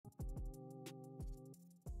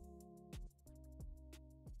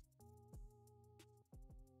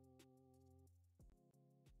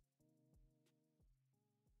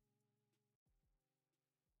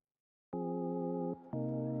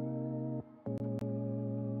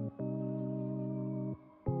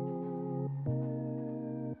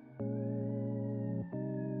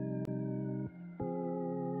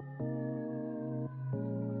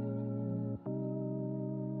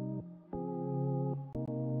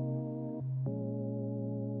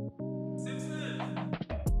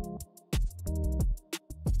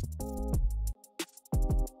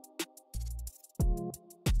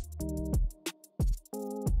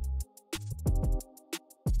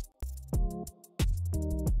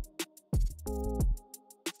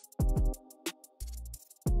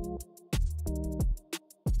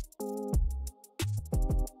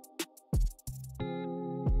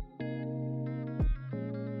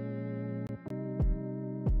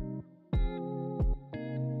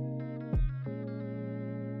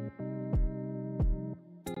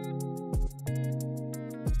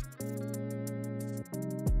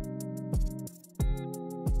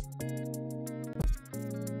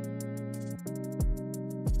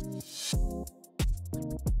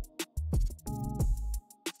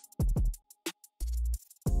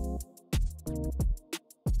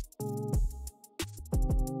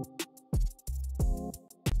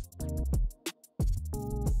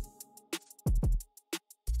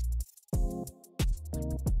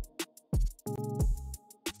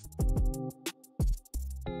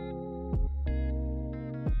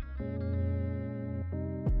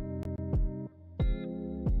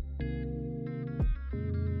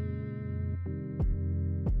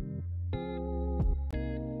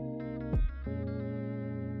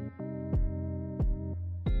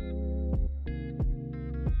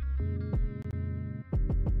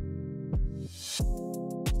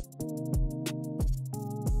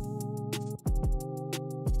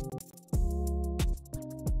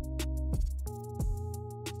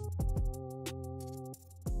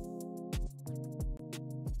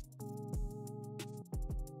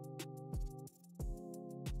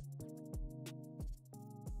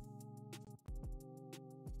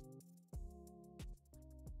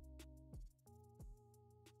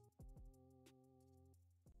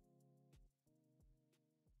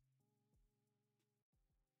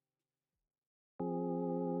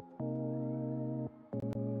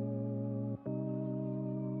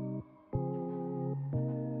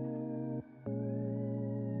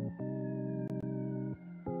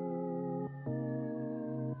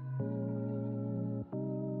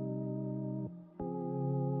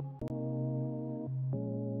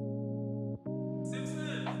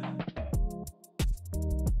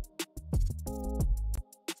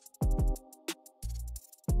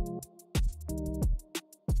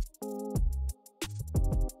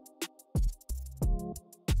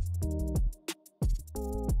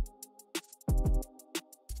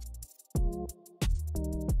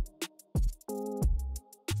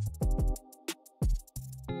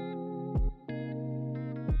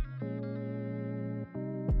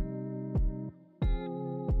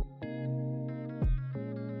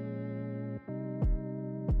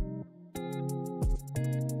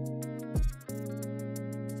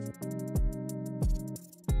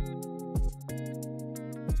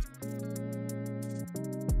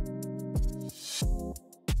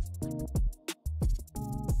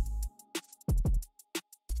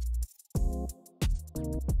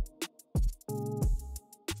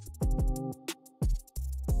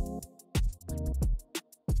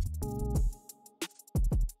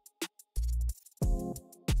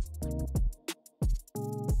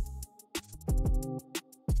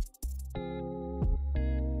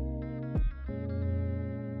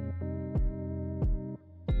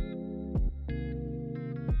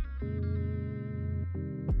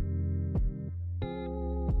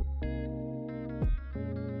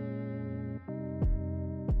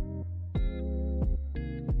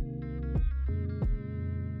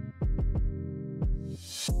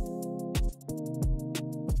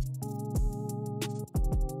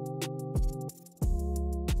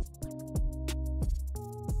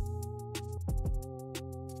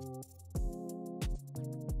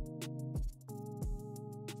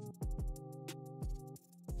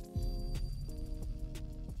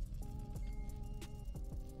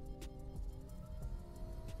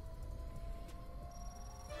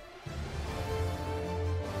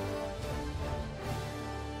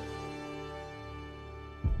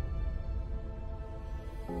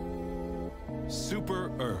Super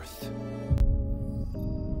Earth.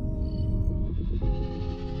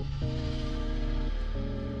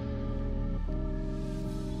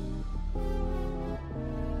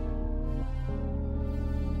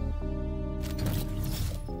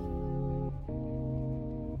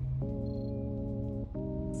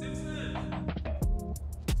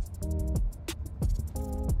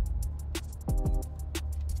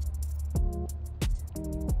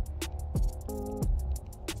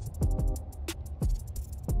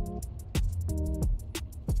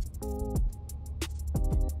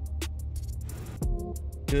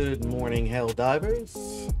 Good morning,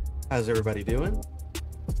 Helldivers. How's everybody doing?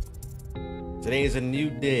 Today is a new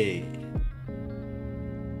day.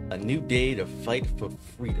 A new day to fight for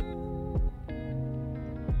freedom.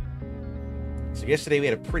 So yesterday we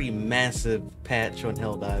had a pretty massive patch on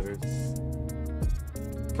Helldivers.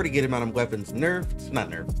 Pretty good amount of weapons nerfed.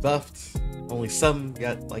 Not nerfed, buffed. Only some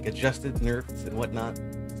got like adjusted, nerfed, and whatnot.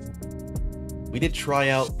 We did try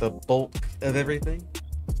out the bulk of everything.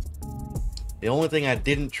 The only thing I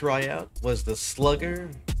didn't try out was the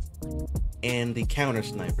slugger and the counter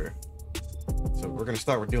sniper. So we're going to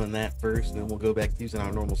start with doing that first, and then we'll go back to using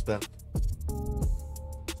our normal stuff.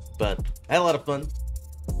 But I had a lot of fun.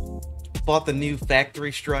 Bought the new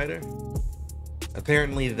factory strider.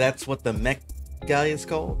 Apparently that's what the mech guy is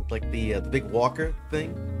called, like the big walker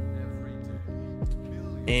thing.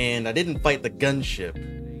 And I didn't fight the gunship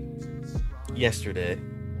yesterday,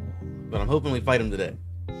 but I'm hoping we fight him today.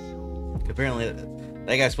 Apparently,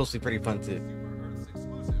 that guy's supposed to be pretty fun too.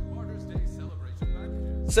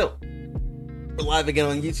 So, we're live again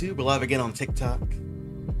on YouTube. We're live again on TikTok.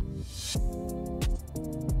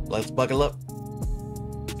 Let's buckle up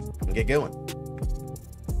and get going.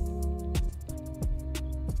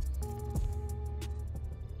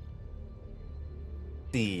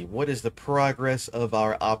 See, what is the progress of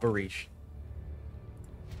our operation?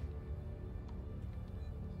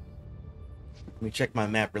 Let me check my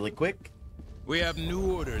map really quick. We have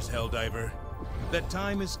new orders, Helldiver. The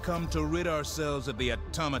time has come to rid ourselves of the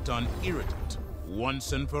automaton irritant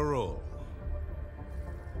once and for all.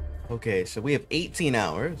 Okay, so we have 18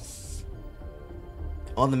 hours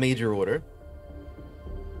on the major order.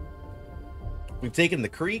 We've taken the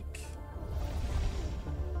creek.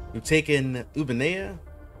 We've taken 𝙮𝙤𝙤𝙀𝙀.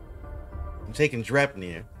 We've taken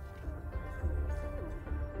𝙗𝙗𝙢𝙗𝙀.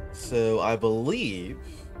 So I believe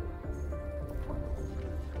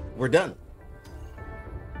we're done.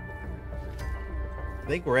 I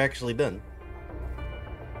think we're actually done.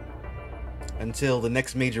 Until the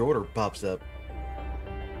next major order pops up.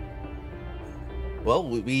 Well,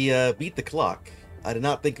 we beat the clock. I did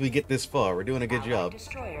not think we'd get this far. We're doing a good job.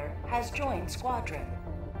 Destroyer has joined squadron.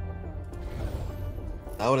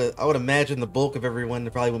 I would imagine the bulk of everyone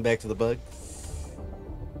probably went back to the bugs.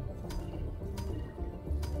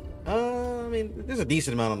 I mean, there's a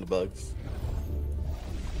decent amount on the bugs.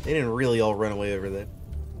 They didn't really all run away over there.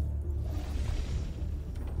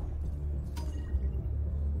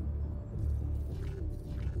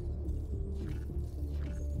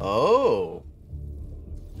 Oh!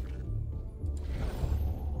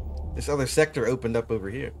 This other sector opened up over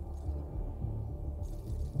here.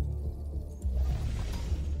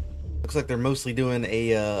 Looks like they're mostly doing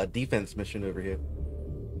a defense mission over here.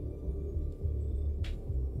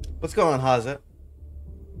 What's going on, 𝘮𝙬𝙧?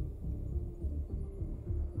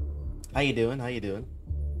 How you doing? How you doing?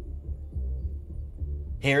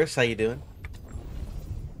 Harris, how you doing?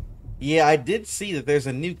 Yeah, I did see that there's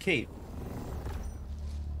a new cape.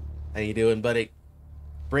 How you doing, buddy?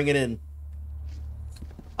 Bring it in.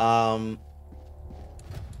 I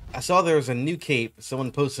saw there was a new cape.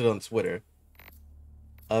 Someone posted on Twitter.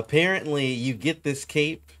 Apparently, you get this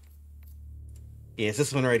cape. Yeah, it's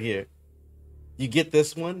this one right here. You get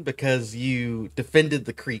this one because you defended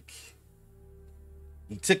the creek.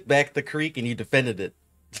 You took back the creek and you defended it.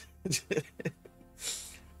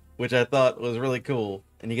 Which I thought was really cool.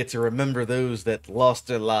 And you get to remember those that lost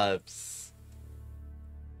their lives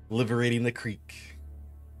liberating the creek.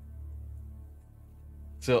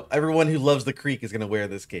 So everyone who loves the creek is going to wear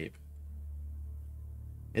this cape.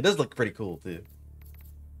 It does look pretty cool too.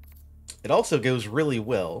 It also goes really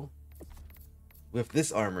well with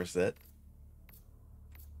this armor set.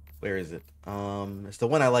 Where is it? It's the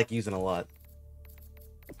one I like using a lot.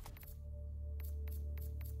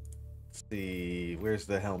 Let's see, where's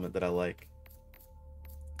the helmet that I like?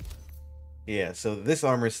 Yeah, so this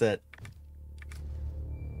armor set,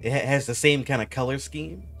 it has the same kind of color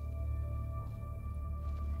scheme.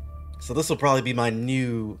 So this will probably be my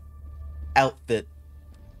new outfit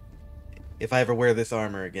if I ever wear this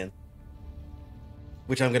armor again.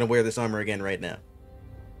 Which I'm going to wear this armor again right now.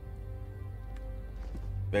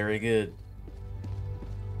 Very good.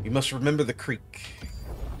 You must remember the creek.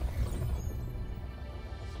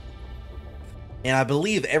 And I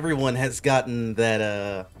believe everyone has gotten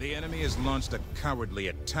that, The enemy has launched a cowardly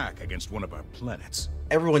attack against one of our planets.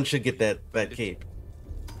 everyone should get that cape.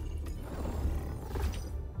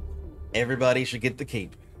 Everybody should get the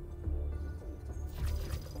cape.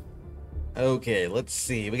 Okay, let's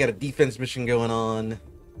see. We got a defense mission going on.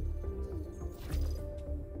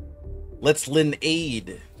 Let's lend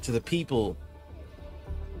aid to the people.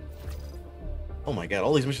 Oh my god,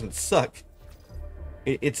 all these missions suck.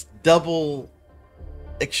 It's double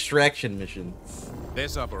extraction missions.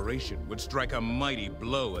 This operation would strike a mighty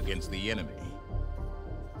blow against the enemy.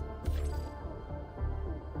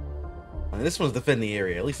 And this one's defend the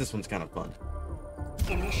area. At least this one's kind of fun.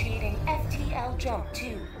 Initiating FTL jump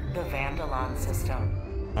to the 𝙗𝙗𝙗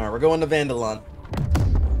system. Alright, we're going to 𝙗𝙗𝙗𝙗.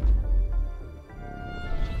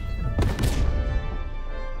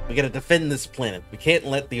 We gotta defend this planet. We can't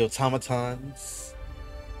let the automatons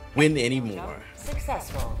win anymore.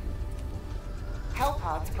 Successful.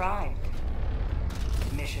 𝘕𝙗𝙗𝙗𝙗 primed.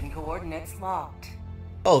 Mission coordinates locked.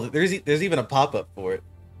 Oh, there's even a pop-up for it.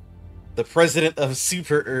 The president of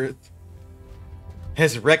Super Earth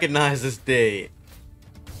has recognized this day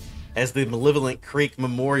as the malevolent Creek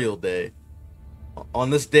Memorial Day. On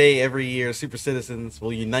this day every year, super citizens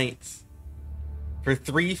will unite for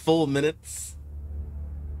 3 full minutes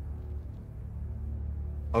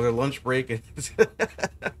of their lunch break.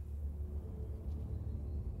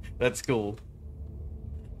 That's cool.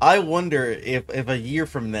 I wonder if a year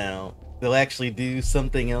from now they'll actually do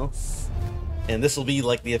something else, and this will be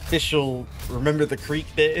like the official Remember the Creek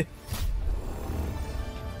Day.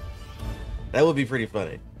 That would be pretty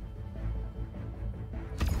funny.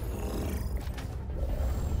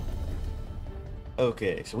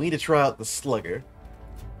 Okay, so we need to try out the Slugger.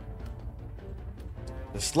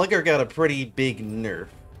 The Slugger got a pretty big nerf,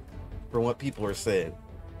 from what people are saying.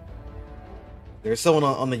 There's someone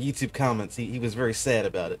on the YouTube comments, he was very sad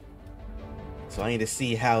about it. So I need to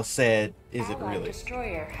see how sad is it Allied really.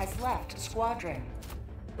 destroyer has left squadron.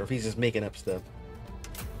 Or if he's just making up stuff.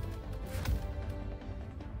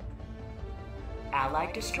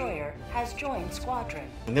 Allied destroyer has joined squadron.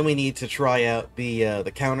 And then we need to try out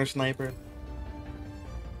the counter sniper.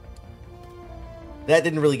 That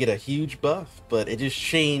didn't really get a huge buff, but it just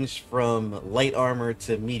changed from light armor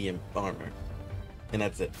to medium armor. And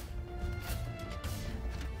that's it.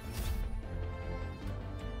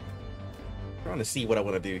 I'm trying to see what I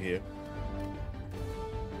want to do here.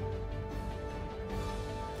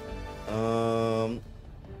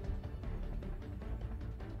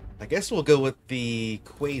 I guess we'll go with the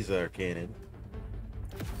Quasar cannon.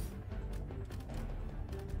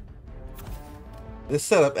 This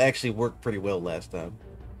setup actually worked pretty well last time.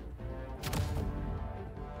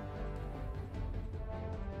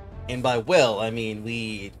 And by well, I mean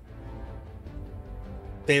we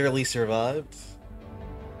barely survived.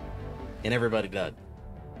 And everybody died.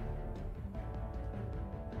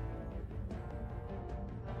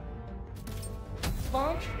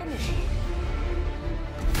 Launch initiated.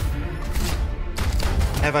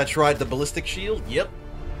 Have I tried the ballistic shield? Yep.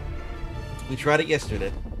 We tried it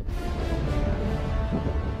yesterday.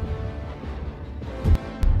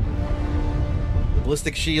 The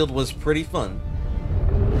ballistic shield was pretty fun.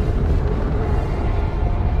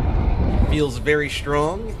 Feels very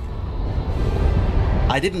strong.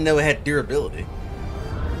 I didn't know it had durability.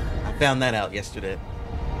 I found that out yesterday.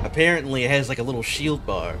 Apparently it has like a little shield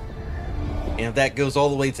bar. And if that goes all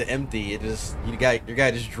the way to empty, it just your guy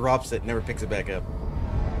just drops it and never picks it back up.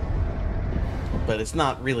 But it's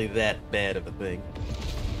not really that bad of a thing.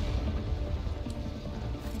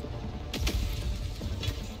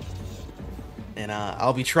 And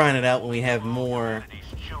I'll be trying it out when we have more.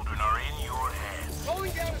 These children are in your hands.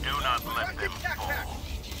 Do not let them fall.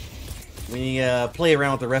 We play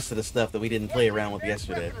around with the rest of the stuff that we didn't play around with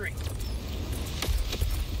yesterday.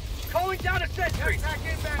 Calling down a sentry.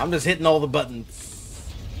 I'm just hitting all the buttons.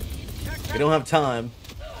 We don't have time.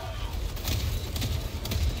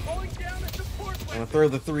 Calling down a support I'm gonna throw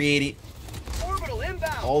the 380 orbital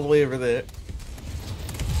inbound. all the way over there.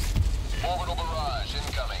 Orbital barrage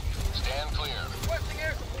incoming. Stand clear. Requesting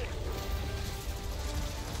air support.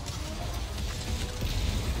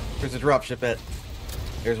 Where's the dropship at?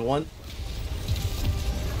 There's one.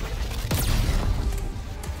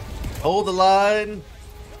 Hold the line.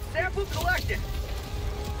 Sample collected.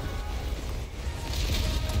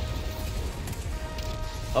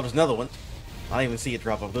 Oh, there's another one. I didn't even see it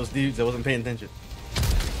drop off. Those dudes, I wasn't paying attention.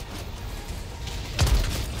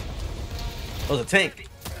 Oh, there's a tank.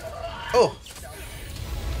 Oh.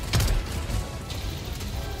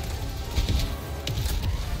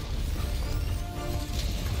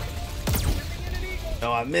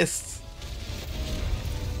 Oh, I missed.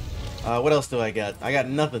 What else do I got? I got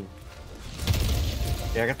nothing.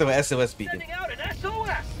 Yeah, I got the SOS beacon. Sending out an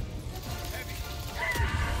SOS.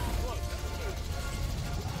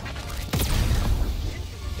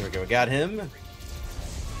 There we go. We got him.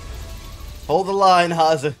 Hold the line,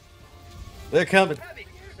 𝙗𝙬𝙖. They're coming. Heavy.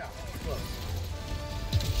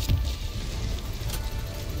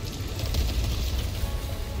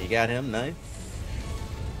 You got him. Nice.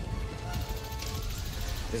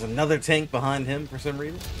 There's another tank behind him for some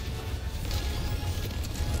reason.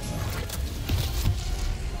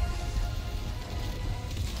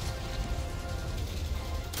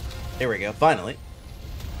 There we go. Finally.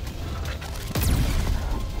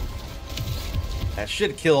 That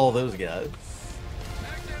should kill all those guys.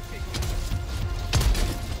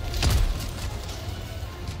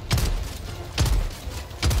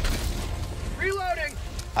 Reloading.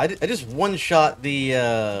 I just one-shot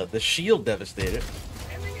the shield devastator.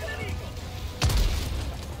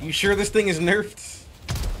 You sure this thing is nerfed?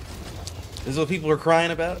 This is what people are crying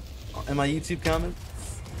about in my YouTube comments.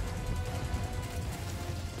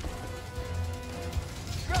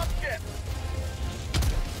 Dropship.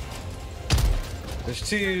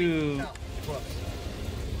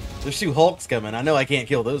 There's two Hulks coming. I know I can't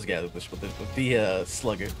kill those guys with the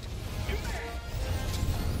slugger.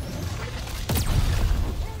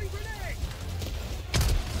 Throwing grenade.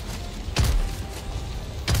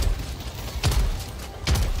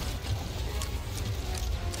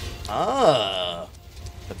 Ah,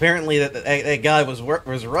 apparently that guy was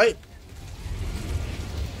right.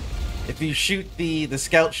 If you shoot the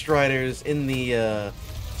Scout Striders in the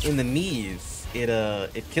knees,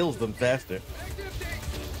 it kills them faster.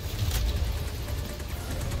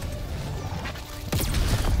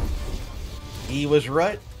 He was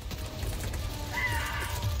right.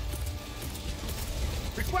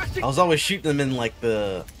 Requesting. I was always shooting them in like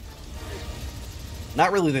the,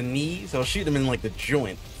 not really the knees. I was shooting them in like the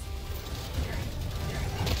joint.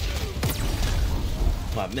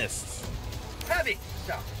 Oh, I missed. Heavy.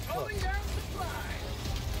 Stop. Rolling down supply.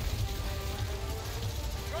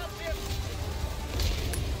 Dropship.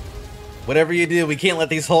 Whatever you do, we can't let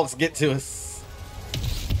these Hulks get to us.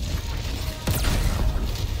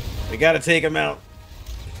 We gotta take them out.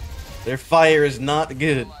 Their fire is not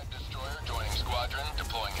good. Destroyer joining squadron,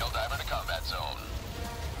 deploying Helldiver to combat zone.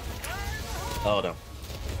 Oh no.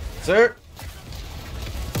 Sir?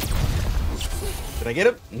 Did I get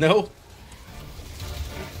him? No.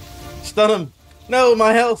 Stun him. No,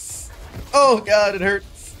 my health. Oh god, it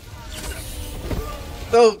hurts.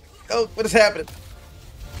 No. Oh, what is happening?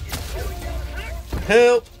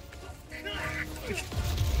 Help.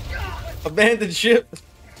 Abandoned ship.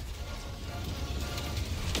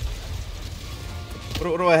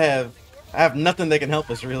 What do I have? I have nothing that can help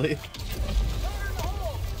us, really.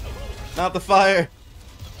 Not the fire.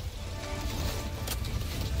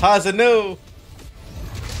 𝙗𝙬𝙖, no.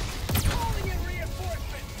 Calling in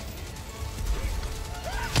reinforcement.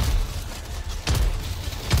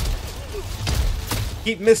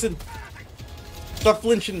 Keep missing. Stop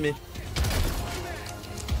flinching me.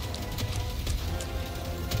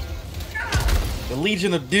 The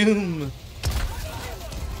Legion of Doom.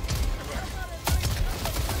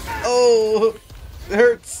 Oh, it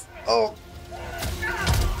hurts. Oh.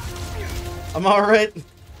 I'm alright.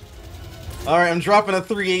 Alright, I'm dropping a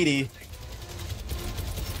 380.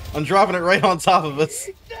 I'm dropping it right on top of us.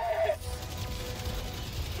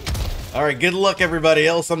 Alright, good luck everybody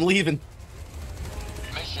else. I'm leaving.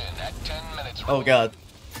 Mission at 10 minutes. Oh god.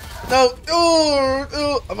 No!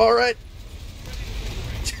 Oh, I'm alright.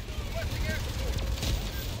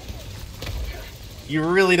 You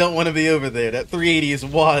really don't want to be over there. That 380 is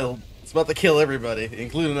wild. It's about to kill everybody,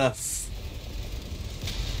 including us.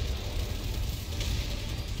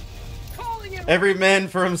 Calling in. Every man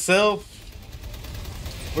for himself.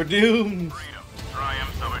 We're doomed. Freedom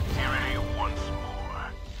triumphs over tyranny once more.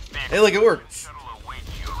 Hey, look, it worked. Shuttle awaits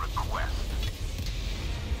your request.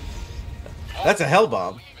 That's a hell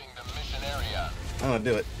bomb. Leaving the mission area. I'm gonna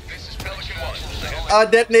do it. This is Pelican 1. I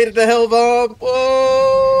detonated the hell bomb.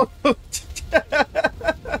 Whoa! Pelican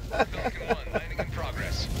 1 landing in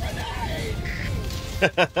progress.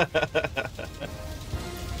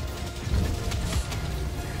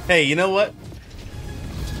 Hey, you know what?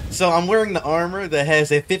 So I'm wearing the armor that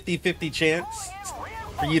has a 50-50 chance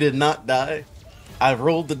for you to not die. I've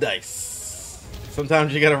rolled the dice.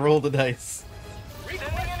 Sometimes you gotta roll the dice. You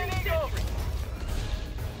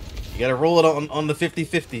gotta roll it on the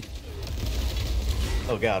 50-50.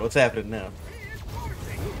 Oh god, what's happening now?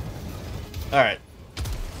 Alright.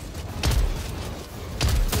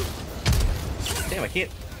 Damn, I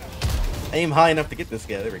can't. Aim high enough to get this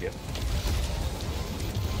guy. There we go.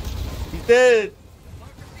 He's dead.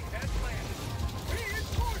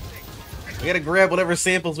 We gotta grab whatever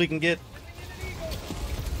samples we can get.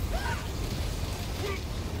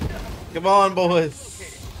 Come on,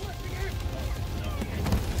 boys.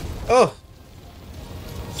 Oh.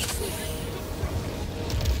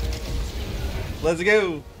 Let's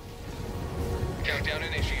go. Countdown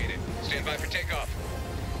initiated. Stand by for takeoff.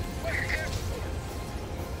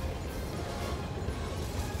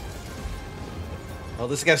 Oh,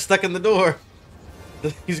 this guy's stuck in the door.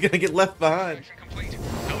 He's gonna get left behind. Mission complete.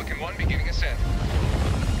 Pelican 1 beginning ascent.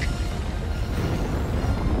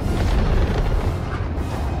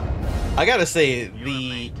 I gotta say, You have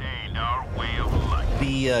maintained our way of life.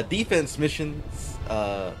 the defense missions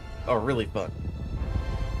are really fun.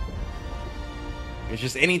 It's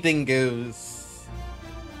just anything goes.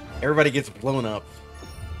 Everybody gets blown up.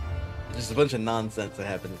 It's just a bunch of nonsense that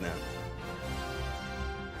happens now.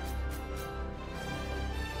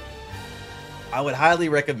 I would highly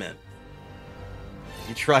recommend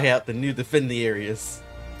you try out the new Defend the Areas.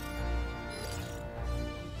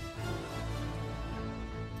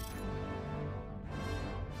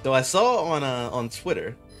 So I saw on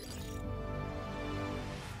Twitter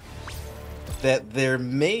that there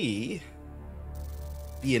may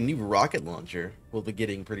be a new rocket launcher we'll be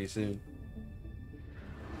getting pretty soon.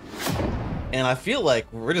 And I feel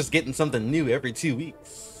like we're just getting something new every 2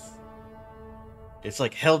 weeks. It's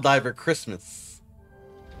like Helldiver Christmas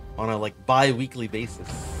on a like bi-weekly basis.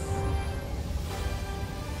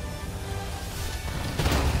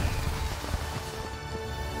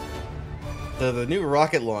 So the new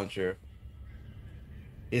rocket launcher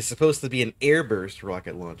is supposed to be an airburst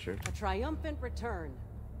rocket launcher. A triumphant return.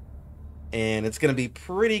 And it's going to be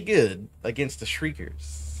pretty good against the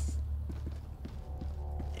Shriekers.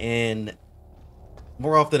 And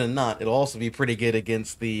more often than not, it'll also be pretty good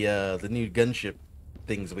against the new gunship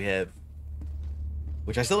things we have.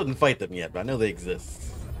 Which I still didn't fight them yet, but I know they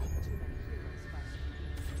exist.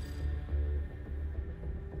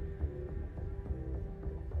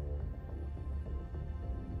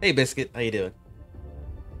 Hey Biscuit, how you doing?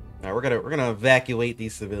 Alright, we're gonna evacuate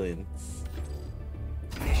these civilians.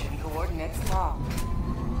 Mission coordinates locked.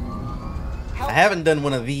 I haven't done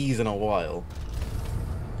one of these in a while.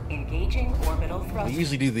 Engaging orbital We thrust.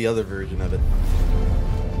 usually do the other version of it.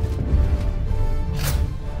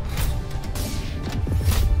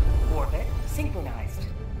 Orbit synchronized.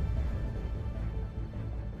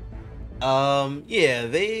 Yeah,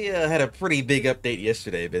 they had a pretty big update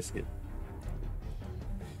yesterday, Biscuit.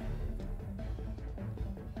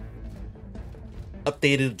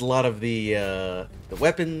 Updated a lot of the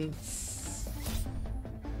weapons.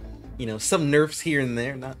 You know, some nerfs here and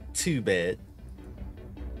there, not too bad.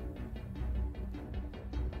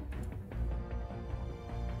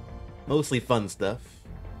 Mostly fun stuff.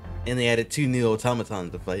 And they added 2 new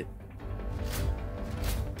automatons to fight.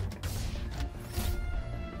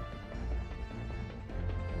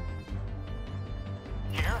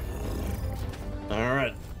 Here?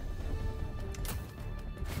 Alright.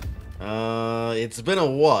 It's been a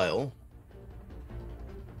while.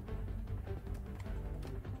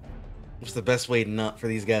 What's the best way not for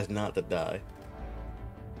these guys not to die?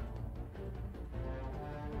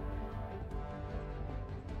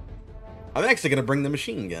 I'm actually gonna bring the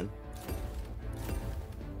machine gun.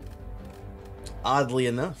 Oddly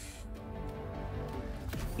enough.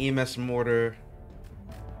 EMS mortar.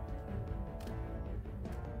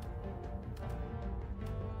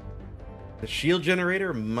 The shield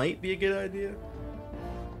generator might be a good idea.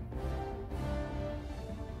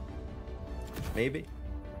 Maybe.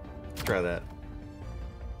 Let's try that.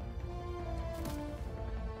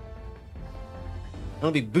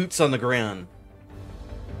 I'll be boots on the ground.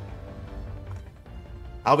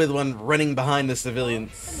 I'll be the one running behind the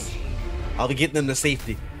civilians. I'll be getting them to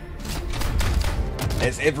safety.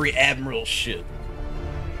 As every admiral should.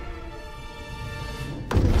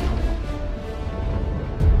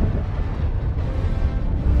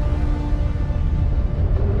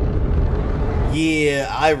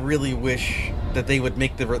 Yeah, I really wish that they would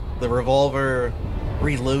make the revolver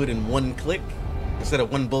reload in one click instead of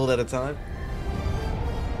one bullet at a time.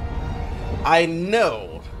 I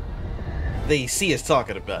know they see us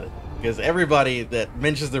talking about it because everybody that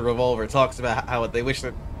mentions the revolver talks about how they wish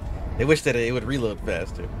that it would reload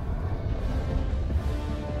faster.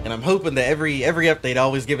 And I'm hoping that every update I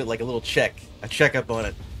always give it like a checkup on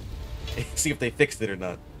it, see if they fixed it or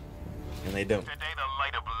not, and they don't. Today the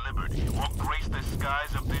light of liberty will grace the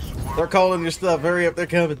skies of this world. They're calling your stuff. Hurry up, they're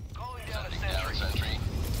coming. Calling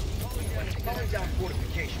down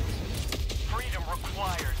fortifications. Freedom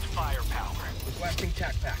requires firepower. Requesting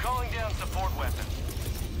tac pack. Calling down support weapon.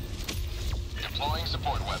 Deploying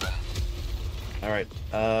support weapon. Alright,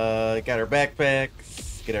 got our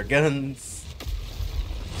backpacks, get our guns.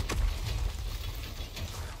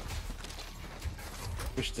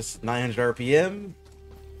 Push this 900 RPM.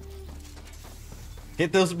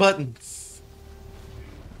 Hit those buttons.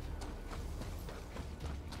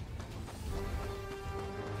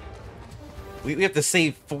 We have to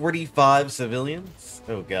save 45 civilians?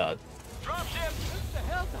 Oh god. Dropship.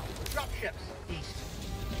 Dropships. East.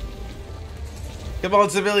 Come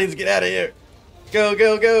on, civilians, get out of here. Go,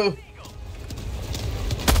 go, go.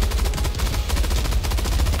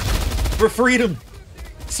 For freedom.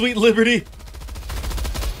 Sweet liberty.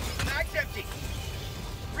 Mag's empty.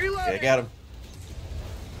 Reload. Okay, I got him.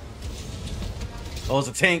 Oh, it's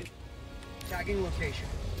a tank. Tagging location.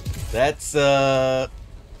 That's, something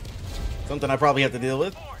I probably have to deal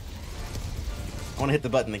with. I want to hit the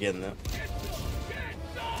button again, though.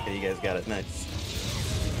 Okay, you guys got it. Nice.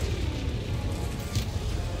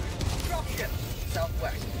 Dropship.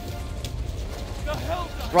 Southwest.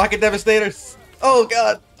 Rocket Devastators. Oh,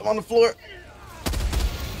 God. I'm on the floor.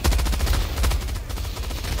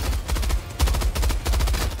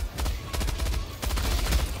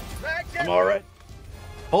 Mag's I'm empty. alright.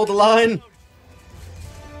 Hold the line.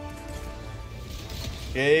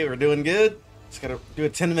 Okay, we're doing good. Just gotta do a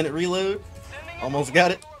 10-minute reload. Almost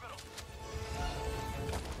got it.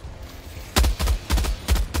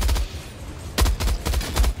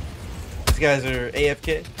 These guys are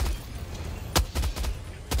AFK.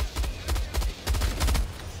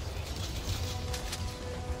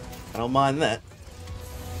 I don't mind that.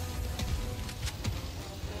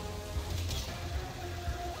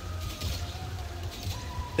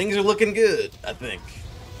 Things are looking good, I think.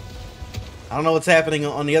 I don't know what's happening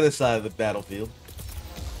on the other side of the battlefield.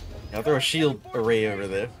 I'll throw a shield array over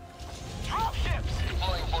there. Dropships.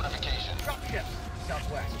 Deploying fortification. Dropships.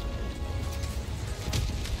 Southwest.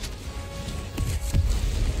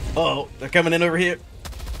 Uh-oh, they're coming in over here.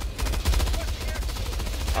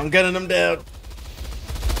 I'm gunning them down.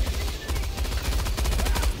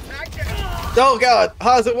 Mag's empty. Oh god,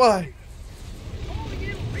 𝘮𝙬𝙖𝙣𝙣𝙚.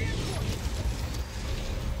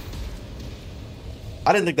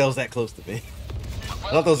 I didn't think that was that close to me. I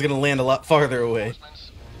thought that was gonna land a lot farther away.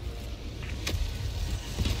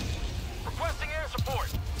 Requesting air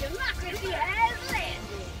support. Democracy has landed.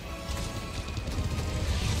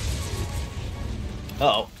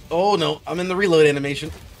 Uh-oh. Oh no, I'm in the reload animation.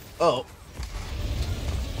 Uh-oh.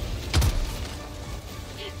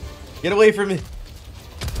 Get away from me.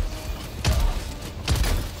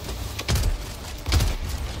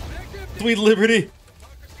 Sweet liberty.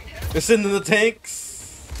 They're sending the tanks.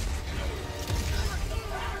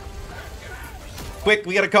 Quick,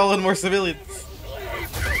 we gotta call in more civilians.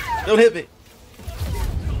 Don't hit me.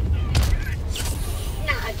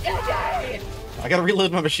 I gotta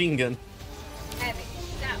reload my machine gun. Heavy.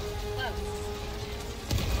 South. Close.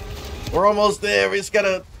 We're almost there. We just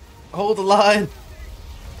gotta hold the line.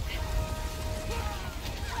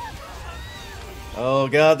 Oh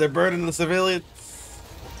god, they're burning the civilians.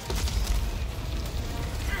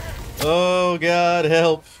 Oh god,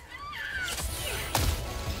 help.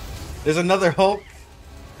 There's another Hulk.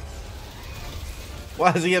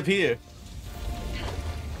 Why is he up here?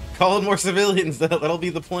 Call in more civilians. That'll be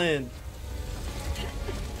the plan.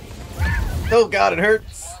 Oh god, it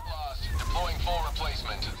hurts. Lost. Deploying full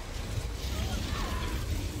replacement.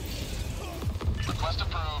 Request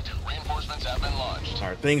approved. Reinforcements have been launched.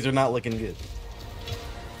 Alright, things are not looking good.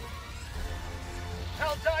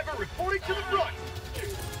 Helldiver reporting to the front.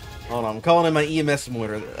 Hold on, I'm calling in my EMS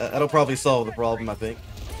mortar. That'll probably solve the problem, I think.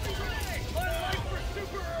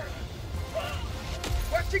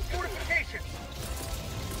 Requesting fortification.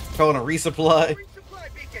 Calling a resupply. Resupply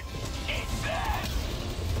beacon.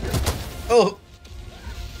 Oh!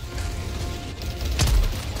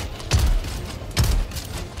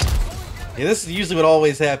 Yeah, this is usually what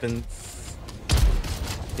always happens.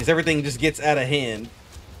 Is everything just gets out of hand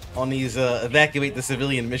on these evacuate the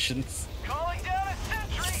civilian missions. Calling down a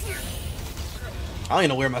sentry. I don't even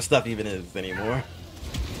know where my stuff even is anymore.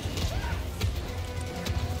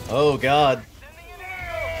 Oh god.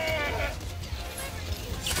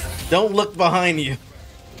 Don't look behind you.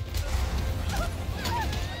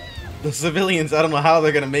 The civilians, I don't know how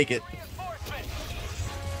they're gonna make it.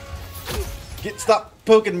 Stop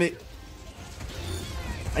poking me.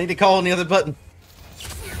 I need to call on the other button.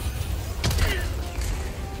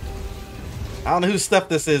 I don't know whose stuff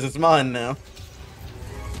this is. It's mine now.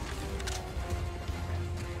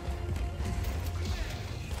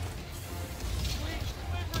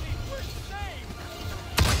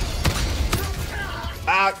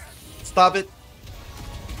 Stop it.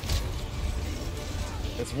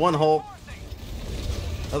 That's one hole.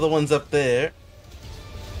 Other one's up there.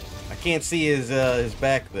 I can't see his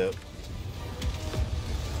back though.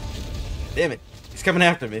 Damn it. He's coming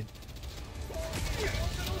after me.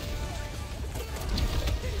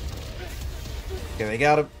 Okay, they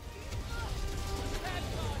got him.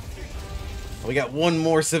 We got one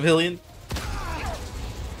more civilian.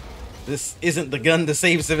 This isn't the gun to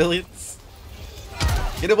save civilians.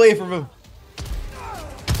 Get away from him.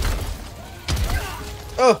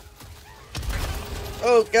 Oh.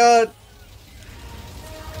 Oh, God.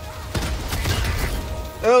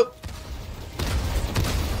 Oh.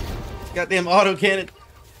 Goddamn auto cannon.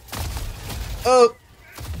 Oh.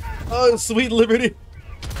 Oh, sweet liberty.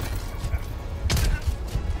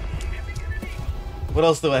 What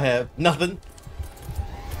else do I have? Nothing.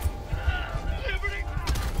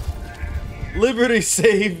 Liberty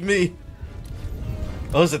save me.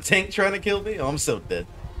 Oh, is a tank trying to kill me? Oh, I'm so dead.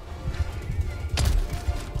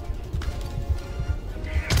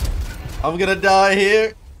 I'm gonna die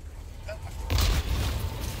here.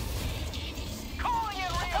 Calling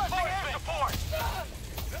in reinforcement.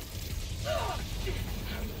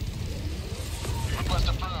 Request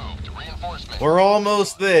approved. Reinforcement. We're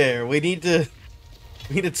almost there. We need to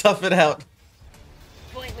tough it out.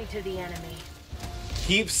 Point me to the enemy.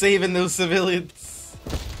 Keep saving those civilians.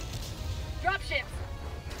 Dropships.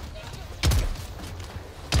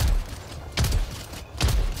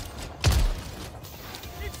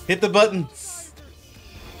 Hit the buttons.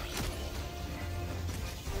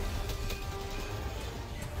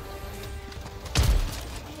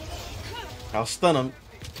 I'll stun them.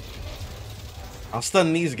 I'll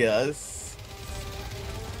stun these guys.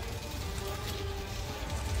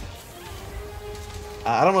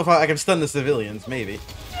 I don't know if I can stun the civilians, maybe.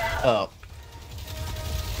 Oh.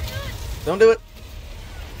 Don't do it.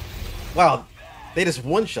 Wow, they just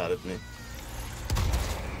one-shotted me.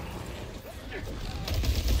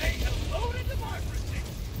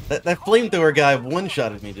 That flamethrower guy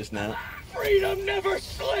one-shotted me just now. Freedom never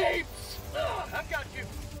sleeps! I've got you.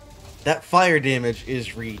 That fire damage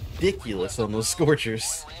is ridiculous on those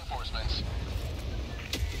Scorchers. Reinforcements.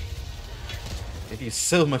 They do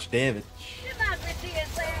so much damage. Democracy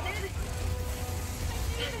has landed.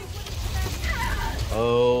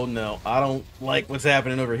 Oh no, I don't like what's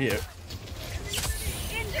happening over here.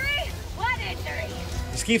 Injury? What injury?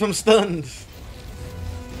 Just keep them stunned.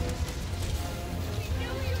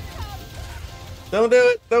 Don't do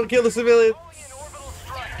it. Don't kill the civilians.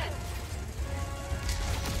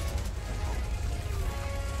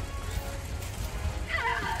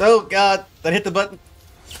 Oh god, that hit the button.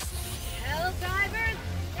 Helldivers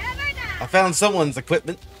never die. I found someone's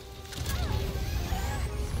equipment.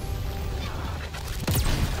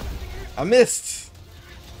 I missed.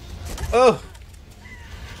 Oh.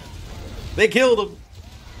 They killed him.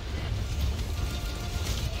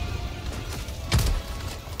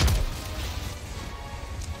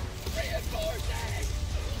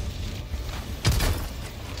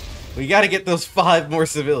 We gotta get those 5 more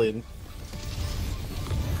civilians.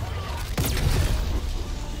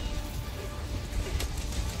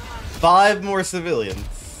 Five more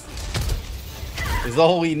civilians is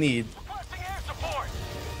all we need.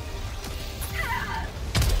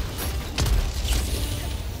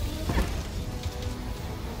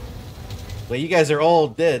 Well, you guys are all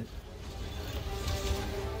dead.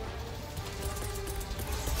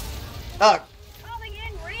 Ah! Calling in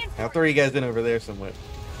reinforcements. I'll throw you guys in over there somewhere.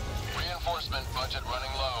 Reinforcement budget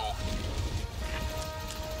running low.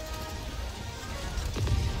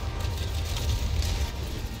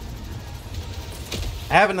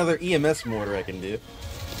 I have another EMS mortar I can do.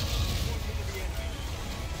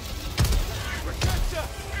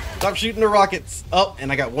 Stop shooting the rockets! Oh,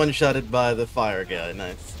 and I got one-shotted by the fire guy.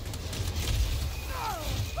 Nice.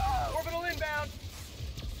 Orbital inbound.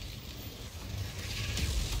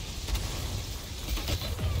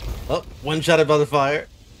 Oh, one-shotted by the fire.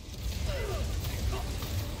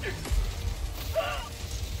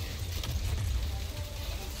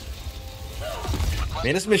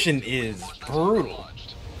 Man, this mission is brutal.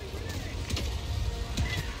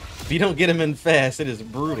 If you don't get him in fast, it is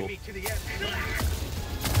brutal. Me to the end.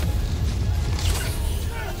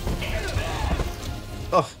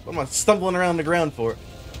 Oh, what am I stumbling around the ground for?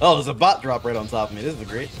 Oh, there's a bot drop right on top of me. This is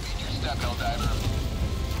great. Step Helldiver.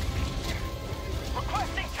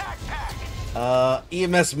 Requesting tac pack.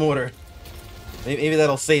 EMS mortar. Maybe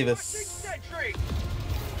that'll save us. Sentry.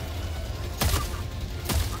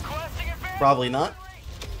 Requesting advance. Probably not.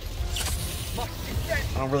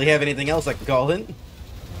 I don't really have anything else I can call in.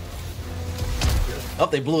 Oh,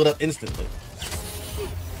 they blew it up instantly.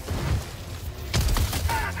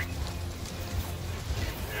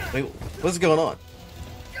 Wait, what's going on?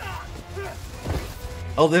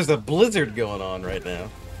 Oh, there's a blizzard going on right now.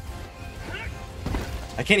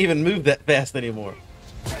 I can't even move that fast anymore.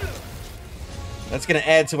 That's gonna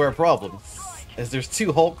add to our problems, as there's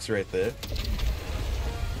two Hulks right there.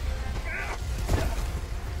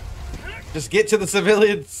 Just get to the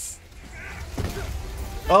civilians.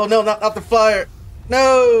 Oh no, not the fire.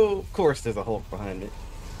 No! Of course there's a Hulk behind me.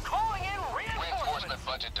 Calling in reinforcement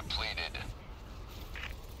budget depleted.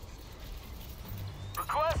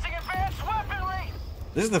 Requesting advanced weaponry.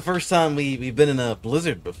 This is the first time we've been in a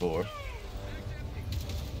blizzard before.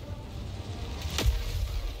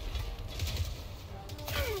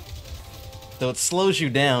 So it slows you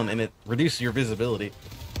down and it reduces your visibility.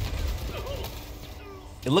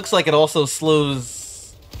 It looks like it also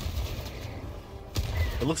slows...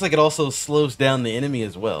 It looks like it also slows down the enemy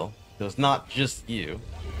as well. So it's not just you.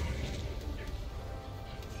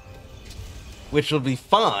 Which would be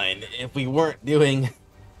fine if we weren't doing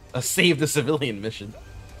a save the civilian mission.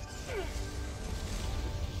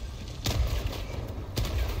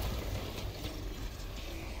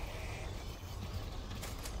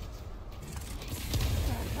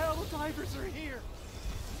 Helldivers are here.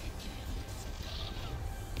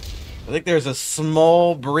 I think there's a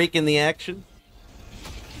small break in the action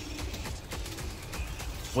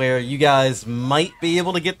where you guys might be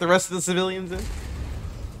able to get the rest of the civilians in.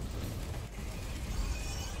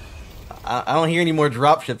 I don't hear any more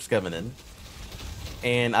dropships coming in.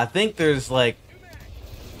 And I think there's like...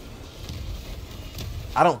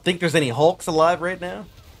 I don't think there's any Hulks alive right now.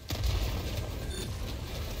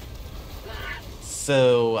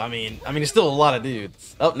 So, I mean, there's still a lot of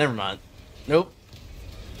dudes. Oh, never mind. Nope.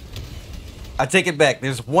 I take it back.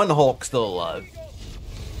 There's one Hulk still alive.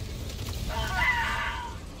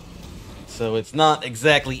 So it's not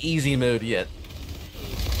exactly easy mode yet.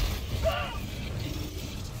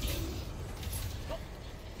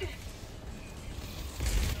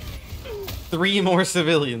 Three more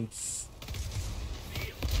civilians.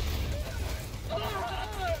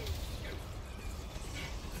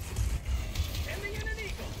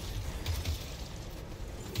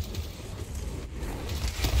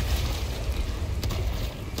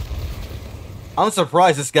 I'm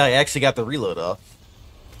surprised this guy actually got the reload off.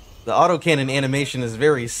 The autocannon animation is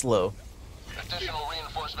very slow. Additional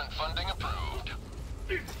reinforcement funding approved.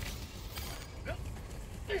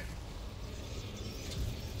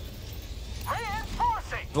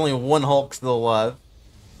 Reinforcing. There's only one Hulk still alive.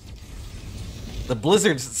 The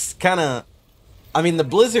blizzard's kind of... I mean, the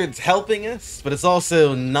blizzard's helping us, but it's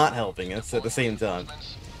also not helping us at the same time.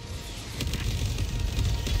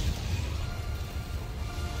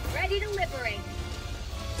 Ready to liberate.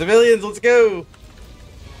 Civilians, let's go!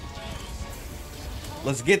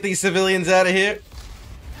 Let's get these civilians out of here.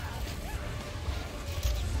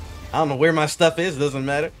 I don't know where my stuff is, doesn't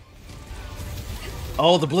matter.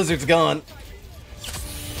 Oh, the blizzard's gone.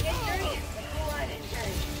 Victory is the blood.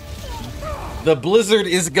 The blizzard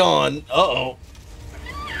is gone. Uh-oh.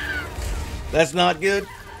 That's not good.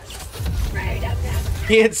 Right up that.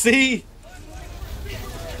 Can't see.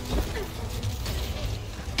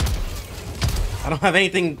 I don't have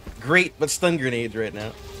anything great but stun grenades right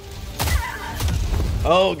now.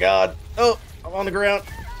 Oh, God. Oh, I'm on the ground.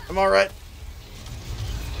 I'm alright.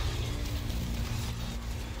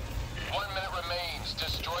 1 minute remains.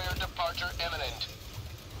 Destroyer departure imminent.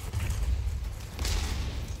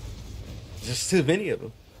 Just too many of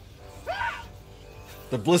them.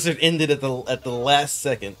 The blizzard ended at the last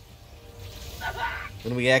second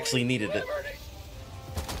when we actually needed it.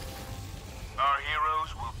 Our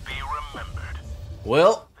heroes will be remembered.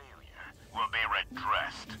 Well, Failure will be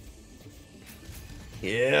redressed.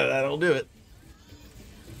 yeah, that'll do it.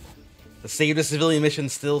 The save the civilian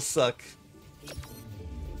missions still suck.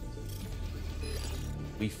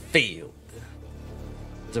 We failed.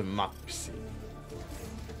 Democracy.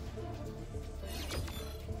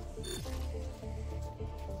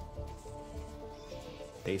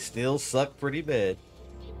 They still suck pretty bad.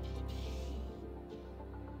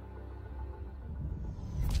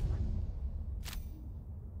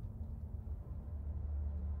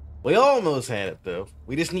 We almost had it, though.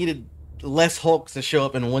 We just needed less Hulks to show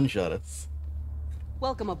up and one-shot us.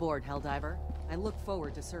 Welcome aboard, Helldiver. I look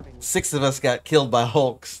forward to serving you. 6 of us got killed by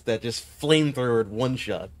Hulks that just flamethrowered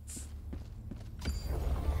one-shots.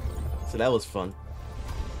 So that was fun.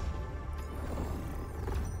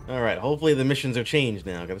 Alright, hopefully the missions are changed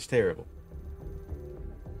now, because it's terrible.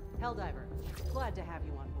 Helldiver, glad to have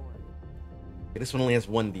you on board. Okay, this one only has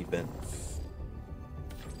 1 defense.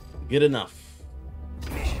 Good enough.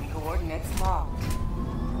 Mission coordinates locked.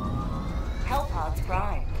 Hellpods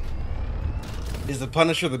prime. Is the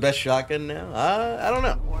Punisher the best shotgun now? I don't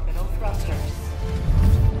know. Orbital thrusters.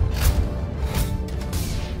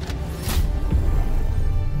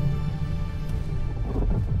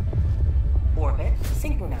 Orbit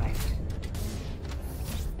synchronized.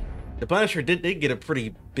 The Punisher did get a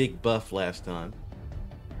pretty big buff last time.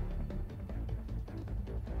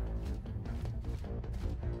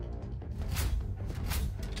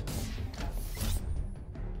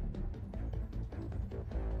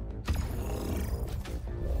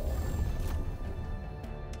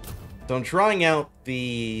 So I'm trying out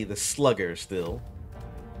the Slugger still.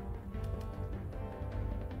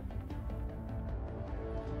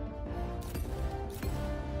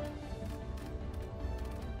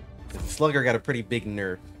 The Slugger got a pretty big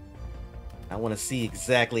nerf. I want to see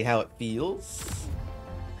exactly how it feels.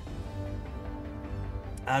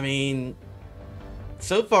 I mean,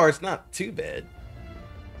 so far it's not too bad.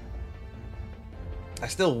 I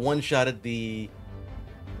still one-shotted the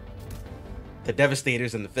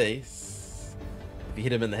Devastators in the face. If you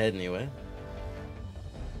hit him in the head anyway.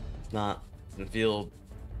 It's not, doesn't feel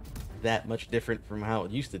that much different from how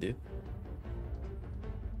it used to do.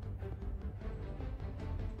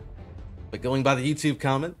 But going by the YouTube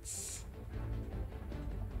comments,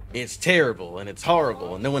 it's terrible and it's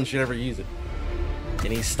horrible and no one should ever use it.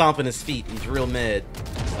 And he's stomping his feet. He's real mad.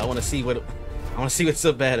 I want to see what's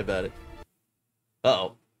so bad about it.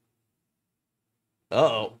 Uh-oh.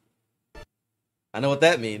 Uh-oh. I know what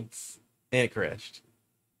that means. And it crashed.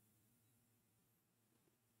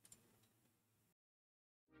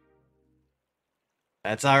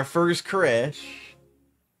 That's our first crash.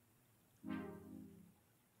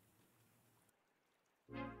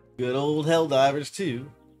 Good old Helldivers 2.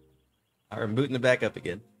 I'm booting it back up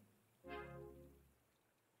again.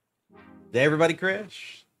 Did everybody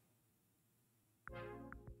crash?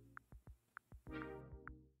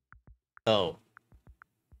 Oh.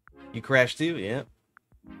 You crashed too? Yep.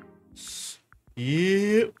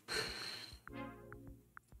 Yep.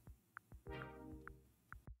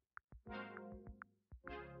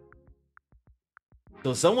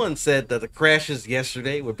 So someone said that the crashes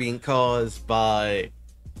yesterday were being caused by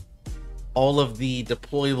all of the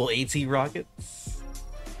deployable AT rockets.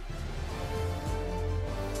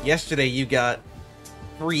 Yesterday you got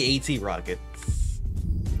 3 AT rockets.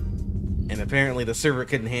 And apparently the server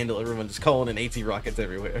couldn't handle everyone just calling in AT rockets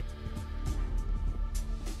everywhere.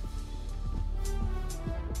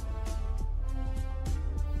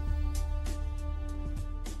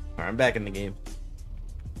 Alright, I'm back in the game.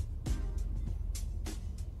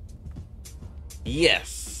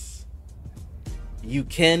 Yes! You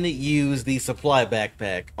can use the supply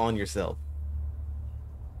backpack on yourself.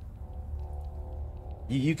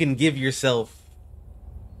 You can give yourself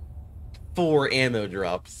 4 ammo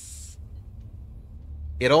drops.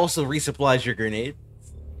 It also resupplies your grenades.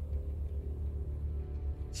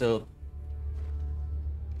 So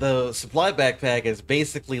the supply backpack is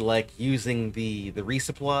basically like using the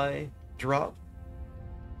resupply drop.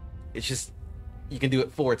 It's just you can do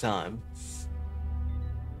it 4 times.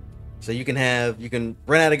 So you can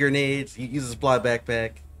run out of grenades, you use a supply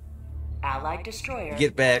backpack. Allied destroyer.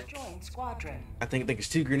 Get back. Join squadron. I think it's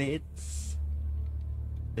 2 grenades.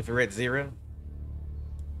 If we're at 0.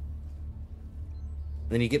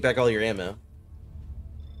 Then you get back all your ammo.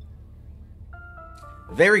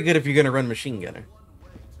 Very good if you're gonna run machine gunner.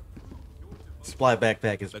 Supply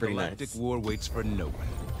backpack is pretty nice. The galactic war waits for no one.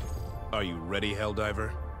 Are you ready,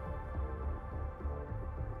 Helldiver?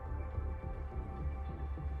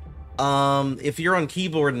 If you're on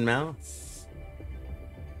keyboard and mouse,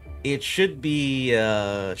 it should be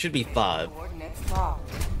 5. Coordinates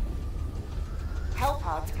locked.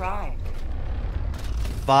 Hellpods prime.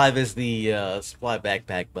 5 is the supply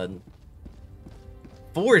backpack button.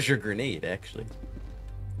 4 is your grenade, actually.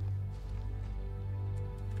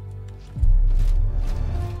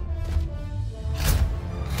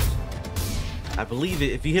 I believe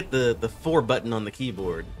if you hit the 4 button on the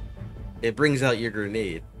keyboard, it brings out your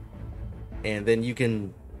grenade. And then you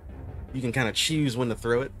can kind of choose when to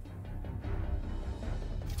throw it.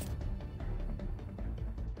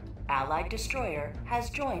 Allied destroyer has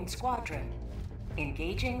joined squadron.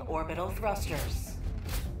 Engaging orbital thrusters.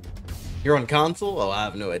 You're on console? Oh, I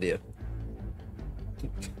have no idea.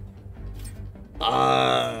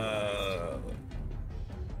 I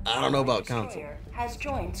don't know about console. Destroyer has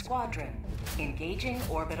joined squadron. Engaging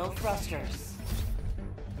orbital thrusters.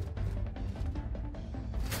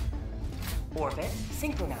 Orbit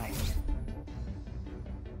synchronized.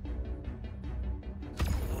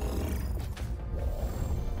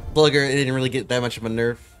 Slugger, it didn't really get that much of a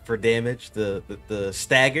nerf for damage. The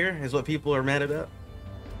stagger is what people are mad about.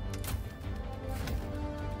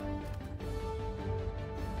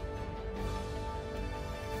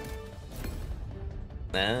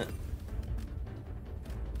 Nah.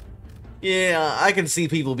 Yeah, I can see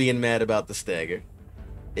people being mad about the stagger.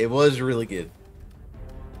 It was really good.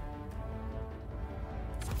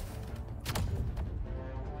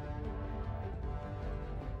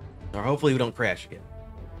 Or hopefully we don't crash again.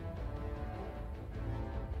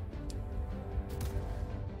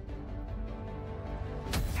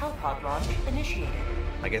 Hellpod launch initiated.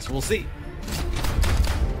 I guess we'll see.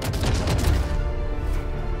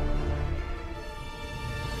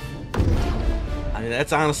 I mean,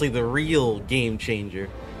 that's honestly the real game changer,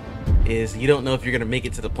 is you don't know if you're gonna make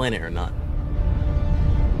it to the planet or not.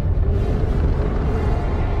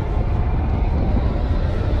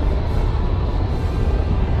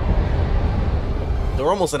 So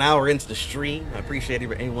we're almost an hour into the stream. I appreciate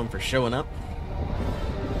anyone for showing up.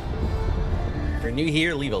 If you're new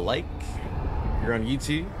here, leave a like. If you're on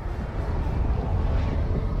YouTube.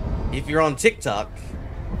 If you're on TikTok,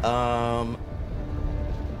 I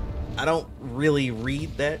don't really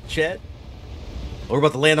read that chat. We're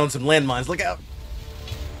about to land on some landmines. Look out!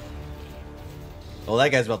 Oh, that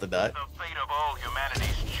guy's about to die. The fate of all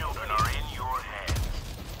humanity's children are in your hands.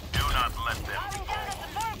 Do not let them Calling fall. down a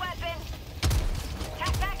support weapon.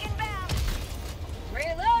 Cashapp inbound.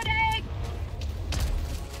 Reloading.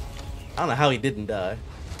 I don't know how he didn't die.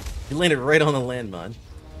 He landed right on the landmine.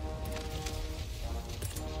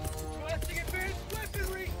 Requesting advanced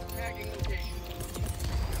weaponry. Tagging location.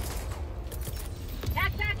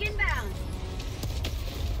 Cashapp inbound.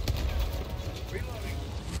 Reloading.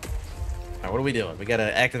 Alright, what are we doing? We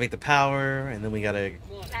gotta activate the power, and then we gotta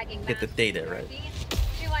Tagging get the bound. data, right? Northeast,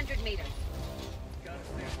 200 meters. Got a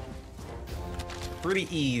sample. Pretty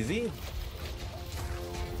easy.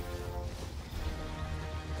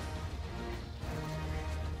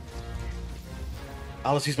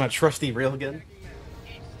 I'll just use my trusty railgun.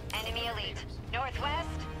 Enemy elite. Northwest,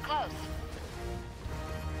 close.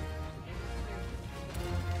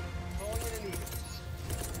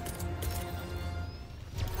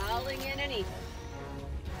 Calling in an Eagle. Calling in an eagle.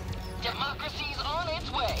 Democracy's on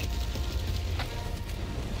its way.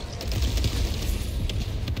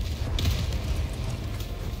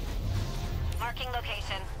 Marking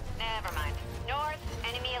location. Never mind. North,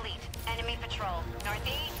 enemy elite. Enemy patrol.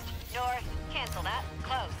 Northeast, north. Cancel that.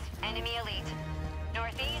 Close. Enemy elite.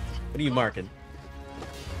 Northeast. What are you marking?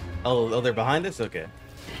 Oh, they're behind us? Okay.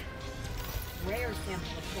 Rare sample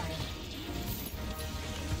acquired.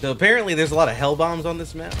 So apparently there's a lot of hell bombs on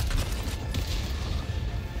this map.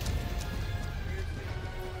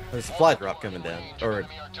 There's a supply drop coming down. Or,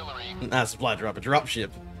 Enemy artillery. not a supply drop, a drop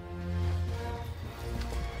ship.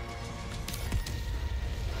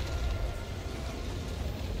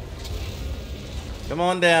 Come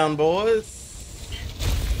on down, boys.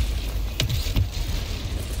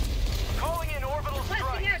 Calling in orbital Requesting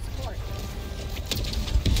strike. air support.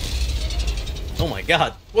 Oh my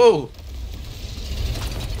god. Whoa.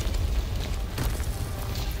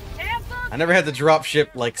 Tampa. I never had the drop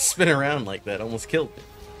ship like spin around like that. Almost killed me.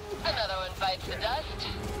 Another one bites the dust.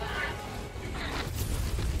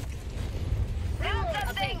 Down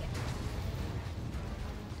something.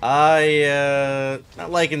 Not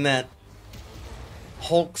liking that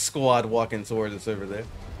Hulk squad walking towards us over there.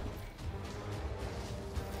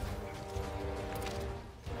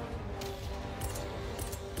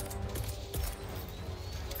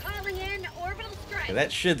 Calling in orbital strike. Okay,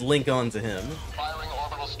 that should link on to him. Firing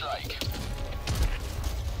orbital strike.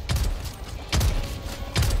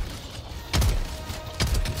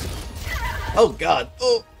 Oh god.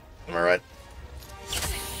 Oh, I'm alright.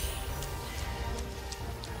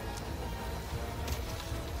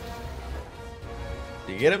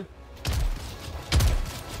 Do you get him?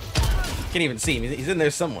 Can't even see him. He's in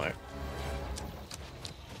there somewhere.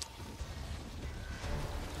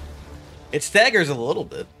 It staggers a little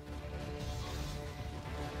bit.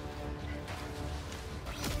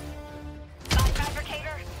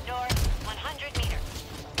 Fabricator, north, 100 meters.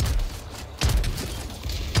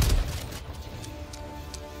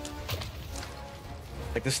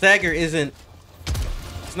 Like the stagger isn't,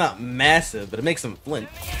 it's not massive, but it makes them flinch.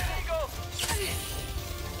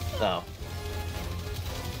 Oh.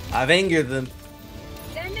 I've angered them.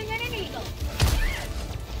 Sending in an eagle.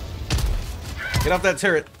 Get off that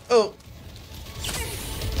turret. Oh.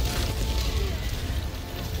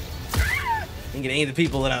 I'm gonna aim the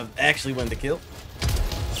people that I've actually wanted to kill.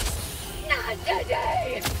 Not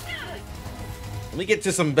today. Let me get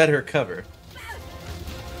to some better cover.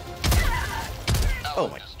 Oh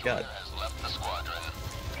my god. Has left the squadron.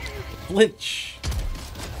 Flinch.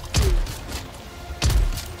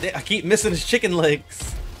 I keep missing his chicken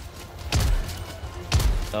legs.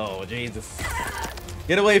 Oh, Jesus.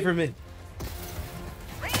 Get away from me.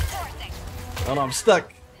 Oh no, I'm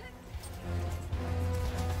stuck.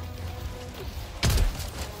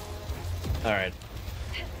 Alright.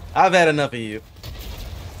 I've had enough of you.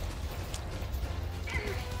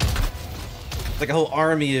 It's like a whole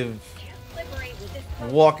army of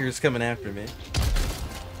walkers coming after me.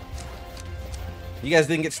 You guys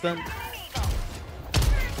didn't get stunned?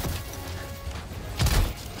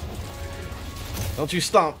 Don't you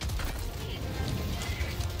stomp.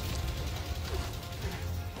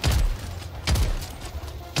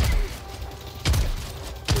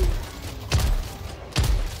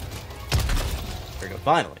 There we go,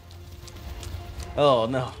 finally. Oh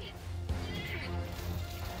no.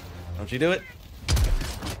 Don't you do it?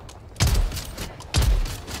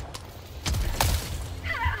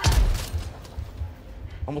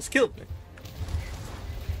 Almost killed me.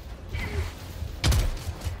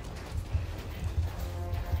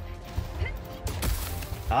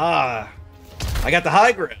 Ah, I got the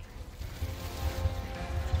high ground.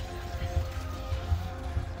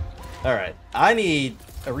 All right, I need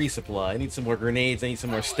a resupply. I need some more grenades. I need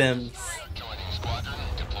some more stems.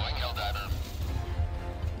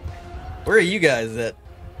 Where are you guys at?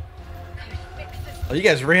 Oh, you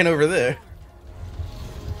guys ran over there.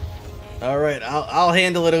 All right, I'll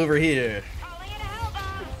handle it over here.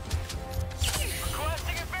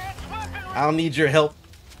 I'll need your help.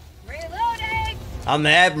 Reloading. I'm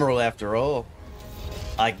the Admiral after all.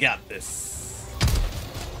 I got this.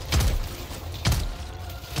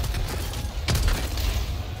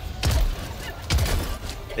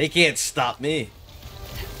 They can't stop me.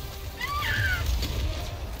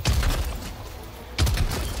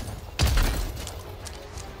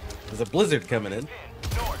 There's a blizzard coming in.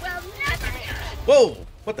 Whoa!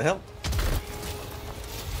 What the hell?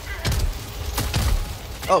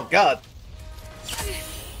 Oh God!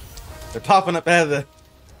 They're popping up out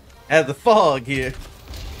of the fog here.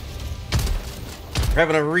 We're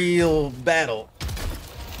having a real battle.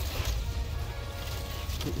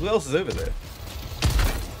 Who else is over there?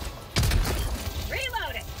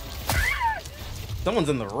 Reloading. Someone's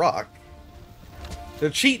in the rock. They're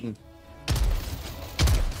cheating.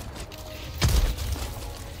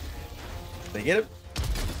 They get it?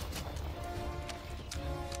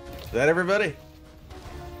 Is that everybody?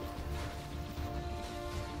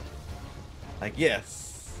 I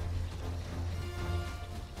guess.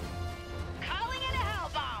 Calling in a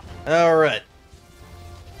hell bomb. Alright.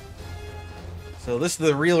 So this is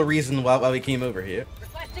the real reason why we came over here.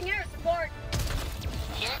 Requesting air support.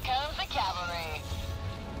 Here comes the cavalry.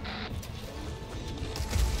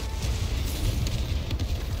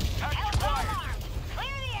 Hell bomb armed.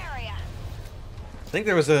 Clear the area. I think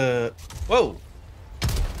there was a... Whoa!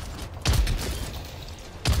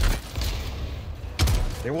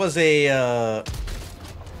 There was a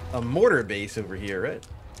mortar base over here, right?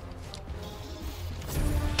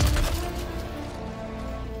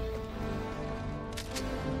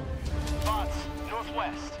 Bots,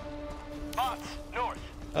 northwest. Bots, north.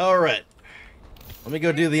 Alright. Let me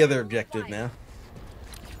go do the other objective now.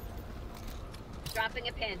 Dropping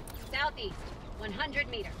a pin. Southeast. 100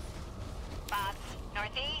 meters. Bots.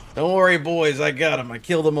 Northeast. Don't worry, boys. I got them. I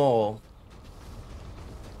killed them all.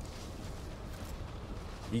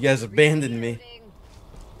 You guys abandoned me.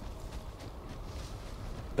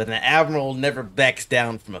 But an admiral never backs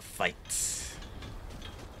down from a fight.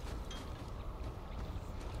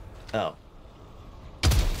 Oh.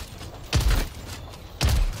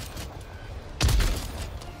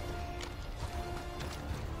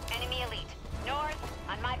 Enemy elite. North.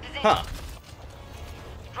 On my position. Huh.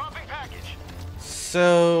 Dropping package.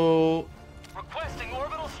 So... Requesting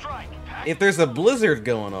orbital strike. if there's a blizzard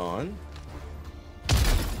going on,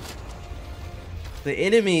 the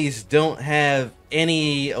enemies don't have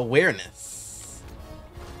any awareness.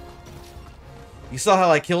 You saw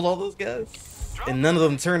how I killed all those guys? And none of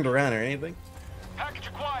them turned around or anything? Package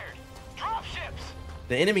acquired. Drop ships.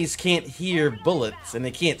 The enemies can't hear bullets, and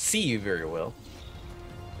they can't see you very well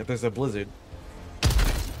if there's a blizzard.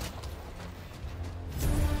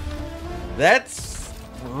 That's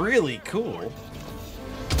really cool.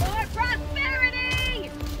 For prosperity!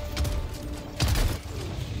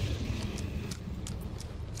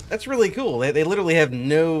 That's really cool. They literally have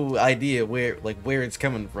no idea where it's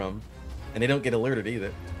coming from, and they don't get alerted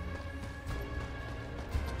either.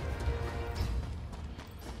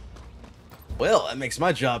 Well, that makes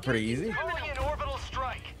my job pretty easy. Calling in orbital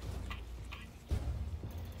strike.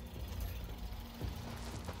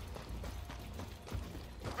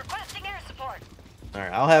 Requesting air support.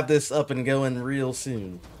 Alright, I'll have this up and going real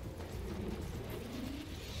soon.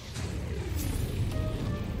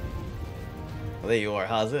 Well, there you are,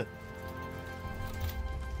 𝙗𝙬𝙬𝙧.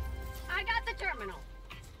 I got the turret.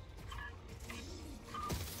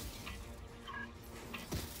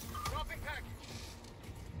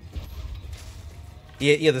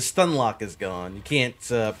 Yeah, the stun lock is gone. You can't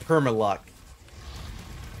perma-lock.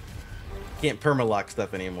 Can't perma-lock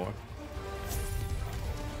stuff anymore.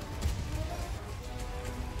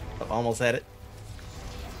 I've almost had it.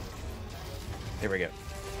 There we go.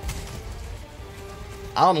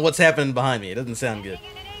 I don't know what's happening behind me. It doesn't sound good.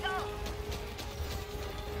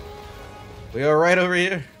 We are right over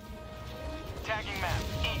here. Tagging map,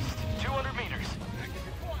 east, 200 meters.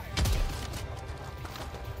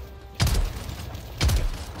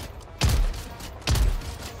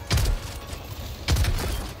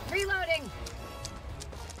 Reloading.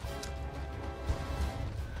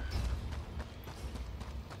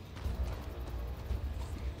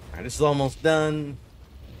 Alright, this is almost done.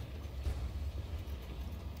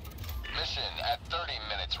 Mission at 30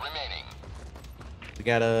 minutes remaining. We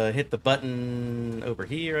gotta hit the button over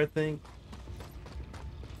here, I think.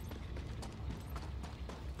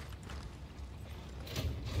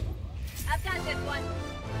 I've got this one.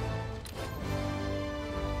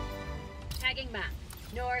 Tagging map.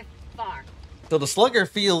 North, far. So the slugger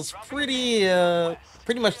feels pretty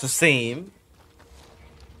much the same.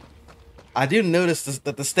 I do notice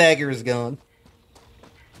that the stagger is gone.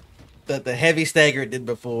 That the heavy stagger it did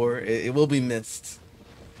before, it will be missed.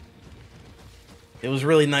 It was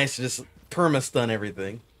really nice to just perma-stun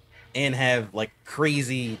everything. And have, like,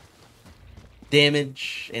 crazy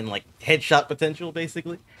damage and, like, headshot potential,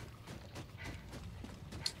 basically.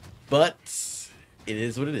 But it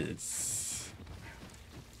is what it is.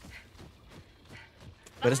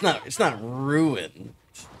 But it's not ruined.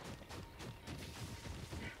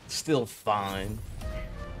 It's still fine.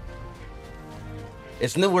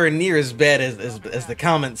 It's nowhere near as bad as the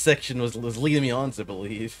comment section was leading me on to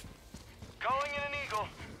believe. Calling in an eagle.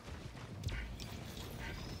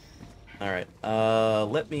 Alright,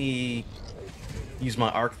 let me use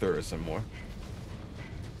my arc thrower some more.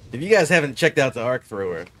 If you guys haven't checked out the arc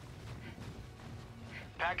thrower,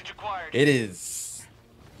 Package acquired. it is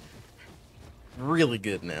really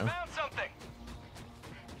good now. Found something.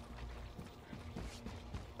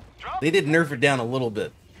 They did nerf it down a little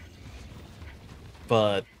bit.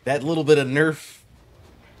 But that little bit of nerf,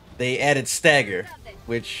 they added stagger,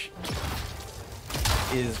 which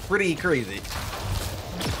is pretty crazy.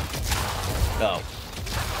 Oh.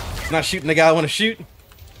 It's not shooting the guy I want to shoot.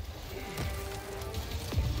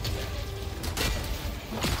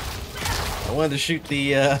 I wanted to shoot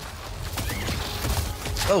the,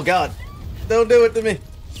 Oh god. Don't do it to me.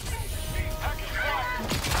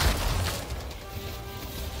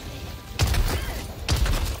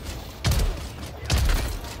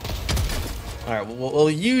 Alright, well,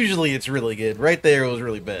 usually it's really good. Right there, it was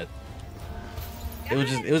really bad. It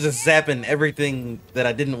was just zapping everything that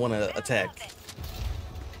I didn't want to attack.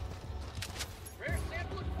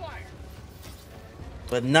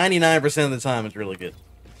 But 99% of the time, it's really good.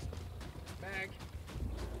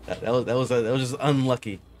 That was just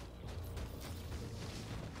unlucky.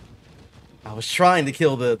 I was trying to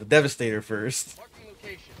kill the Devastator first.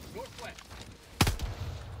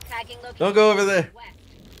 Don't go over there.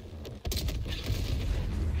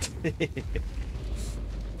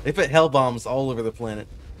 They put hell bombs all over the planet.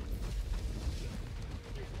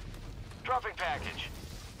 Dropping package.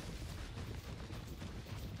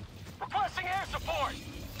 Requesting air support.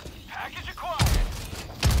 Package acquired.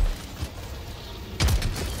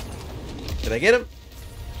 Did I get him?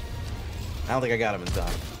 I don't think I got him in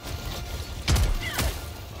time.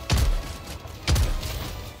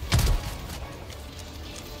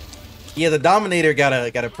 Yeah, the Dominator got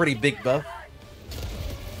a pretty big buff.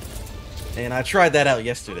 And I tried that out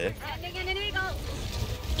yesterday.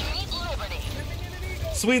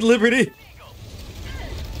 Sweet Liberty!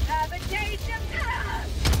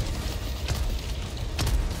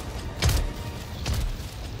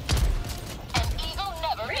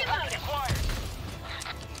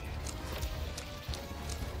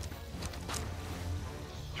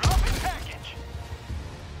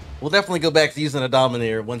 We'll definitely go back to using a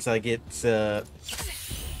Dominator once I get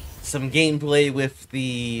some gameplay with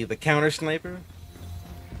the counter sniper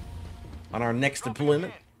on our next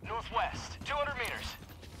deployment. Northwest, 200 meters.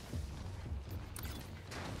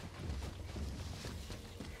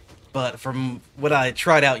 But from what I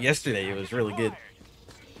tried out yesterday, it was really good.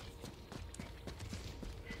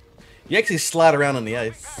 You actually slide around on the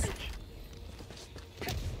ice.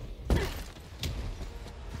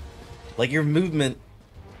 Like your movement,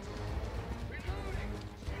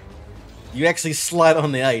 you actually slide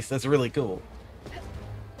on the ice. That's really cool.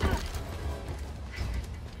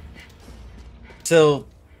 So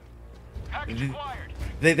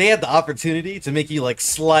they had the opportunity to make you like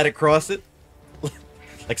slide across it,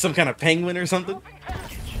 like some kind of penguin or something.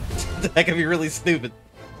 That could be really stupid.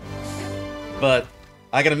 But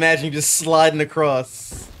I can imagine you just sliding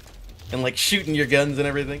across and like shooting your guns and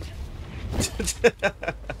everything.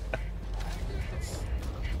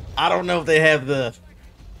 I don't know if they have the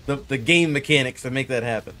game mechanics to make that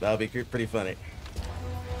happen. That'll be pretty funny.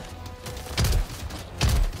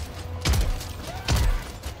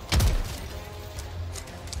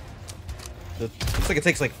 Looks like it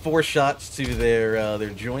takes like 4 shots to their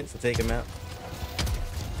joints to take them out.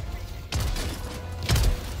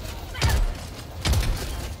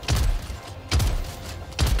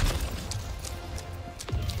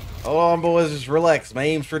 Hold on, boys, just relax. My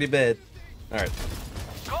aim's pretty bad. All right.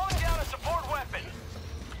 Calling down a support weapon.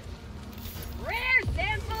 Rare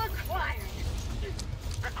sample acquired.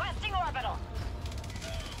 Requesting orbital.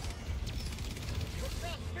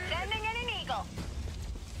 Sending in an eagle.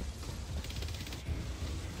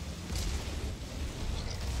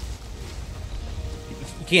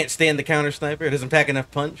 You can't stand the counter sniper. It doesn't pack enough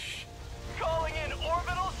punch. Calling in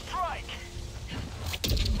orbital strike.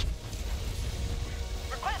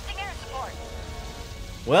 Requesting air support.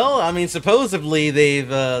 Well, I mean, supposedly they've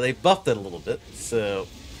buffed it a little bit, so.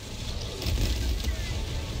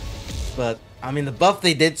 But I mean, the buff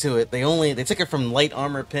they did to it, they took it from light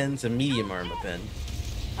armor pen to medium armor pen.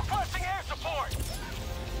 Requesting air support.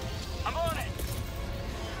 I'm on it.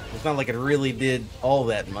 It's not like it really did all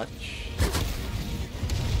that much.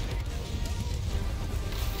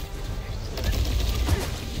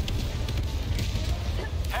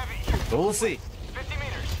 Heavy. But we'll see. 50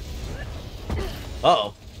 meters.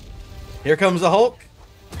 Uh-oh. Here comes the Hulk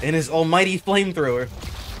and his almighty flamethrower.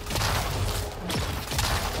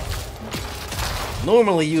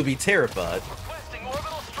 Normally you would be terrified Requesting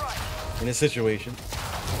orbital strike. in this situation.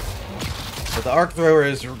 But the arc thrower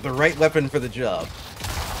is the right weapon for the job.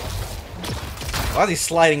 Why is he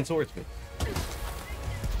sliding towards me?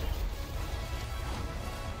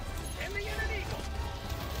 Sending in an eagle.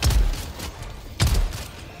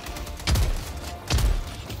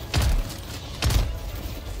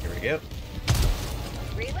 Here we go.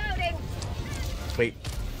 Reloading. Wait.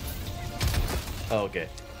 Oh, okay.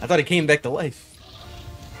 I thought he came back to life.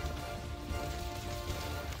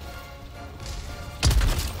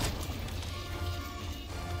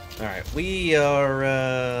 Alright, we are,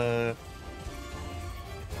 Alright,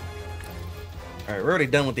 we're already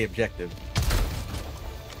done with the objective.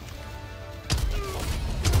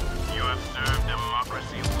 You have served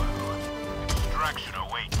democracy well. Extraction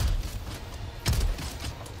awaits.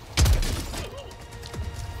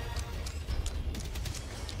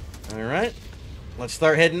 Alright, let's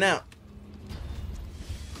start heading out.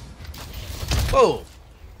 Whoa!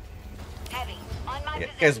 Heavy. On my Yeah,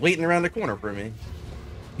 position. guy's waiting around the corner for me.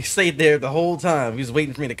 He stayed there the whole time. He was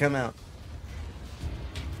waiting for me to come out.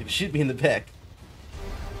 He'd shoot me in the back.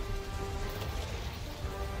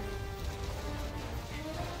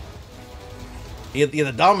 Yeah,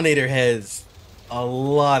 the Dominator has a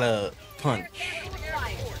lot of punch.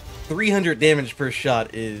 300 damage per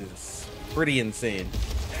shot is pretty insane.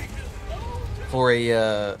 For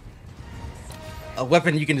a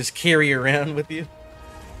weapon you can just carry around with you.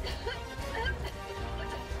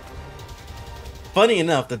 Funny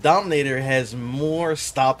enough, the Dominator has more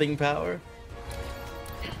stopping power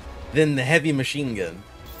than the heavy machine gun.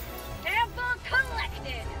 Sample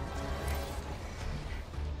collected.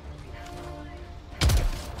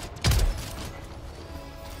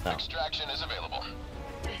 Oh, Extraction is available.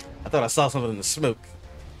 I thought I saw something in the smoke.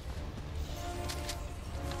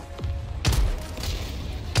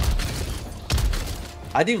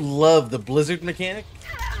 I do love the blizzard mechanic.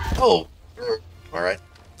 Oh, all right.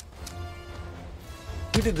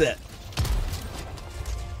 Who did that?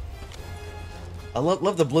 I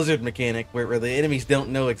love the blizzard mechanic where the enemies don't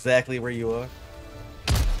know exactly where you are.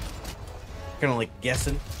 Kind of like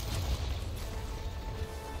guessing.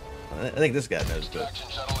 I think this guy knows, but. Extraction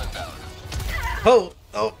shuttle inbound.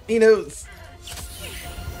 Oh, he knows.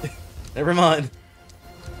 Never mind.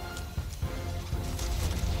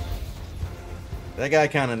 That guy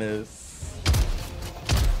kind of knows.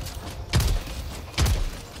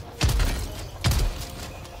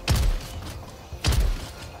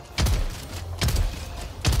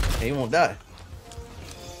 He won't die.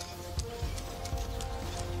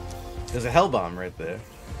 There's a hell bomb right there.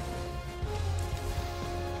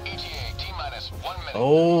 ETA T-minus 1 minute.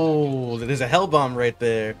 Oh, there's a hell bomb right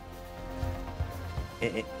there.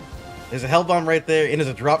 There's a hell bomb right there, and there's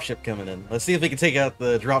a dropship coming in. Let's see if we can take out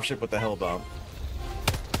the dropship with the hell bomb.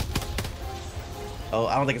 Oh,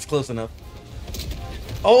 I don't think it's close enough.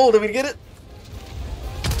 Oh, did we get it?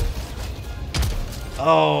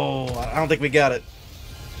 Oh, I don't think we got it.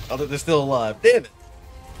 Oh, they're still alive. Damn it.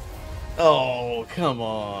 Oh, come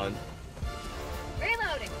on.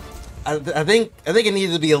 Reloading. I think it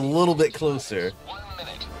needed to be a little bit closer. 1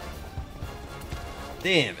 minute.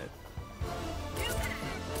 Damn it.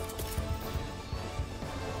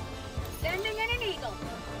 Sending in an eagle.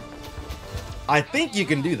 I think you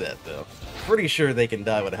can do that though. Pretty sure they can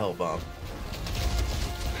die with a hell bomb.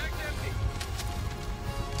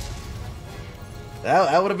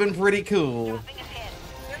 That would have been pretty cool. Dropping a pin.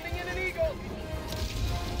 Sending in an eagle.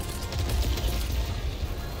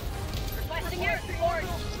 Requesting air support.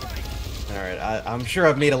 Alright, I'm sure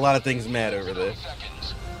I've made a lot of things mad over this.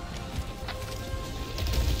 Seconds.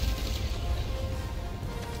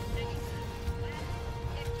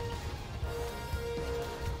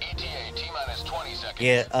 ETA T-minus 20 seconds.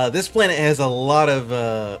 Yeah, this planet has a lot of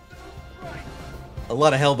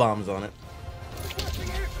hell bombs on it.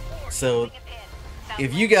 So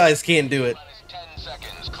if you guys can't do it, Minus 10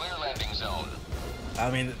 seconds. Clear landing zone. I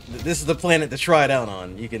mean, this is the planet to try it out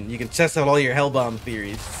on. You can test out all your hell bomb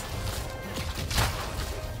theories.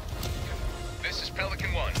 This is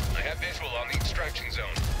Pelican 1. I have visual on the extraction zone.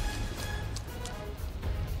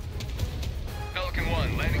 Pelican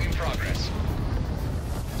 1, landing in progress.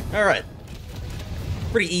 All right,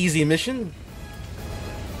 pretty easy mission.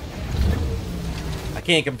 I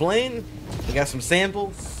can't complain. We got some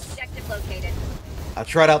samples. Objective located. I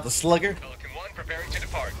tried out the Slugger. Pelican 1 preparing to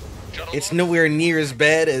depart. Shuttle It's launch. nowhere near as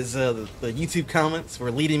bad as the YouTube comments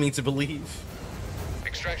were leading me to believe.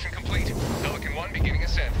 Extraction complete. Pelican 1 beginning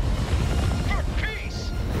ascent. For peace!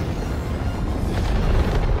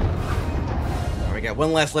 All right, we got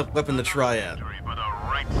one last weapon to try out. Victory for the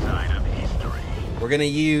right side of history. We're gonna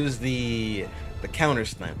use the counter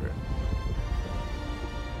sniper.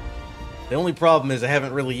 The only problem is I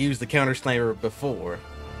haven't really used the counter sniper before.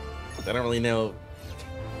 I don't really know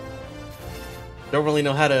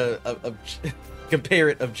how to compare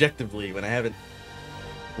it objectively when I haven't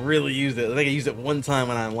really used it. I think I used it one time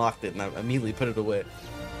when I unlocked it and I immediately put it away.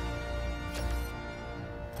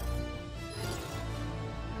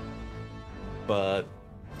 But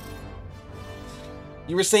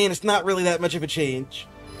you were saying it's not really that much of a change.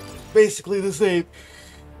 Basically the same.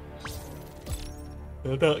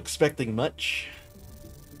 I'm not expecting much.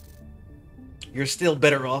 You're still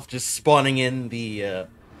better off just spawning in the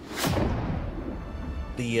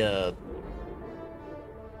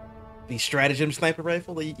stratagem sniper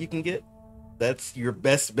rifle that you can get. That's your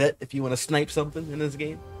best bet if you want to snipe something in this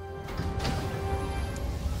game.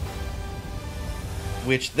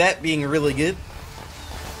 Which, that being really good,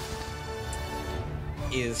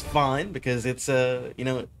 is fine because it's you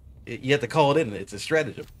know, you have to call it in. It's a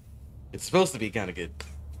stratagem. It's supposed to be kind of good.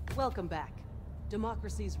 Welcome back.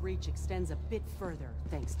 Democracy's reach extends a bit further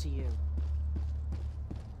thanks to you.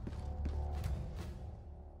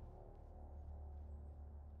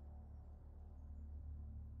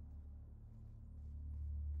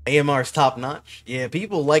 AMR's top notch. Yeah,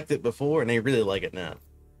 people liked it before and they really like it now.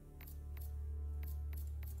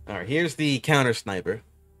 Alright, here's the counter sniper.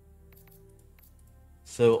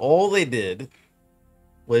 So all they did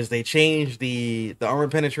was they changed the armor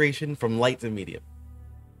penetration from light to medium.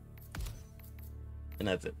 And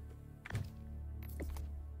that's it.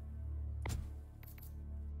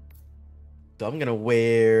 So I'm gonna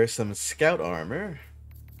wear some scout armor.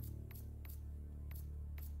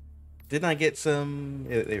 Didn't I get some?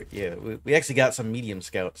 Yeah, we actually got some medium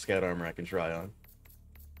scout armor I can try on.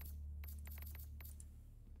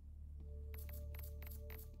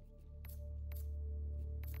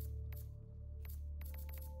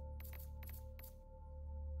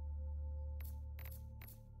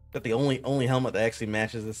 But the only helmet that actually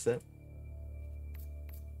matches this set.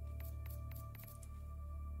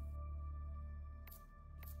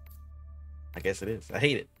 I guess it is. I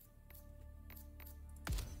hate it.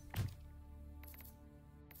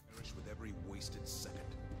 Perish with every wasted second.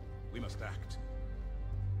 We must act.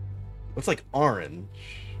 Looks like orange.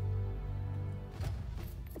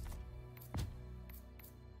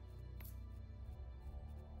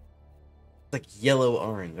 It's like yellow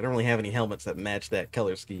orange. I don't really have any helmets that match that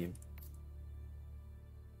color scheme.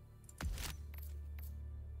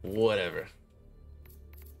 Whatever.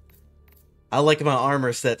 I like my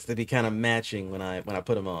armor sets to be kind of matching when I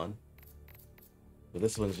put them on. But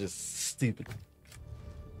this one's just stupid.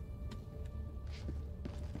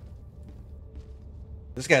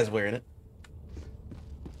 This guy's wearing it.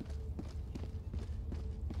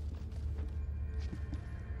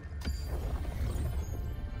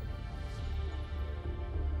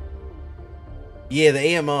 Yeah,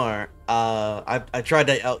 the AMR, I tried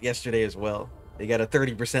that out yesterday as well. They got a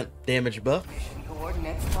 30% damage buff. Mission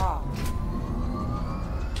coordinates locked.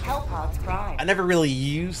 Hellpods Prime. I never really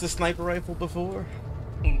used the sniper rifle before.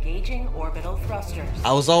 Engaging orbital thrusters.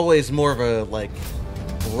 I was always more of a, like,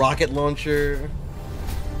 rocket launcher.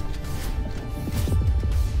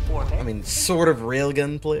 Orbit. I mean, sort of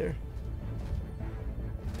railgun player.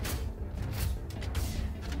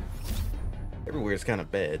 Everywhere's kind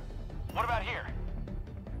of bad. What about here?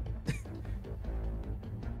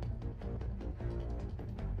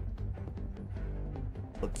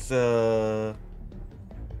 Let's go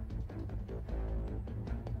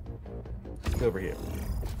over here.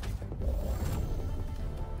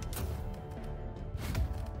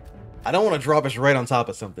 I don't want to drop us right on top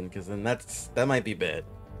of something, because then that might be bad.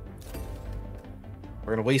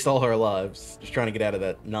 We're gonna waste all our lives just trying to get out of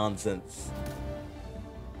that nonsense.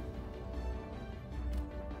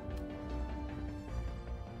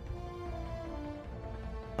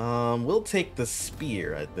 We'll take the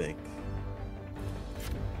spear, I think.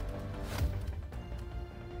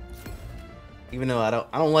 Even though I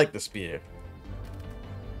don't like the spear.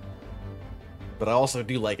 But I also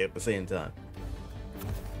do like it at the same time.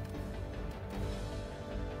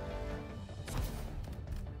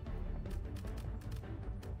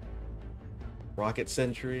 Rocket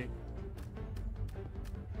Sentry.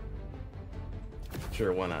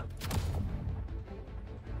 Sure, why not?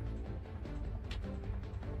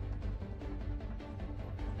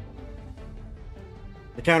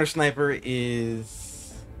 The counter sniper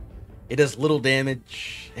is... It does little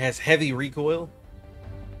damage, it has heavy recoil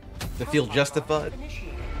to feel justified.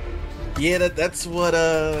 Yeah, that's what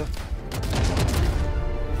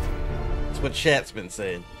chat's been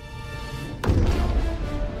saying.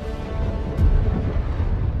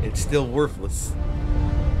 It's still worthless.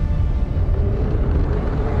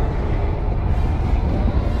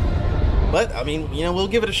 But, I mean, you know, we'll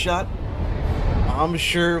give it a shot. I'm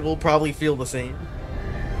sure we'll probably feel the same.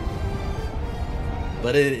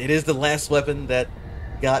 But it is the last weapon that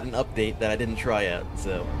got an update that I didn't try out,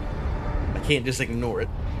 so I can't just ignore it.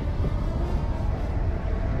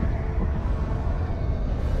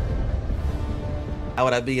 How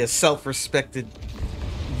would I be a self-respected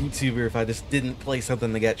YouTuber if I just didn't play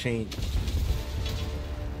something that got changed?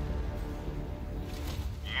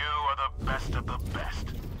 You are the best of the best.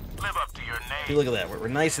 Live up to your name. See, look at that. We're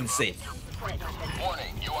nice and safe.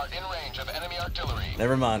 Warning, you are in range of enemy artillery.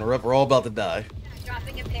 Never mind. We're all about to die.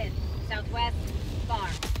 Dropping a pin. Southwest. Farm.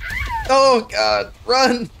 Oh, God.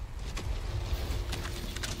 Run!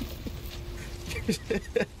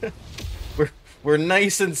 we're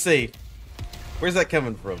nice and safe. Where's that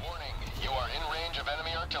coming from? Warning, you are in range of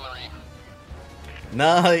enemy artillery.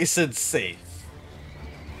 Nice and safe.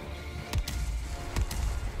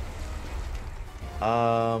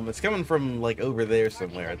 It's coming from, like, over there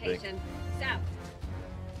somewhere, I think. South.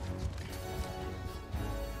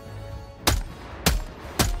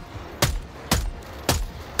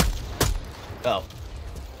 Oh.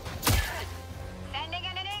 Sending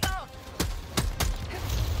in an eagle.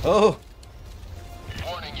 Oh!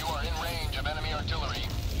 Warning, you are in range of enemy artillery.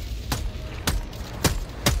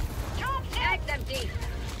 Drop tags empty.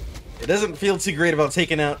 It doesn't feel too great about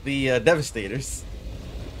taking out the Devastators.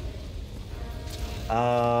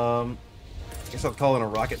 Guess I'll call in a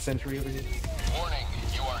rocket sentry over here. Warning,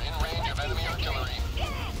 you are in range of enemy artillery.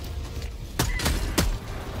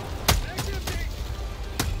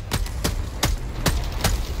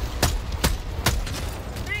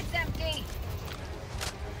 Tags empty.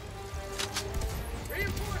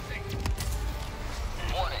 Reinforcing.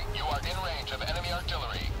 Warning, you are in range of enemy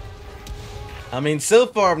artillery. I mean, so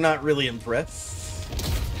far I'm not really impressed.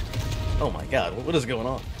 Oh my god, what is going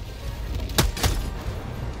on?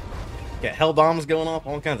 Got hell bombs going off,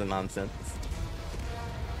 all kinds of nonsense.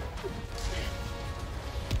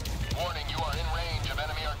 Warning, you are in range of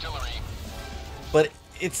enemy artillery. But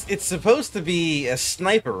it's supposed to be a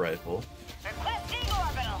sniper rifle, Requesting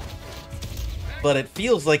orbital. but it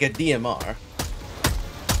feels like a DMR.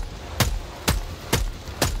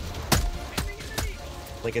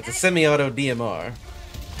 Like it's a semi-auto DMR,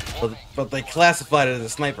 but they classified it as a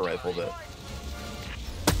sniper rifle though.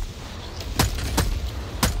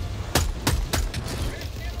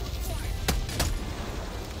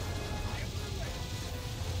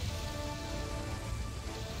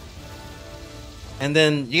 And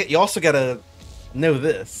then you also gotta know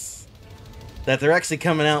this, that they're actually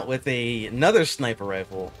coming out with another sniper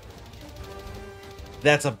rifle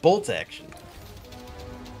that's a bolt action.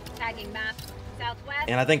 Tagging map. Southwest.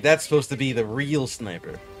 And I think that's supposed to be the real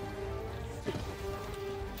sniper.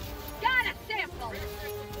 Got a sample.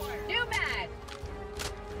 New mag.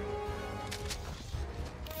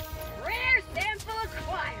 Rare sample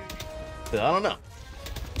acquired. But I don't know.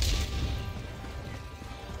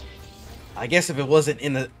 I guess if it wasn't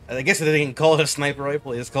in the, I guess if they didn't call it a sniper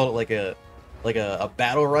rifle, they just called it like a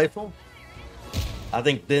battle rifle. I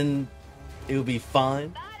think then it would be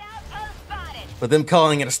fine. But them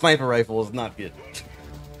calling it a sniper rifle is not good.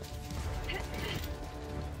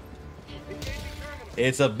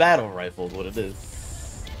 It's a battle rifle is what it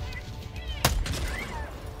is.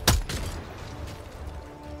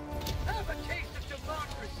 Have a taste of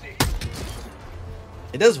democracy.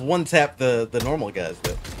 It does one tap the normal guys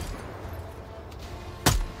though.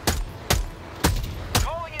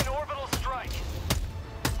 Calling in orbital strike.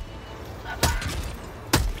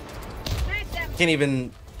 Can't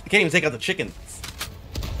even take out the chickens.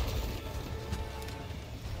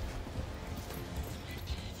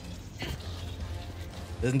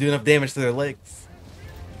 Doesn't do enough damage to their legs.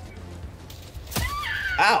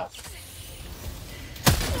 Ow!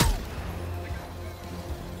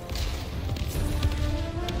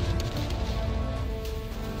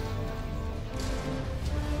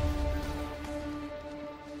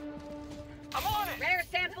 I'm on it. Rare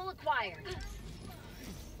sample acquired.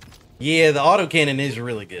 Yeah, the autocannon is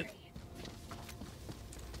really good.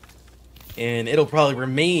 And it'll probably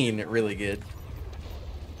remain really good.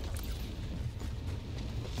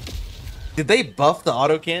 Did they buff the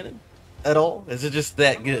autocannon at all? Is it just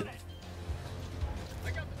that good?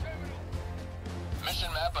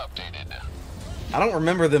 Mission map updated. I don't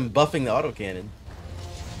remember them buffing the autocannon.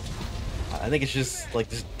 I think it's just like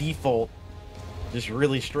this default, just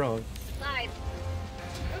really strong. Slide.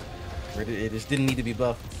 Or it just didn't need to be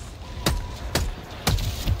buffed.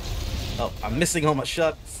 Oh, I'm missing all my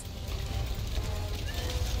shots.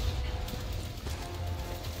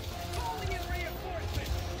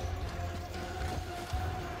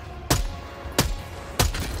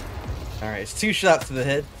 Alright, it's 2 shots to the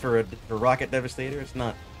head for a rocket devastator. It's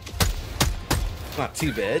not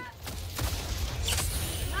too bad.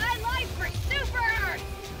 My life for Super Earth.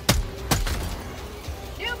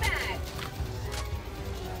 New mag.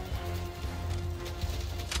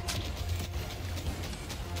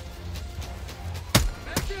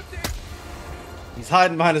 He's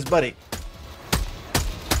hiding behind his buddy.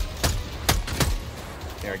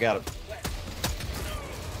 There, I got him.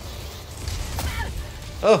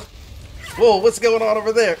 Oh! Whoa, what's going on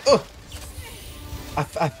over there? Oh!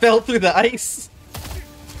 I fell through the ice.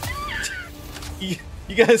 You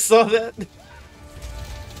guys saw that?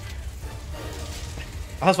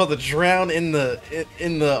 I was about to drown in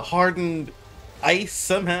the hardened ice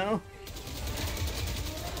somehow.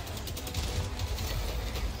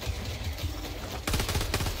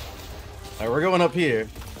 Alright, we're going up here.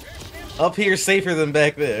 Up here safer than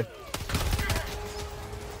back there.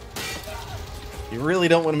 You really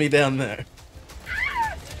don't want to be down there.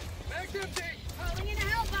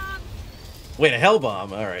 Wait, a hell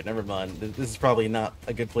bomb? Alright, never mind. This is probably not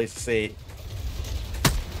a good place to say.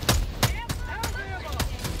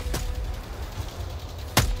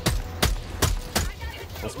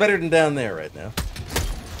 It's better than down there right now.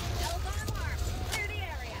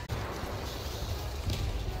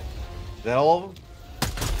 Is that all of them?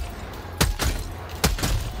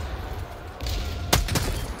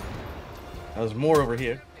 There's more over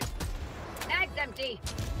here. Mag's empty.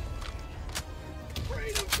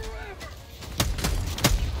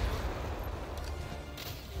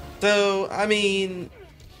 So, I mean...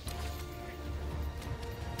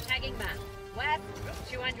 Tagging map. West,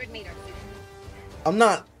 200 meters. I'm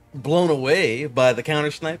not blown away by the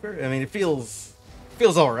counter sniper. I mean, it feels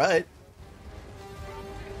alright.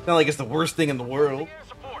 Not like it's the worst thing in the world.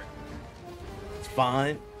 It's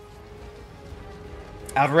fine.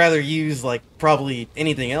 I'd rather use, like, probably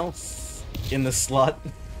anything else in the slot.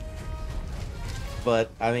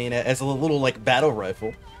 But, I mean, as a little, like, battle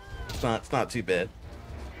rifle, it's not too bad.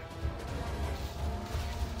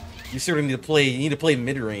 You sort of need to play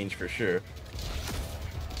mid-range for sure.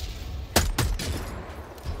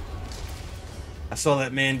 I saw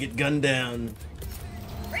that man get gunned down.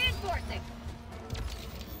 Reinforcing.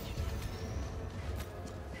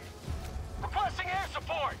 Requesting air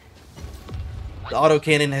support. The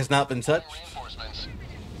autocannon has not been touched.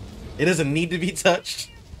 It doesn't need to be touched.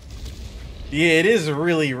 Yeah, it is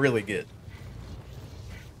really, really good.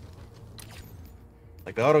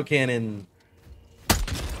 Like, the autocannon...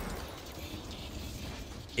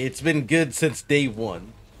 It's been good since day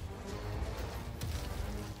one.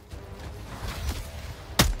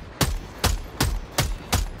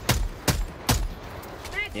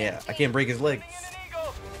 Yeah, I can't break his legs.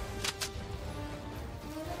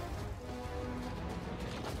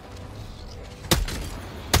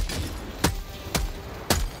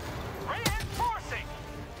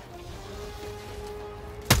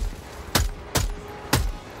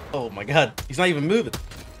 Oh Oh my god, he's not even moving.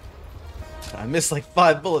 I missed like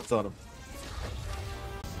 5 bullets on him.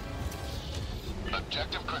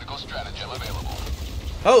 Objective critical stratagem available.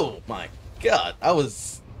 Oh my god, I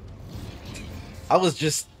was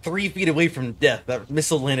just 3 feet away from death. That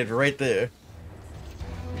missile landed right there.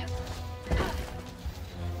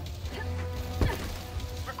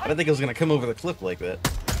 I didn't think it was gonna come over the cliff like that.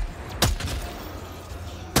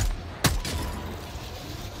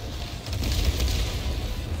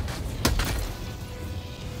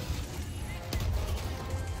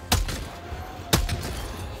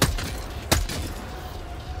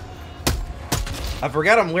 I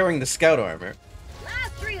forgot I'm wearing the scout armor.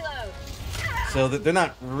 Last reload. So that they're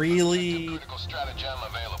not really... Critical stratagem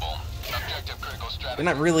available. Objective critical stratagem.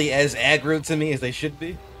 They're not really as aggro to me as they should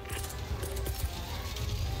be.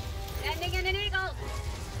 Sending in an eagle.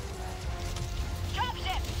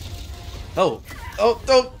 Dropship. Oh,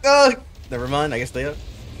 never mind, I guess they are.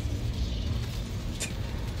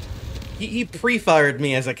 He pre-fired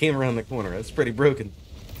me as I came around the corner. That's pretty broken.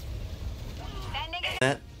 Sending in.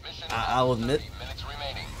 That, I'll admit,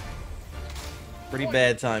 pretty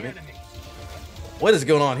bad timing. What is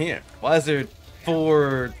going on here? Why is there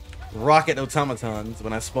 4 rocket automatons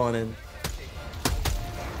when I spawn in?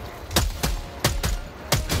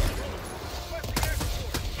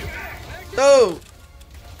 No!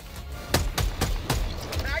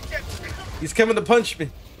 He's coming to punch me.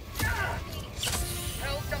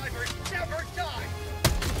 Helldivers never die.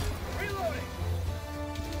 Reloading.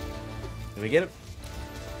 Did we get him?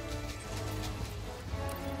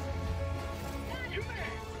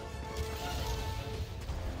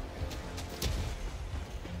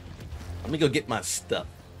 Let me go get my stuff.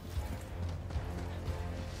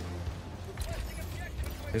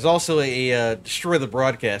 There's also a destroy the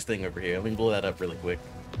broadcast thing over here. Let me blow that up really quick.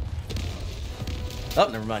 Oh,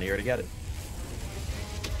 never mind. You already got it.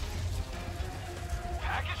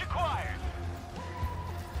 Package acquired.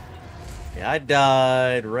 Yeah, I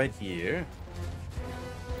died right here.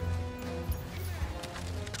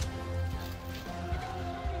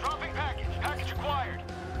 Dropping package. Package acquired.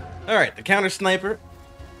 All right, the counter sniper.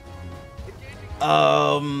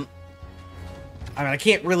 I mean, I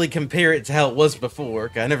can't really compare it to how it was before.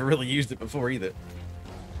 'Cause I never really used it before either.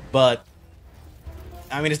 But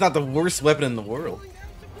I mean, it's not the worst weapon in the world.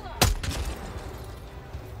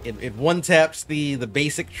 It one taps the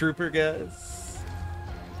basic trooper guys.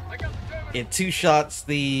 It 2-shots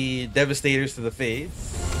the devastators to the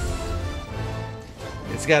face.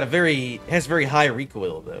 It's got has very high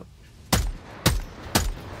recoil though.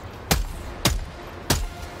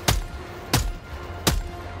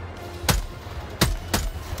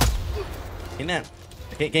 Hey, now,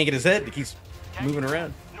 I can't get his head. He keeps moving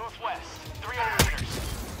around. Northwest. 300 meters.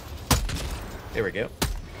 There we go.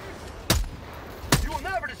 You will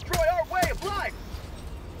never destroy our way of life.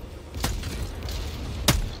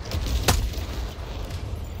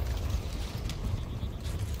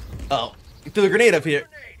 Oh, he threw a grenade up here.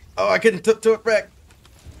 Oh, I couldn't throw it back.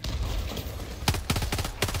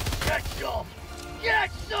 Get some.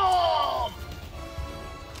 Get some.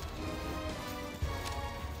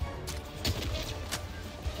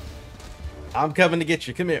 I'm coming to get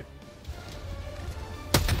you. Come here.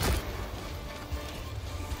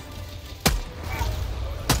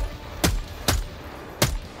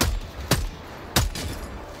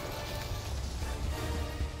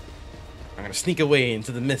 I'm gonna sneak away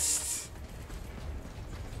into the mists.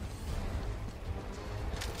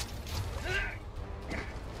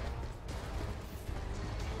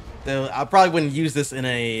 Though I probably wouldn't use this in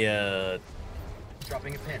a,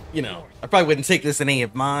 Dropping a pin. you know, I probably wouldn't take this in any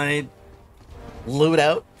of my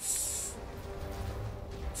loadouts.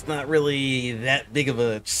 It's not really that big of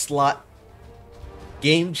a slot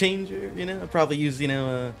game changer, you know. I'd probably use, you know,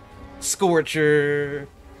 a Scorcher,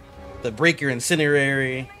 the Breaker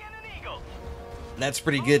Incinerary. That's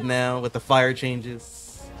pretty good now with the fire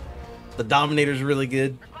changes. The Dominator's really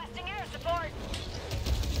good. Requesting air support.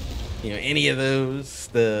 You know, any of those.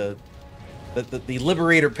 The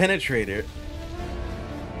Liberator Penetrator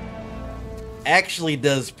actually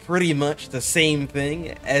does pretty much the same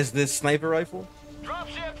thing as this sniper rifle.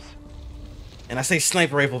 Dropships. And I say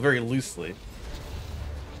sniper rifle very loosely.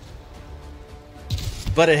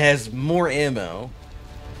 But it has more ammo,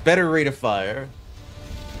 better rate of fire.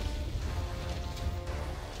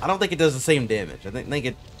 I don't think it does the same damage. I think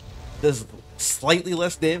it does slightly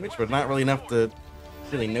less damage, but not really enough to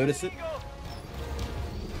really notice it.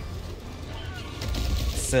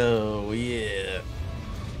 So, yeah.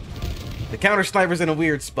 The counter sniper's in a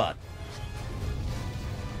weird spot.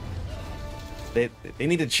 They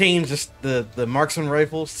need to change the marksman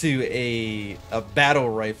rifles to a battle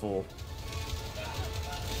rifle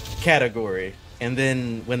category, and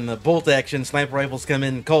then when the bolt action sniper rifles come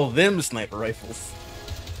in, call them sniper rifles.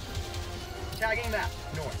 Tagging map,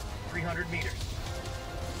 north, 300 meters.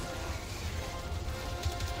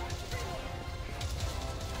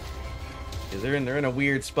 They're in a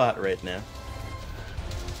weird spot right now.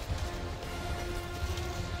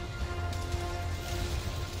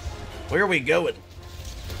 Where are we going?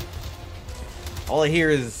 All I hear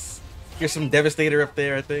is some Devastator up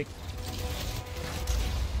there, I think.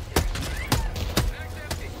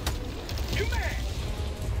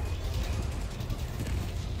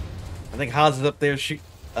 I think Haas is up there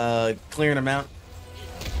clearing them out.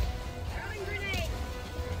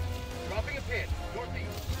 Dropping a pin, northeast,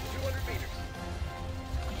 200 meters.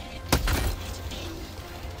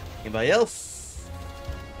 Anybody else?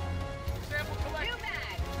 Sample collected.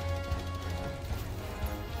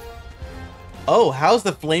 Oh, how's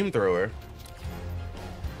the flamethrower?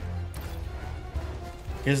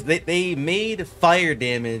 Because they made fire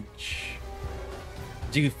damage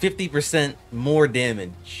do 50% more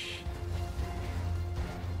damage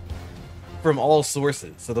from all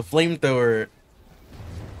sources. So the flamethrower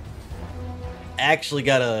actually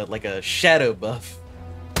got a shadow buff.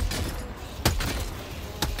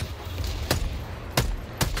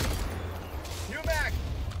 New mag.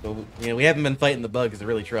 So, you know, we haven't been fighting the bugs to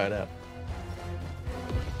really try it out.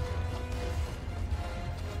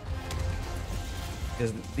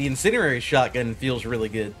 Because the incendiary shotgun feels really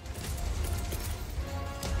good.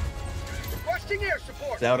 Requesting air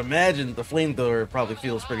support. So I would imagine the flamethrower probably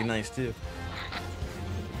feels pretty nice too.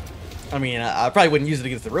 I mean, I probably wouldn't use it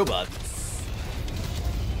against the robots,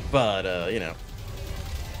 but you know.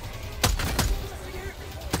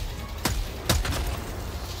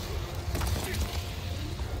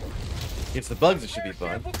 Against the bugs, it should be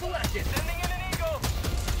fun.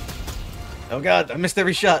 Oh god, I missed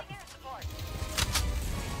every shot.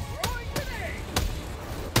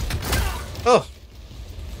 Oh.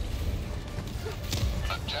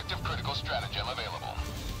 Objective critical stratagem available.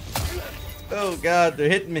 Oh god, they're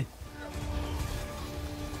hitting me.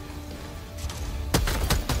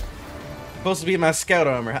 Supposed to be in my scout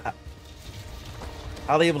armor. How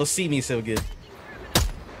are they able to see me so good?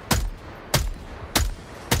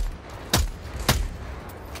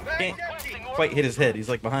 Can't quite hit his head. He's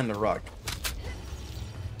like behind the rock.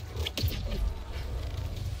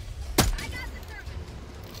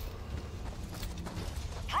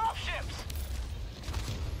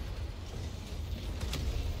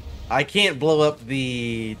 I can't blow up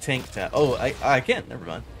the tank tower. Oh, I can't. Never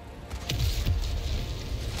mind.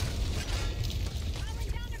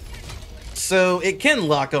 So it can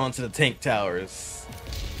lock onto the tank towers.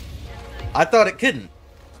 I thought it couldn't.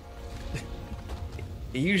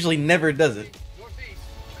 It usually never does it. Northeast,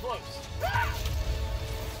 close.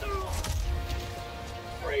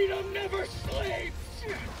 Freedom never sleeps.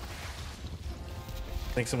 I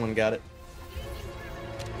think someone got it.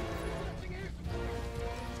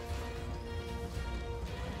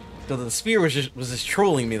 So the spear was just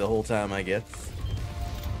trolling me the whole time, I guess.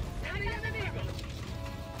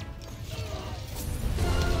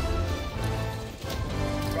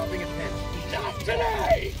 Dropping a pin. Not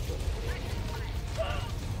today.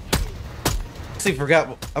 See, I forgot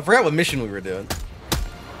what mission we were doing.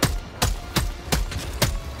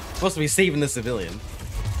 Supposed to be saving the civilian.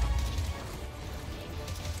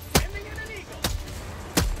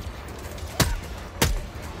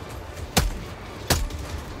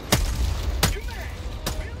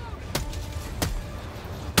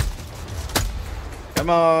 Come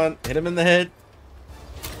on, hit him in the head.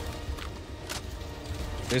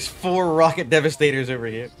 There's 4 rocket devastators over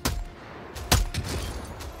here.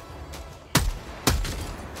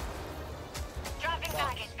 Dropping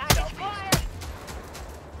packet. Package acquired.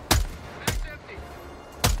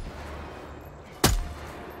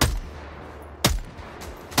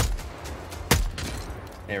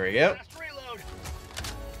 There we go. Last reload.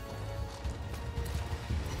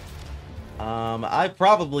 I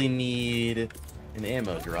probably need an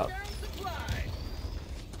ammo drop.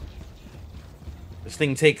 This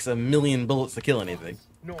thing takes 1,000,000 bullets to kill anything.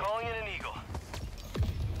 Calling in an eagle.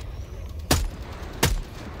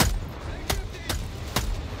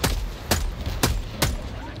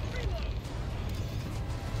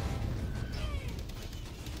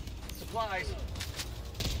 Supplies.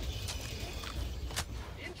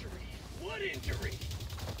 Injury. What injury?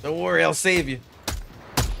 Don't worry, I'll save you.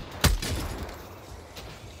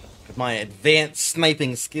 With my advanced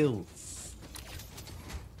sniping skills.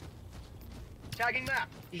 Tagging map.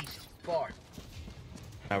 East. Far.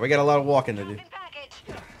 Alright, we got a lot of walking to do. Package.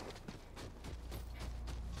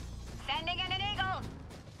 Sending in an eagle.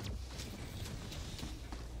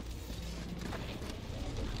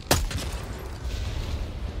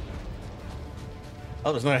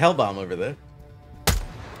 Oh, there's another hell bomb over there.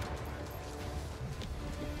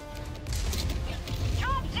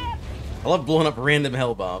 Dropship. I love blowing up random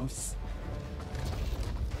hell bombs.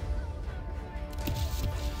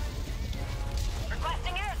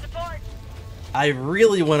 Requesting air support. I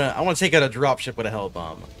really wanna take out a dropship with a hell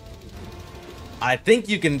bomb. I think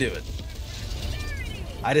you can do it.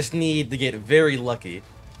 I just need to get very lucky.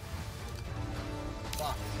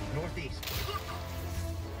 Box, northeast.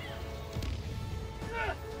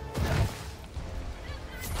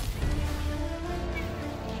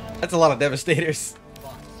 That's a lot of devastators.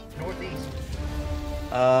 Box, northeast.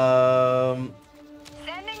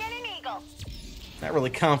 Sending in an eagle. Not really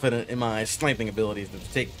confident in my sniping abilities to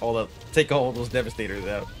take all of those devastators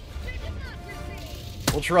out.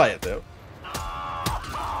 We'll try it though.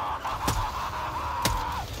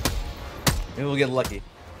 Maybe we'll get lucky.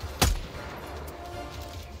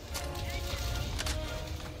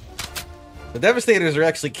 The devastators are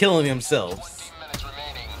actually killing themselves. 14 minutes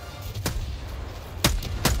remaining.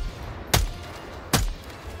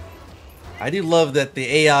 I do love that the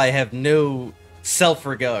AI have no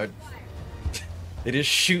self-regard. They just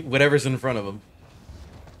shoot whatever's in front of them.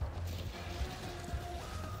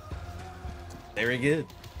 Very good.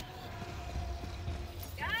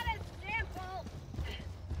 Got a sample.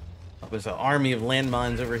 Oh, there's an army of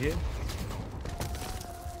landmines over here.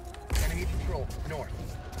 Enemy patrol, north.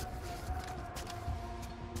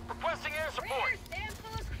 Requesting air support.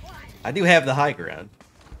 I do have the high ground.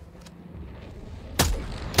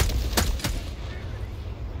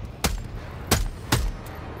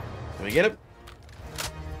 Can we get him?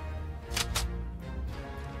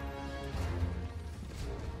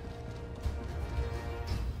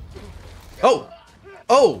 Oh!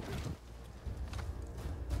 Oh!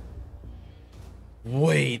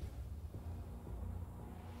 Wait.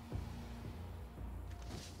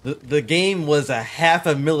 The game was a half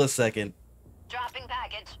a millisecond Dropping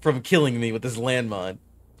package. from killing me with this landmine.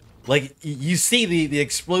 Like, you see the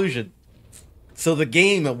explosion. So the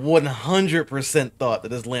game 100% thought that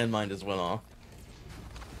this landmine just went off.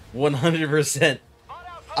 100%.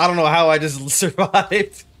 I don't know how I just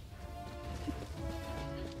survived.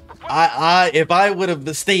 If I would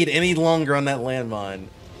have stayed any longer on that landmine,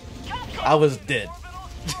 I was dead.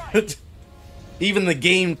 Even the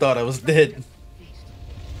game thought I was dead.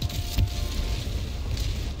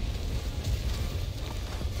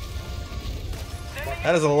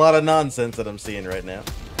 That is a lot of nonsense that I'm seeing right now.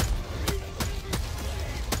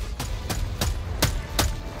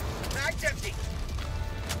 Mag's empty.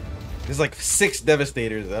 There's like 6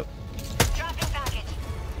 devastators up. Dropping package.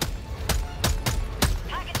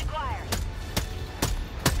 Package acquired.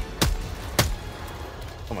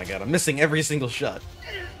 Oh my god, I'm missing every single shot.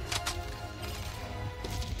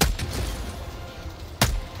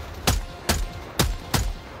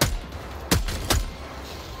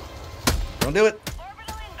 Don't do it.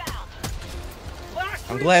 Orbital inbound.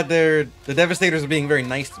 I'm glad the devastators are being very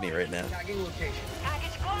nice to me right now. Tagging location.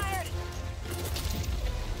 Package acquired.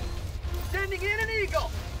 Sending in an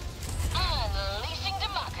eagle. Unleashing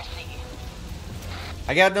democracy.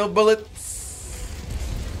 I got no bullets.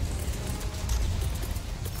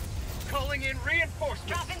 Calling in reinforcements.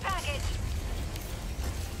 Dropping package.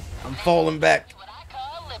 I'm falling back. What I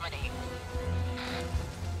call liberty.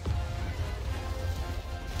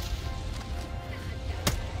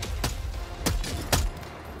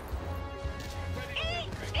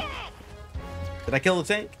 Did I kill the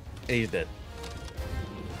tank? Yeah, he's dead.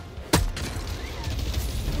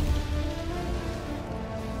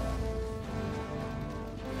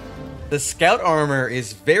 The scout armor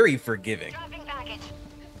is very forgiving. Dropping package.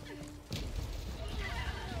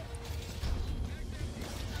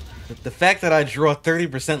 The fact that I draw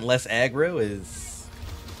 30% less aggro is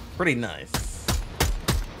pretty nice.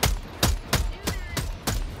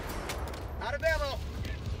 Out of ammo.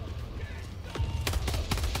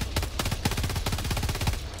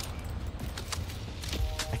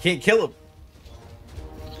 I can't kill him.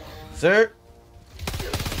 Sir?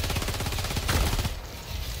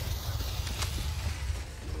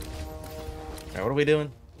 Alright, what are we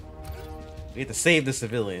doing? We have to save the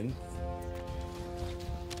civilian.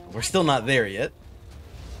 We're still not there yet.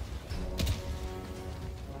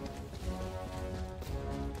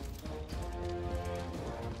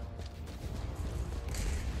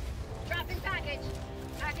 Dropping package.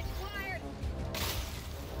 Package acquired.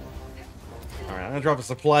 Alright, I'm gonna drop a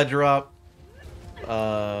supply drop.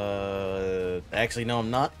 Actually, no, I'm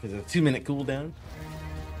not, because it's a 2-minute cooldown.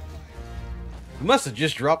 We must have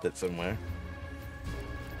just dropped it somewhere.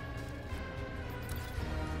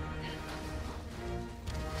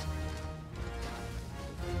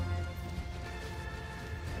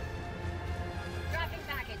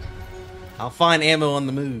 I'll find ammo on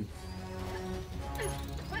the move.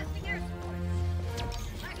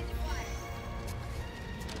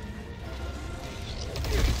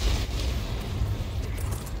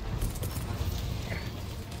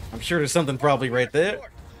 I'm sure there's something probably right there.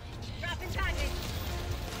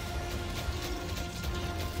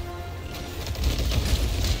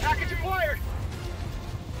 Package acquired.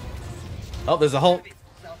 Oh, there's a Hulk.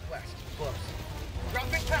 Southwest, close.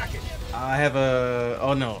 Dropping package. I have a...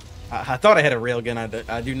 Oh, no. I thought I had a railgun.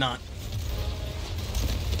 I do not.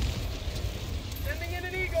 Sending in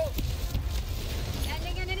an eagle.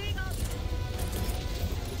 Sending in an eagle.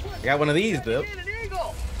 I got one of these, though. Sending in an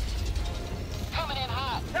eagle. Coming in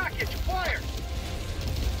hot. Package acquired.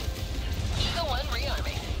 Eagle 1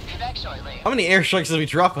 rearming. Be back shortly. How many airstrikes did we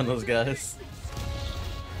drop on those guys?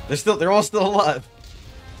 They're all still alive.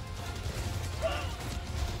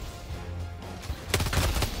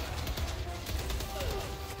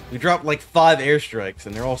 We dropped like 5 airstrikes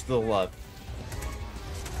and they're all still alive.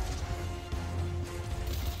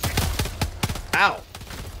 Ow!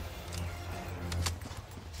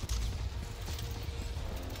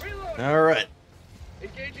 Alright.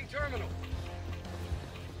 Engaging terminal.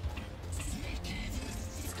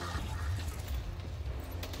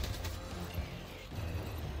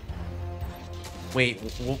 Wait,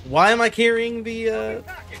 why am I carrying the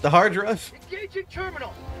hard drive? Engaging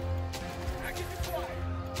terminal. Package acquired.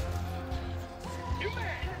 New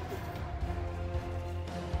man.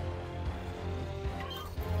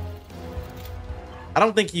 I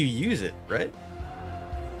don't think you use it, right?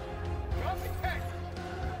 Dropping package.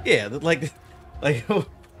 Yeah, like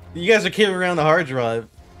you guys are carrying around the hard drive,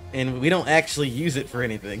 and we don't actually use it for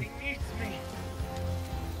anything. He needs me.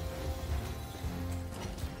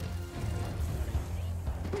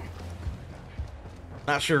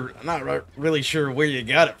 I'm not really sure where you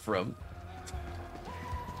got it from.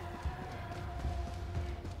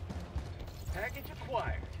 Package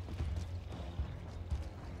acquired.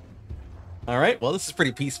 All right, well, this is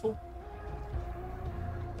pretty peaceful.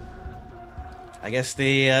 I guess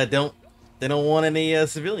they don't want any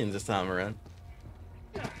civilians this time around.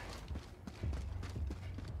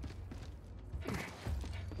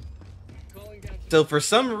 So for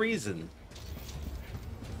some reason,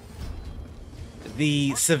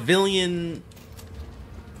 the civilian,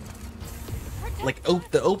 like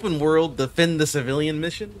the open world defend the civilian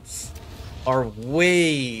missions are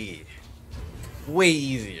way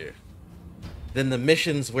easier than the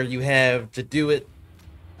missions where you have to do it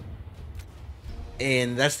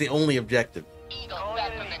and that's the only objective. Eagle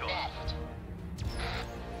back from the nest.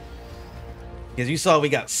 Because you saw we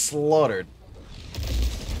got slaughtered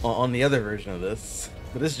on the other version of this,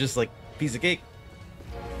 but this is just like a piece of cake.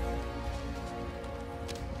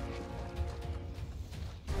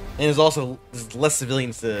 And there's also less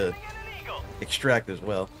civilians to extract as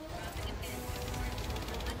well.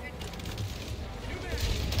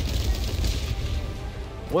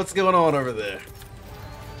 What's going on over there?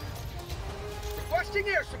 Requesting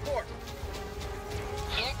air support.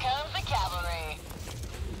 Here comes the cavalry.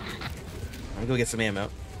 I'm gonna go get some ammo.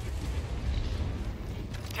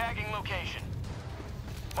 Tagging location.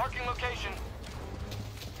 Marking location.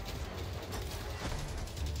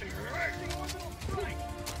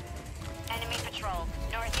 Enemy patrol.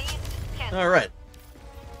 Northeast. Cancel. Alright.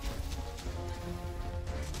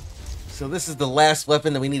 So this is the last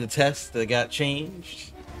weapon that we need to test that got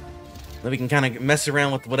changed. Then we can kind of mess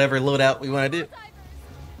around with whatever loadout we want to do.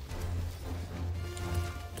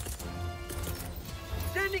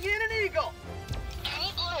 Sending in an eagle.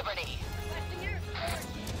 Keep liberty.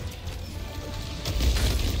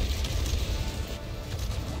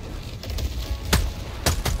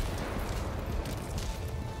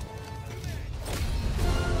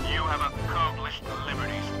 You have accomplished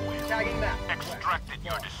liberty's will. Tagging map. Extracted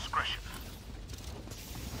your discretion.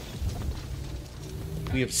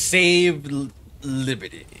 We have saved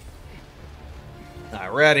liberty.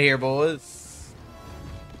 Alright, we're out of here, boys.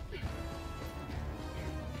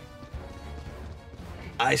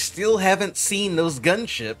 I still haven't seen those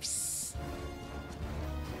gunships.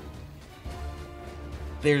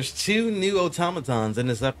 There's 2 new automatons in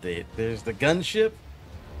this update. There's the gunship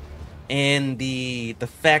and the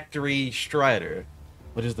factory strider,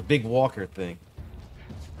 which is the big walker thing.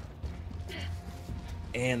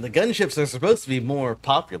 And the gunships are supposed to be more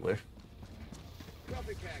popular.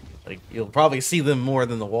 Like, you'll probably see them more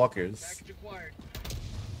than the walkers.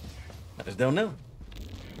 I just don't know.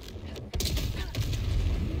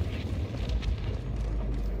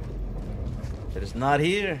 They're just not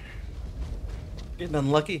here. Getting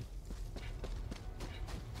unlucky.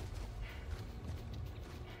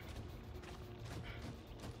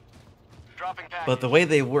 But the way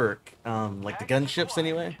they work, like the gunships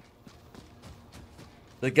anyway,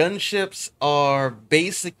 the gunships are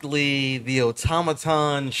basically the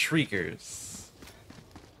automaton shriekers.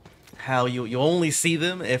 How you only see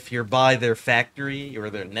them if you're by their factory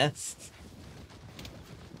or their nest.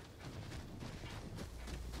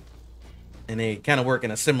 And they kind of work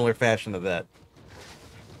in a similar fashion to that.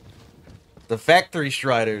 The factory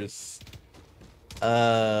striders,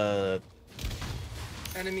 Enemy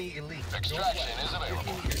elite. Extraction is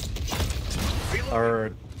available.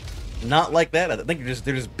 are not like that. I think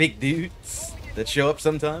they're just big dudes that show up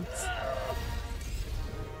sometimes.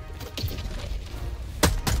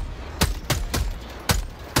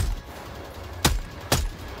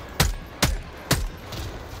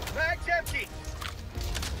 Mag's empty.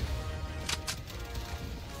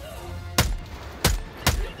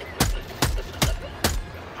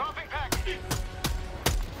 Dropping package.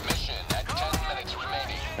 Mission at 10 minutes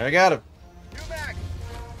remaining. I got him. New mag.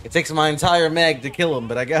 It takes my entire mag to kill him,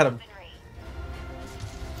 but I got him.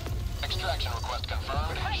 Extraction request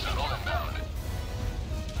confirmed. Shuttle inbound.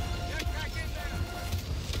 Get back in there.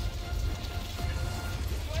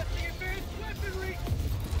 Requesting advanced weaponry.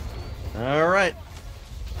 All right.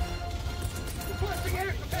 Requesting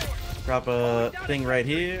air support. Drop a thing right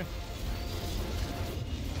here.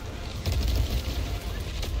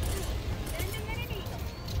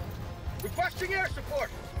 Requesting air support.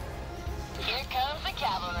 Here comes the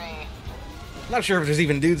cavalry. Not sure if there's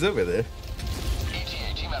even dudes over there.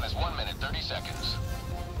 ETA T-minus 1 minute 30 seconds.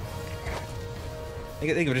 I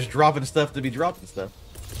think we're just dropping stuff to be dropping stuff.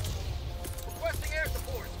 Requesting air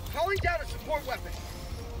support. Calling down a support weapon.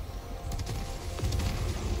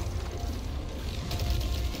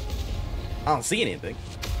 I don't see anything.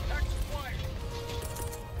 Action required.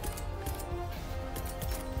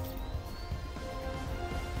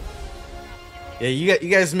 Yeah, you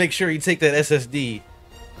guys make sure you take that SSD.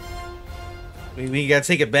 We gotta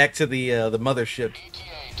take it back to the mothership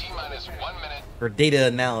ETA T-minus 1 minute. for data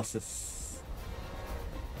analysis.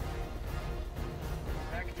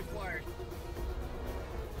 Package acquired.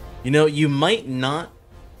 You know, you might not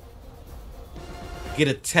get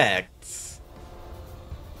attacked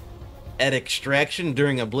at extraction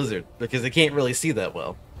during a blizzard because they can't really see that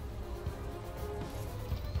well.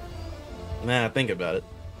 Now I think about it.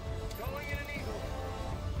 Going in an eagle.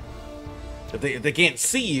 If they can't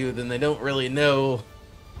see you, then they don't really know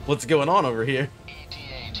what's going on over here.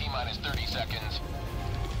 ETA T-minus 30 seconds.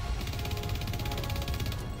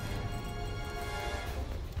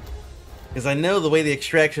 Because I know the way the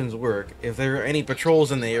extractions work, if there are any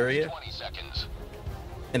patrols in the area, 20 seconds.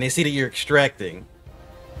 and they see that you're extracting,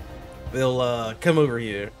 they'll come over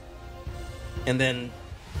here, and then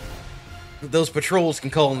those patrols can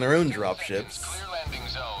call in their own dropships. Clear landing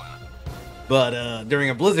zone. But during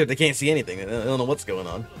a blizzard, they can't see anything. They don't know what's going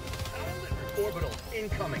on. Orbital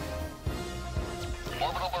incoming.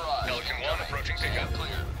 Orbital barrage. Pelican 1 approaching pickup.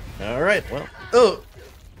 Clear. All right, well, oh,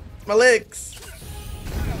 my legs.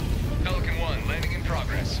 Pelican 1 landing in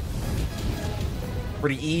progress.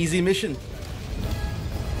 Pretty easy mission.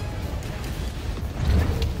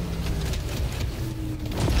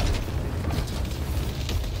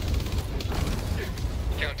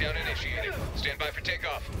 Countdown initiated. Stand by for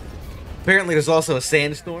takeoff. Apparently, there's also a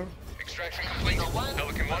sandstorm Extraction complete.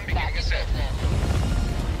 Pelican 1 beginning ascent.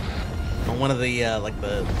 on one of the like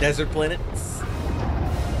the desert planets,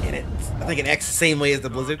 and it I think it acts the same way as the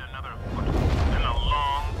blizzard. Another foot in a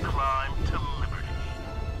long climb to liberty.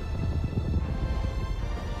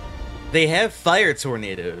 They have fire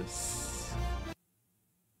tornadoes.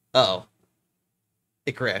 Uh oh,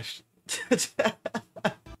 it crashed.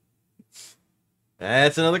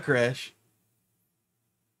 That's another crash.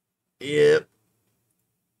 Yep.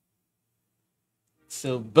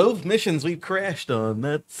 So both missions we've crashed on.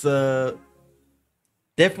 That's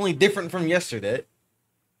definitely different from yesterday.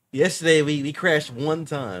 Yesterday we crashed one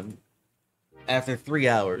time after 3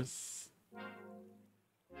 hours.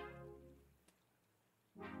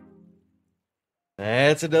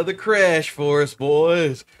 That's another crash for us,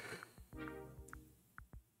 boys.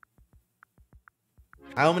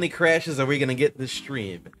 How many crashes are we gonna get this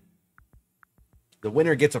stream? The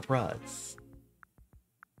winner gets a prize.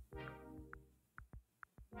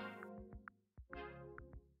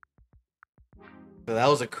 So that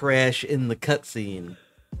was a crash in the cutscene,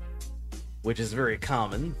 which is very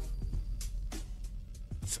common.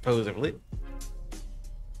 supposedly.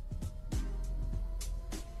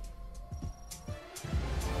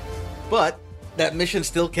 But that mission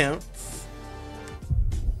still counts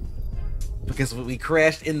because we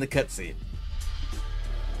crashed in the cutscene.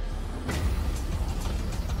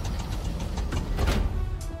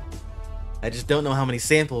 I just don't know how many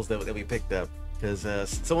samples that we picked up, because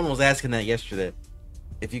someone was asking that yesterday.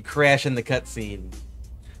 If you crash in the cutscene,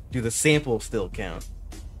 do the samples still count?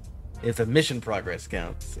 If the mission progress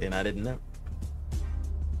counts? And I didn't know.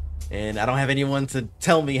 And I don't have anyone to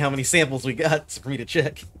tell me how many samples we got for me to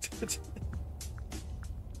check.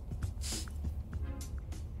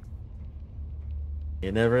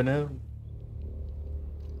 You never know.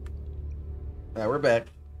 Alright, we're back.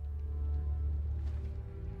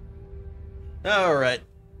 Alright.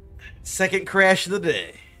 Second crash of the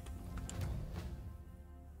day.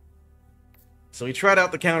 So we tried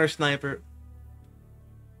out the counter sniper.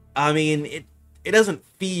 I mean, it doesn't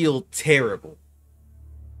feel terrible.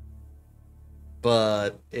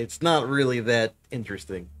 But it's not really that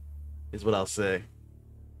interesting, is what I'll say.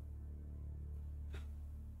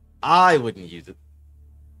 I wouldn't use it.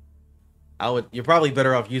 You're probably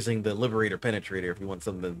better off using the Liberator Penetrator if you want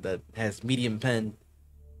something that has medium pen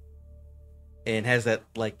and has that,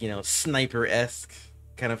 like, you know, sniper-esque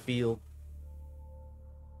kind of feel.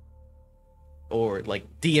 Or,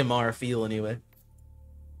 like, DMR feel, anyway.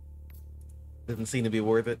 Doesn't seem to be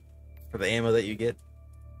worth it for the ammo that you get.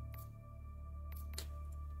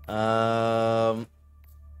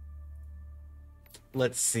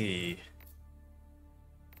 Let's see.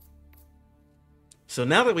 So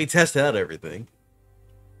now that we tested out everything,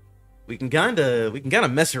 we can kind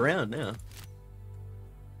of mess around now.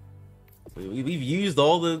 We've used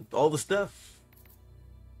all the stuff.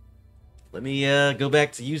 Let me go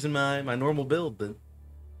back to using my normal build then.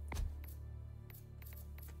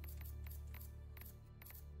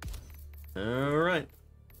 All right.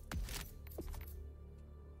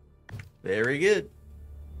 Very good.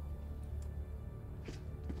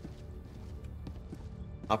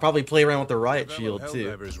 I'll probably play around with the riot shield too.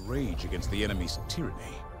 Helldivers rage against the enemy's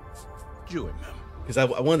tyranny. Join them. Because I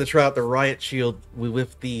wanted to try out the riot shield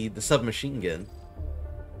with the submachine gun.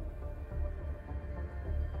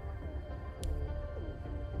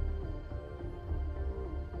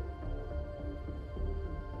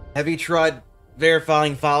 Have you tried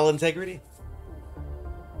verifying file integrity?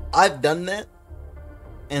 I've done that,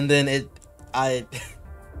 and then I've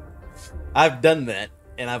done that,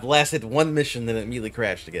 and I've lasted one mission, then it immediately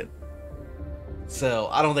crashed again. So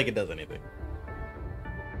I don't think it does anything.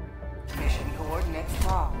 Mission coordinates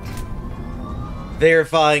locked.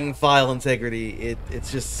 Verifying file integrity,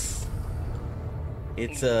 it's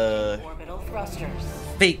Orbital thrusters.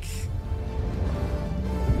 fake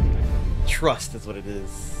trust is what it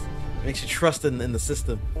is. It makes you trust in the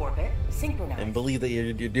system Orbit synchronized. and believe that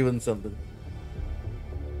you're doing something.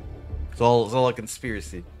 It's all a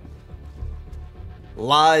conspiracy.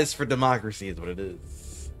 Lies for democracy is what it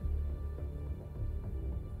is.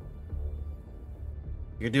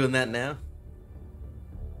 You're doing that now?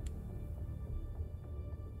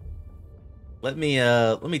 Let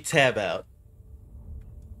me tab out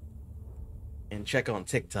and check on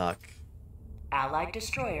TikTok. Allied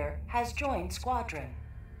destroyer has joined squadron.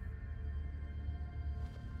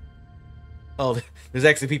 Oh, there's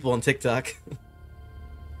actually people on TikTok.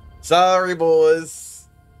 Sorry, boys.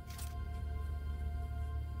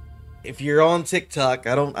 If you're on TikTok,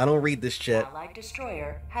 I don't read this chat. Allied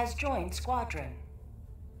destroyer has joined squadron.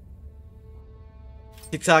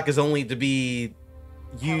 TikTok is only to be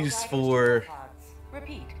used Helldivers for pods.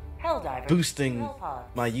 Repeat. Helldivers boosting pods.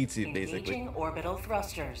 my YouTube, Engaging basically. orbital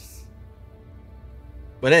thrusters.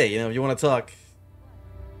 But hey, you know, if you want to talk,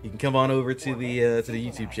 you can come on over to the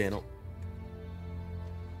YouTube channel.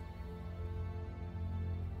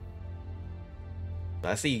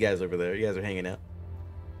 I see you guys over there. You guys are hanging out.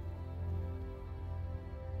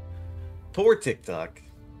 Poor TikTok.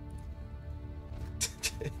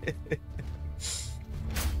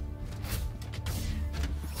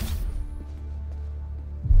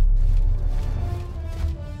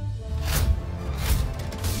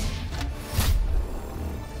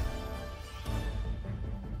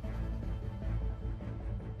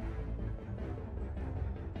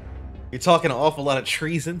 You're talking an awful lot of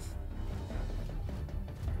treason.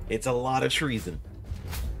 It's a lot of treason.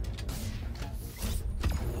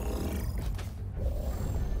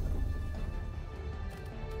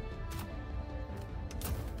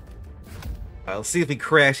 Alright, let's see if we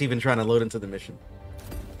crash even trying to load into the mission.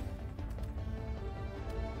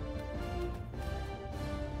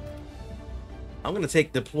 I'm gonna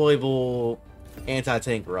take deployable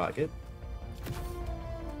anti-tank rocket.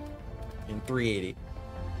 in 380.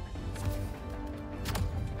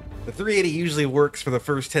 The 380 usually works for the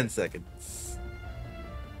first 10 seconds.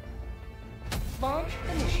 Launch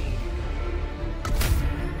initiated.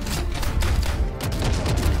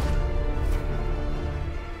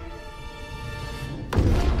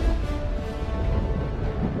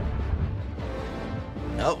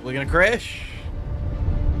 Oh, we're gonna crash.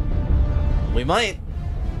 We might.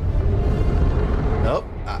 Nope,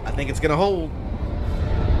 I think it's gonna hold.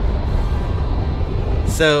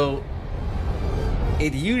 So,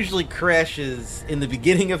 it usually crashes in the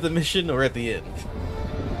beginning of the mission or at the end.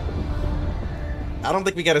 I don't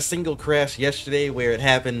think we got a single crash yesterday where it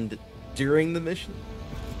happened during the mission.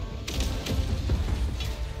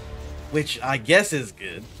 Which I guess is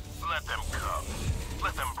good. Let them come.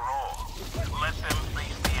 Let them brawl. Let them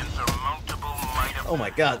face the insurmountable might of Oh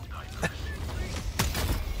my god.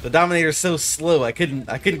 The Dominator's so slow, I couldn't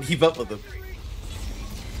keep up with him.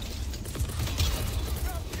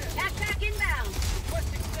 Backpack inbound.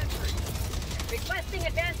 Requesting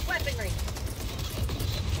advanced weaponry.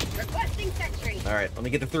 Requesting sentry. Alright, let me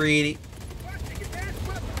get the 380.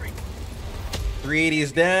 380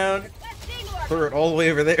 is down. Throw it all the way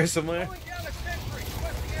over there somewhere.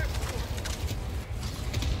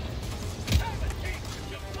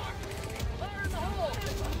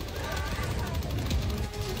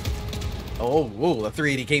 Oh, whoa, the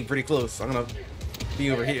 380 came pretty close. I'm gonna be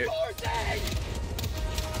over here.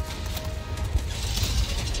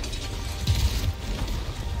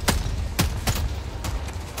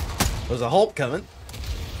 There's a Hulk coming.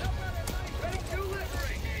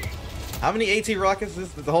 How many AT rockets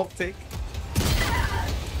does the Hulk take?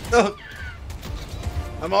 Oh,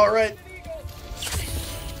 I'm alright.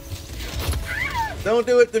 Don't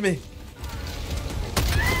do it to me.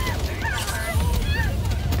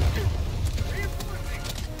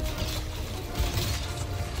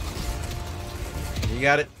 You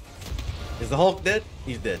got it. Is the Hulk dead?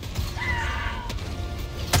 He's dead.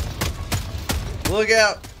 Look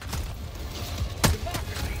out.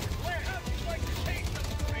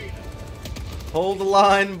 Hold the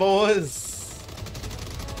line, boys.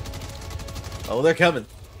 Oh, they're coming.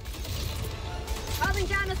 Calling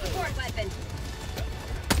down a support weapon.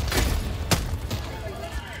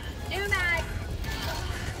 New mag.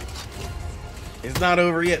 It's not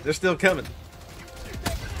over yet. They're still coming.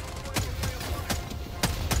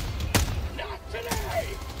 Not today!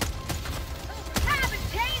 Have a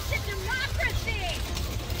taste of democracy.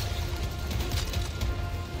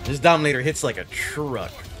 This Dominator hits like a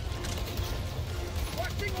truck.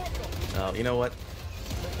 Oh, you know what?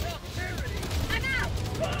 I'm out.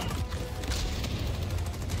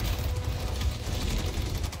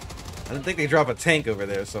 I didn't think they drop a tank over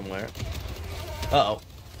there somewhere. Uh-oh.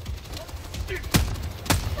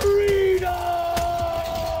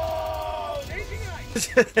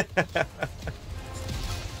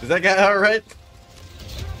 Is that guy alright?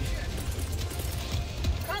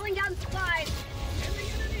 Calling down supplies.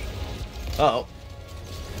 Uh-oh.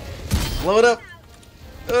 Blow it up.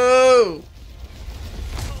 Oh!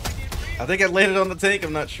 I think I landed on the tank,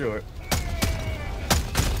 I'm not sure.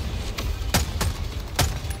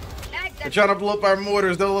 They're trying to blow up our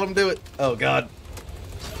mortars, don't let them do it. Oh god.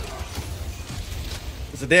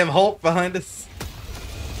 There's a damn Hulk behind us.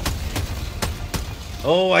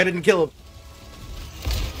 Oh, I didn't kill him.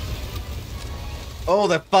 Oh,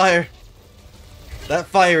 that fire. That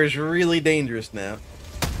fire is really dangerous now.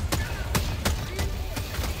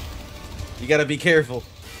 You gotta be careful.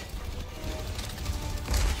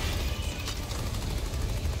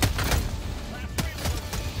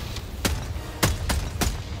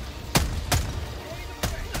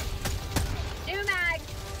 New mag.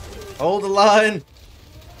 Hold the line.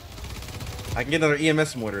 I can get another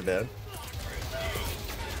EMS mortar down.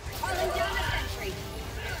 Calling down a sentry.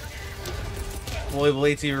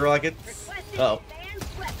 Deployable AT rockets. Requesting Uh-oh.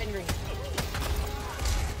 advanced weaponry.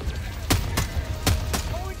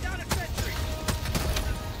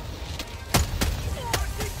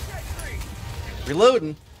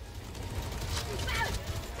 Reloading.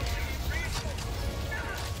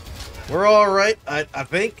 We're alright, I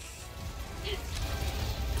think.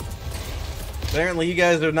 Apparently you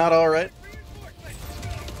guys are not alright.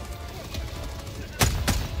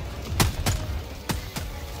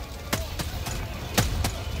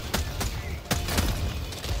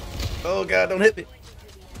 Oh god, don't hit me.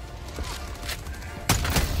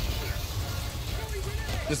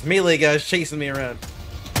 This melee guy's chasing me around.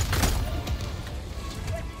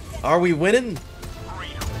 Are we winning?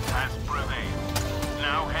 freedom has prevailed.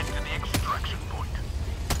 Now head to the extraction point.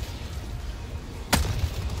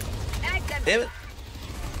 Damn it.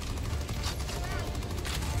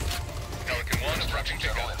 Approaching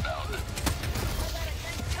pickup.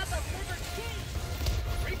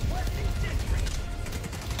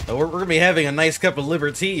 Oh, we're gonna be having a nice cup of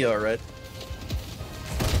liver tea, alright.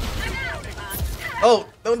 Oh,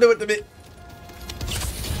 don't do it to me.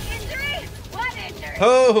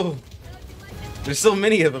 Oh, there's so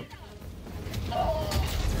many of them.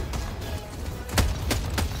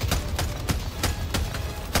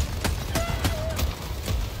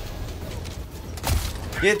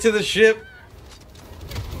 Get to the ship.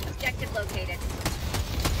 Objective located.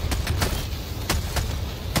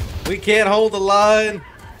 We can't hold the line.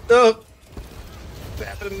 Oh, what's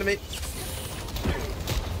happening to me?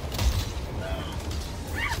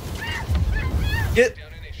 Get.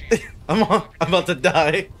 I'm about to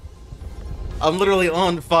die. I'm literally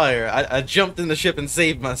on fire. I jumped in the ship and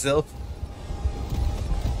saved myself.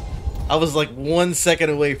 I was like 1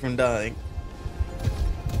 second away from dying.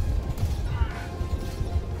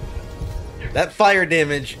 That fire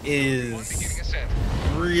damage is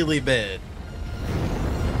really bad.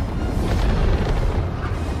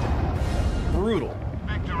 Brutal.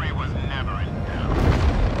 Victory was never in doubt.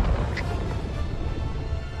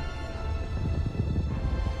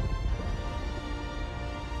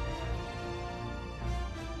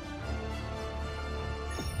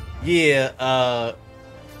 Yeah,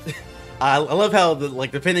 I love how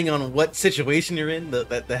like depending on what situation you're in, the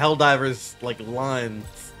Helldivers like lines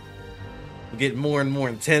get more and more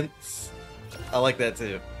intense. I like that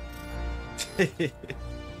too.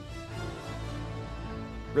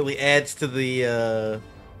 Really adds to the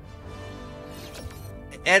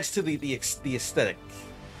aesthetic.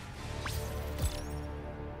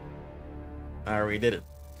 Alright, we did it.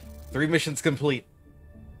 3 missions complete.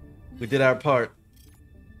 We did our part.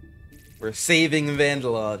 We're saving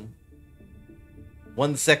Vandalon.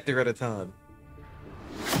 1 sector at a time.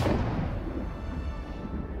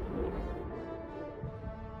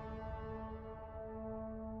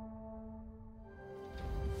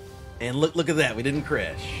 And look at that, we didn't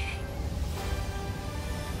crash.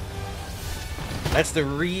 That's the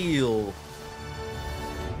real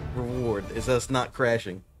reward, is us not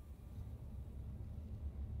crashing.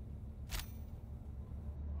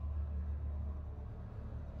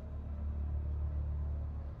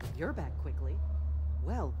 You're back quickly.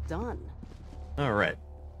 Well done. Alright.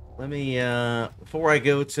 Let me, before I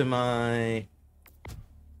go to my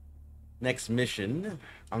next mission,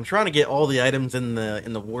 I'm trying to get all the items in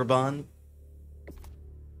the war bond.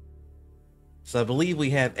 So I believe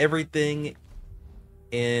we have everything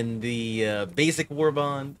in the basic war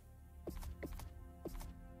bond.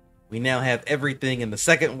 We now have everything in the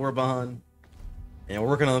second war bond. And we're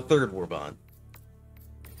working on the third war bond.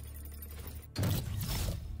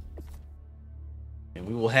 And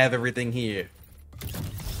we will have everything here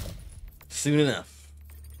soon enough.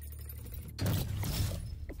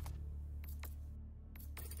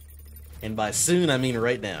 And by soon, I mean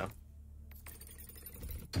right now.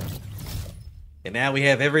 And now we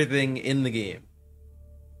have everything in the game.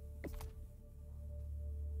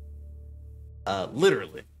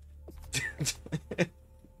 Literally.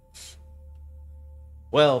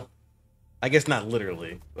 Well, I guess not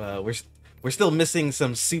literally. We're still missing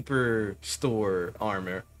some super store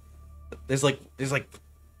armor. There's like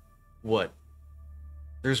what?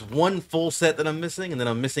 There's 1 full set that I'm missing, and then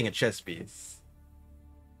I'm missing a chest piece.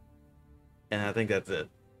 And I think that's it.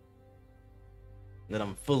 And then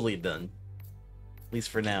I'm fully done. At least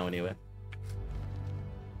for now, anyway.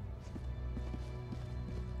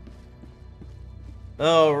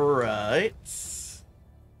 Alright.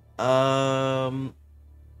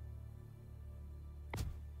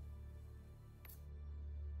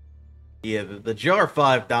 Yeah, the Jar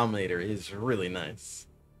 5 Dominator is really nice.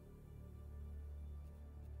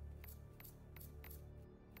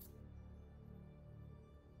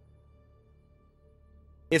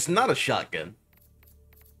 It's not a shotgun.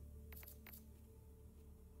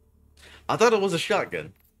 I thought it was a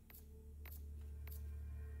shotgun.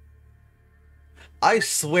 I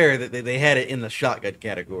swear that they had it in the shotgun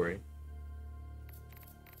category.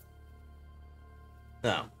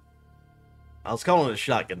 No. I was calling it a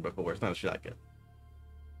shotgun before. It's not a shotgun.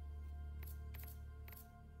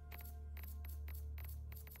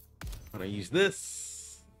 I'm gonna use this.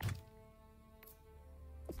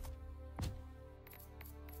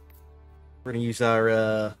 We're gonna use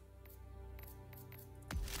our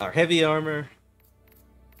heavy armor.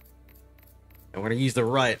 And we're gonna use the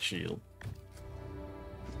riot shield.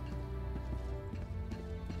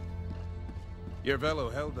 Your fellow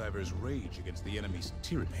Helldivers rage against the enemy's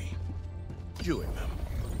tyranny. Join them.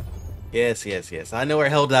 Yes, yes, yes. I know our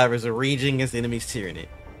Helldivers are raging against the enemy's tyranny.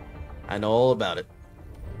 I know all about it.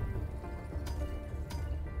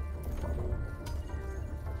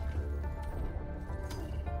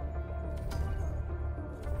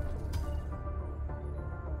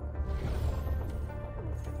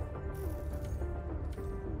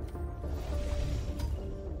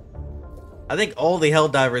 I think all the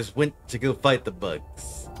Helldivers went to go fight the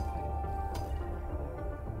bugs.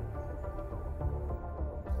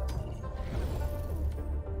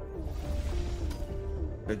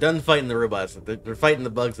 They're done fighting the robots. They're fighting the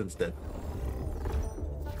bugs instead.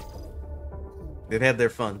 They've had their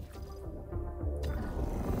fun.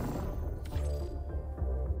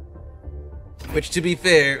 Which, to be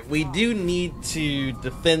fair, we do need to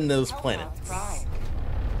defend those planets.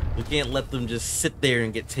 We can't let them just sit there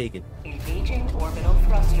and get taken. Engaging orbital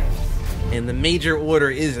thrusters. And the major order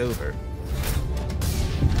is over.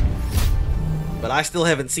 But I still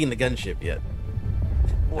haven't seen the gunship yet.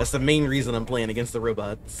 That's the main reason I'm playing against the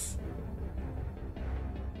robots.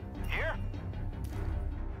 Here?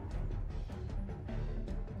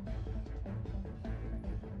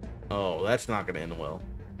 Oh, that's not gonna end well.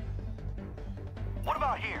 What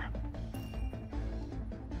about here?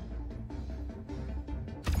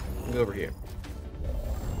 Go over here.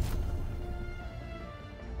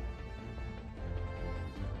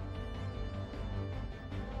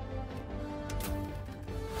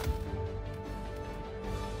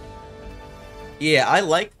 Yeah, I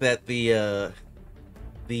like that the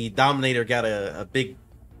Dominator got a big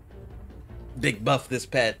buff this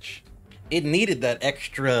patch. It needed that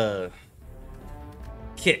extra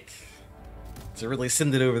kick to really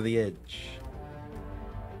send it over the edge.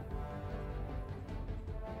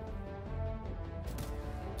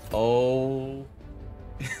 Oh.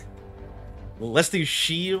 Let's do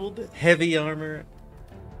shield, heavy armor,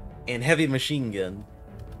 and heavy machine gun.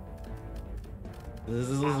 This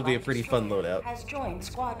will be a pretty fun loadout. Has joined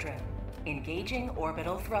squadron. Engaging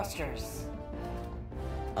orbital thrusters.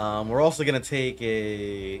 We're also gonna take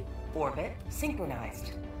a... Orbit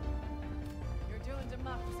synchronized.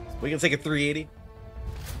 We can take a 380.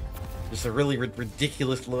 Just a really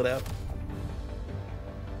ridiculous loadout.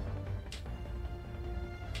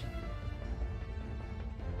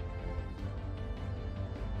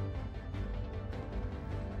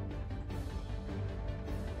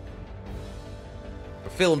 We're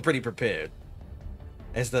feeling pretty prepared.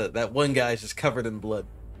 As that one guy's just covered in blood.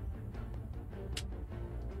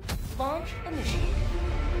 Launch initiated.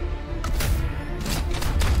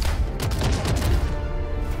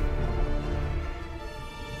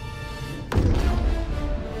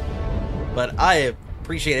 But I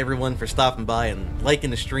appreciate everyone for stopping by and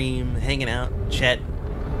liking the stream, hanging out, chatting.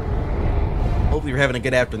 Hopefully you're having a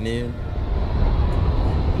good afternoon.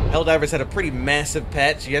 Helldivers had a pretty massive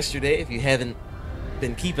patch yesterday. If you haven't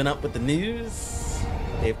been keeping up with the news,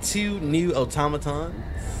 they have 2 new automatons.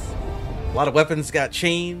 A lot of weapons got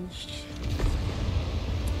changed.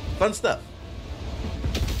 Fun stuff.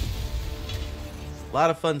 A lot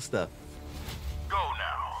of fun stuff. Go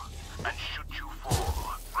now and shoot you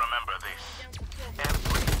fall. Remember this.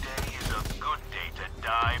 Every day is a good day to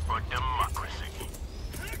die for democracy.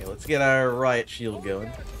 Okay, let's get our riot shield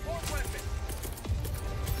going.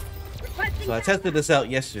 So I tested this out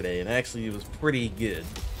yesterday, and actually it was pretty good.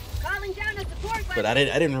 But I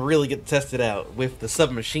didn't really get to test it out with the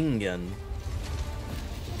submachine gun,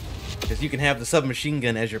 because you can have the submachine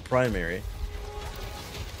gun as your primary,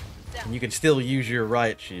 and you can still use your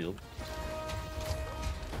riot shield.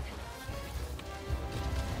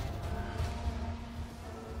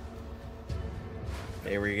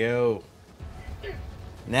 There we go.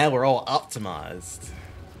 Now we're all optimized.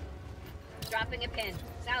 Dropping a pin.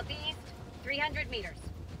 Southeast, 300 meters.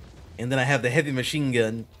 And then I have the heavy machine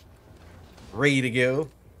gun ready to go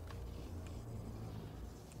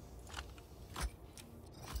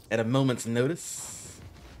at a moment's notice.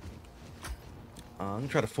 I'm gonna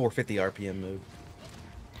try the 450 RPM move.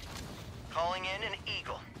 Calling in an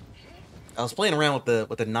eagle. I was playing around with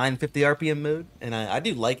the 950 RPM mode, and I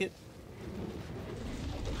do like it,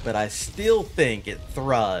 but I still think it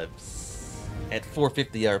thrives at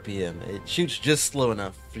 450 RPM. It shoots just slow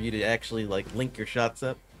enough for you to actually like link your shots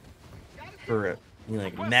up for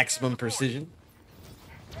like maximum precision.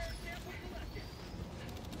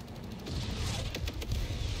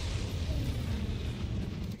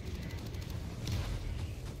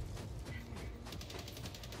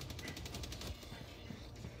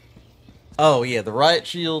 Oh yeah, the riot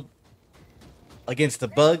shield against the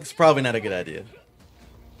bugs, probably not a good idea.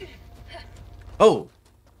 Oh!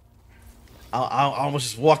 I almost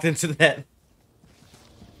just walked into that.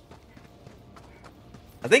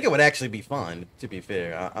 I think it would actually be fine, to be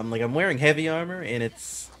fair. I'm wearing heavy armor, and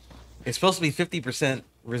it's supposed to be 50%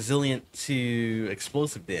 resilient to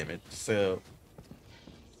explosive damage, so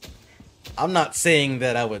I'm not saying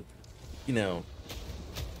that I would, you know,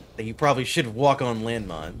 that you probably should walk on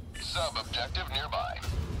landmine. Sub-objective nearby.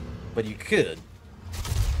 But you could.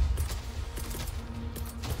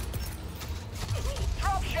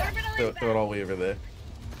 throw it all the way over there.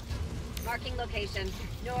 Marking location.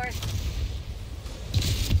 North.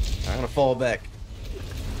 I'm gonna fall back.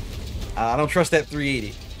 I don't trust that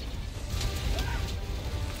 380.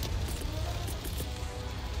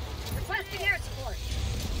 Requesting air support.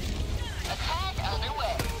 Attack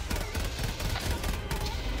underway.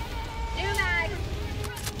 New mag.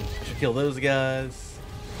 Should kill those guys.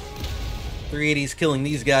 380's killing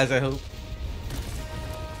these guys, I hope.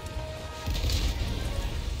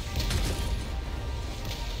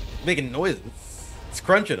 Making noises. It's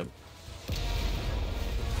crunching them.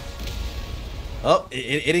 Oh,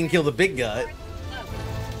 it didn't kill the big guy.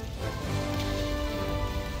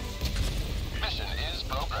 Mission is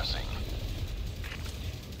progressing.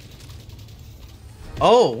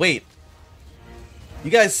 Oh, wait.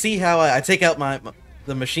 You guys see how I take out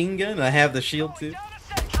the machine gun and I have the shield too?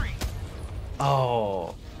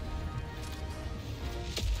 Oh.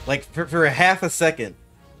 Like, for a half a second,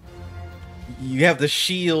 you have the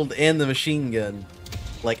shield and the machine gun,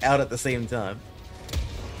 like, out at the same time.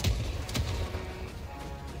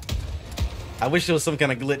 I wish there was some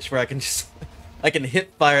kind of glitch where I can just... I can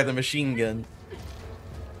hip fire the machine gun.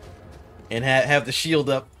 And have the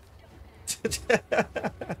shield up. Put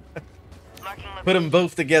them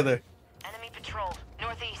both together. Enemy patrol.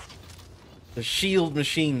 Northeast. The shield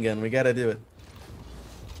machine gun, we gotta do it.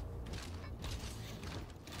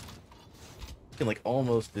 You can, like,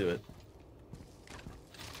 almost do it.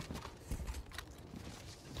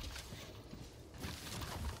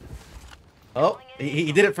 Oh,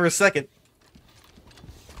 he did it for a second.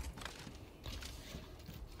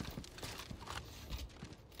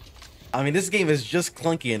 I mean, this game is just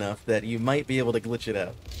clunky enough that you might be able to glitch it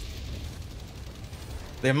out.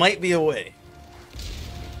 There might be a way.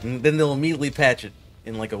 And then they'll immediately patch it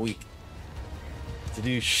in like a week. To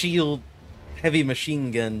do shield heavy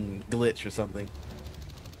machine gun glitch or something.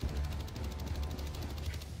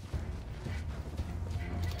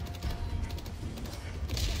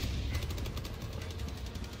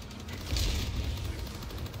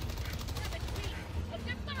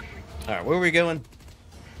 Alright, where are we going?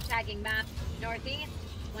 Tagging map. Northeast.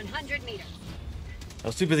 100 meters. I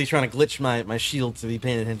was too busy trying to glitch my shield to be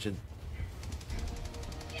paying attention.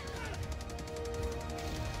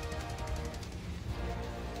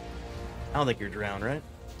 I don't think you're drowned, right?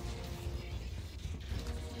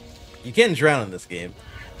 You can drown in this game.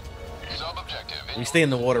 Sub-objective. You stay in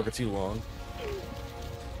the water for too long.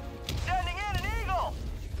 Sending in an eagle.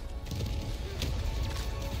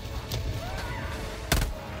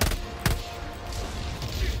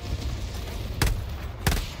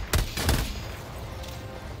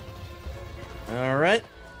 Alright.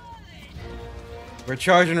 We're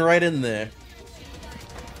charging right in there.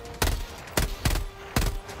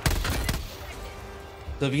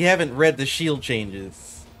 So if you haven't read the shield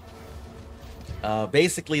changes,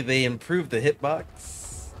 basically they improved the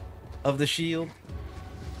hitbox of the shield.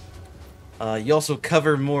 You also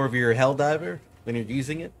cover more of your Helldiver when you're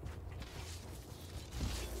using it.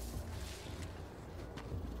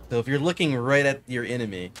 So if you're looking right at your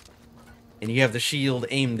enemy and you have the shield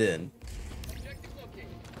aimed in,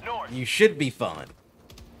 you should be fine.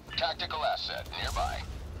 Tactical asset nearby.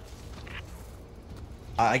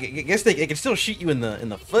 I guess they can still shoot you in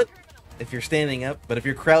the foot if you're standing up, but if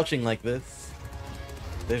you're crouching like this,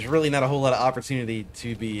 there's really not a whole lot of opportunity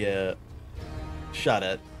to be shot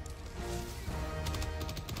at.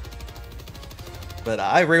 But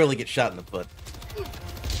I rarely get shot in the foot.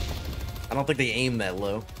 I don't think they aim that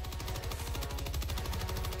low.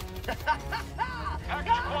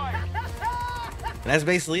 And that's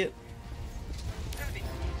basically it.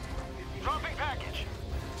 Dropping package.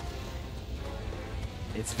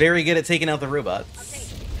 It's very good at taking out the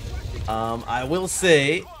robots. I will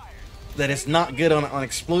say that it's not good on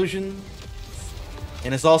explosion,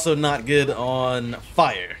 and it's also not good on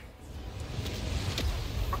fire.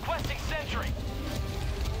 Requesting sentry.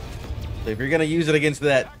 So if you're gonna use it against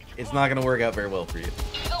that, it's not gonna work out very well for you.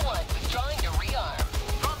 No one trying to rearm.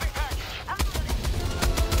 Dropping package.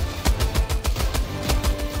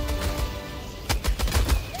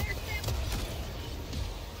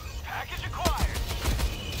 Package acquired.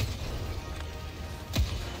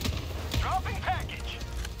 Dropping package.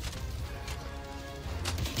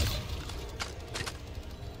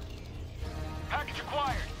 Package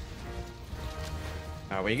acquired.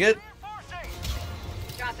 Are we good? Reinforcing.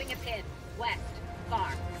 Dropping a pin. West.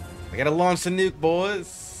 Far. I gotta launch the nuke,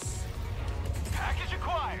 boys. Package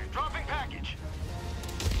acquired. Dropping package.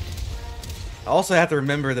 I also have to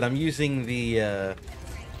remember that I'm using the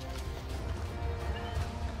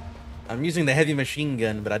heavy machine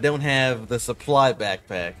gun, but I don't have the supply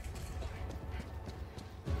backpack.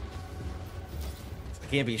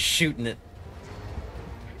 can't be shooting it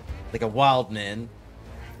like a wild man.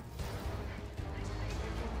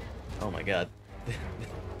 Oh my god.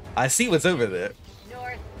 I see what's over there.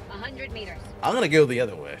 North, 100 meters. I'm gonna go the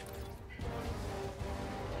other way.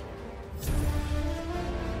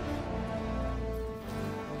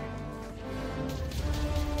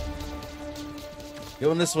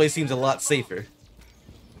 Going this way seems a lot safer.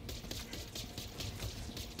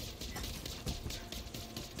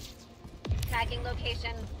 Tagging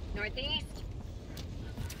location, northeast.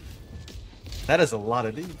 That is a lot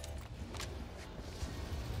of dudes.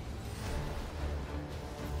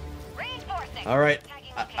 Reinforcing. All right,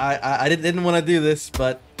 I didn't want to do this,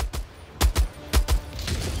 but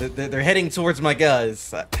they're heading towards my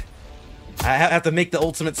guys. I have to make the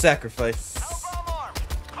ultimate sacrifice.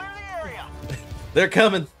 Clear the area. They're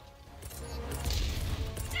coming.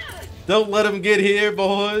 Don't let them get here,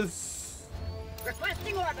 boys.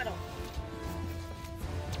 Requesting orbital.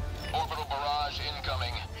 Orbital barrage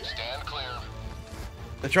incoming. Stand clear.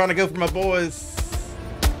 They're trying to go for my boys.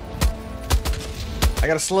 I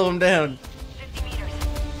gotta slow them down. 50 meters.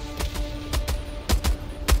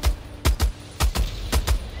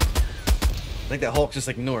 I think that Hulk's just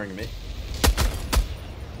ignoring me.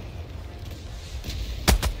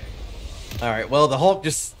 Alright, well, the Hulk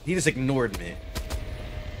just ignored me.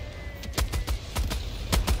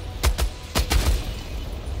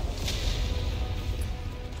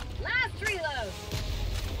 Last reload.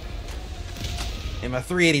 And my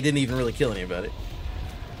 380 didn't even really kill anybody.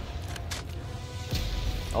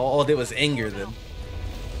 All it did was anger them.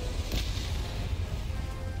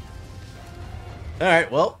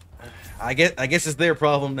 Alright, well, I guess it's their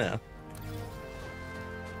problem now.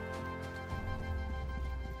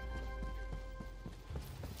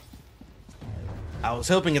 I was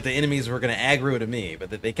hoping that the enemies were gonna aggro to me,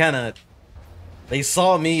 but that they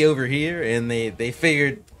saw me over here and they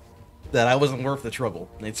figured that I wasn't worth the trouble.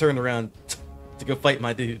 And they turned around to go fight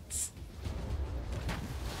my dudes.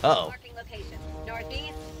 Uh-oh. Marking location,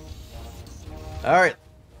 northeast. Alright.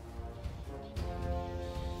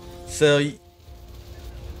 So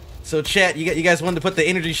chat, you guys wanted to put the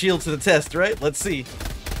energy shield to the test, right? Let's see.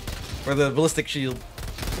 Or the ballistic shield.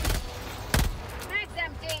 Mag's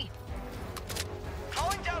empty.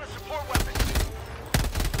 Calling down a support weapon.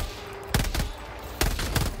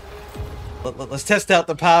 Let's test out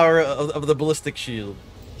the power of the ballistic shield.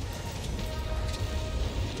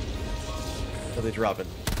 What are they dropping?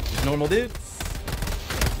 Just normal dudes?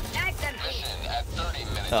 Mag's empty. Mission at 30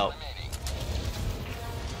 minutes Oh. remaining.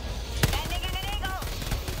 Sending in an eagle.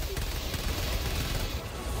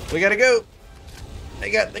 We gotta go. They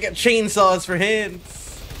got chainsaws for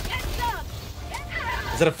hands. Get some.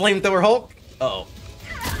 Is that a flamethrower Hulk? Uh-oh.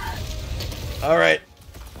 Alright.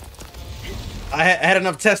 I had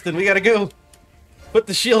enough testing. We gotta go. Put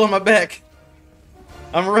the shield on my back.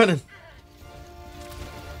 I'm running.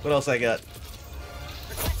 What else I got?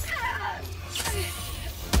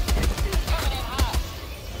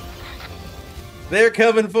 They're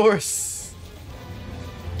coming for us.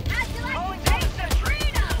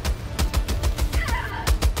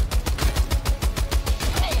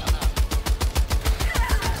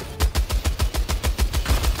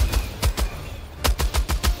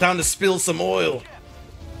 Time to spill some oil.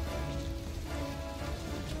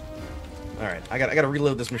 All right, I gotta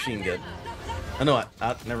reload this machine gun. Oh no,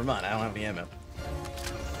 never mind. I don't have any ammo.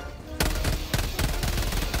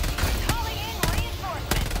 Calling in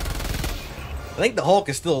reinforcements. I think the Hulk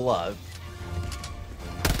is still alive.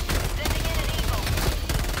 Sending in an eagle.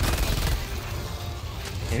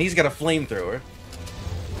 And he's got a flamethrower.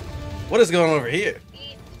 What is going on over here?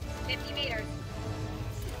 East, 50 meters.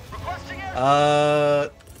 Requesting air.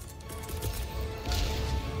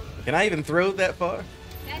 Can I even throw that far?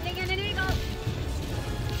 Sending in an eagle.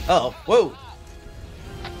 Oh, whoa.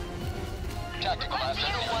 Tactical assets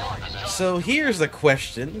in your position. So here's the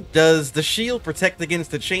question. Does the shield protect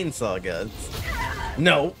against the chainsaw guns?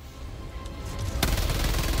 No.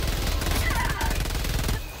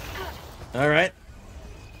 Alright.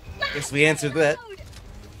 Guess we answered that.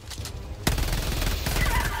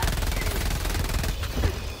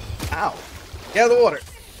 Ow. Get out of the water.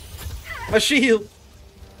 My shield.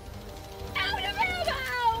 Out of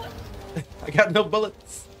ammo! I got no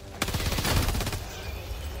bullets.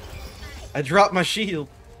 I dropped my shield.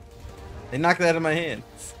 They knocked it out of my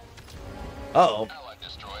hands. Uh-oh. Allied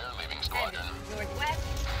destroyer leaving squadron. Northwest,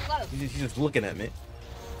 close. He's just looking at me.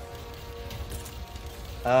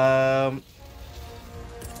 I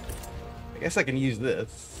guess I can use this.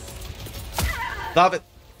 Stop it.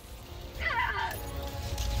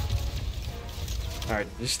 Alright,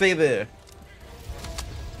 just stay there.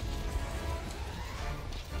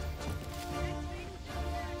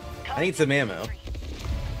 I need some ammo.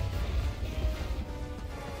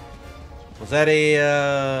 Was that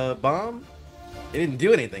a bomb? It didn't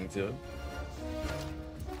do anything to him.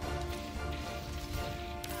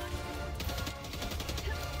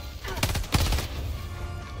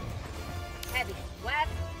 Heavy. West,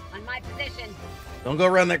 on my position. Don't go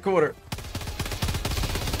around that quarter.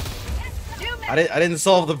 I didn't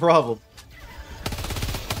solve the problem.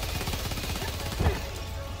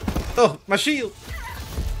 Oh, my shield!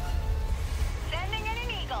 Sending in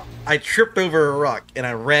an eagle. I tripped over a rock and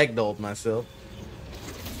I ragdolled myself.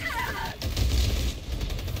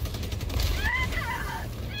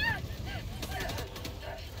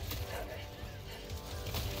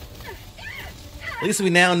 At least we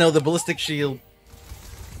now know the ballistic shield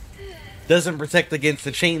doesn't protect against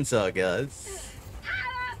the chainsaw guys.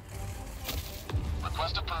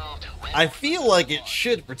 Request approved. I feel like it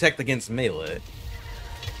should protect against melee.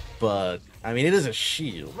 But, I mean, it is a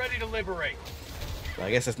shield. Ready to liberate. So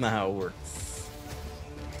I guess that's not how it works.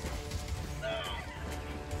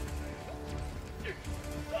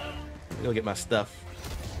 Go get my stuff.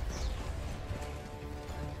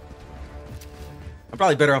 I'm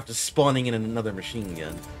probably better off just spawning in another machine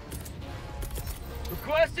gun.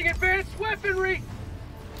 Requesting advanced weaponry.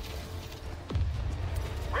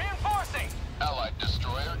 Reinforcing! Allied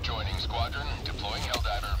destroyer joining squadron. Deploying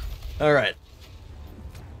Helldiver. Alright.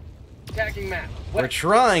 Attacking map. We're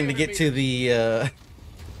trying to get to the, we're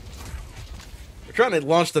trying to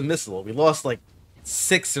launch the missile. We lost like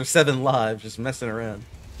 6 or 7 lives just messing around.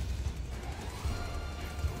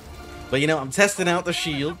 But you know, I'm testing out the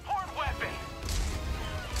shield.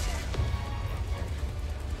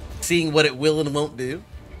 Seeing what it will and won't do.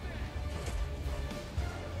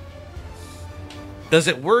 Does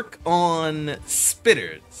it work on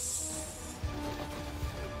spitters?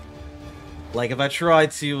 Like if I try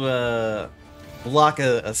to block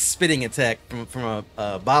a spitting attack from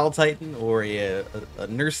a Bile Titan or a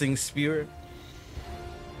nursing spear.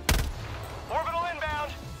 Orbital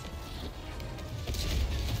inbound.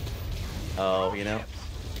 Oh, you know,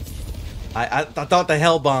 I thought the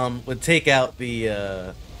Hell Bomb would take out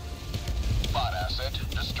the Bot asset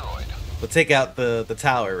destroyed. would take out the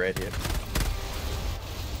tower right here.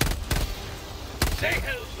 Say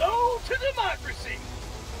hello to democracy.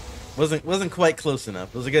 Wasn't quite close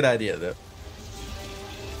enough. It was a good idea though.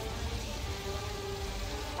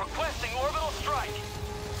 Requesting orbital strike.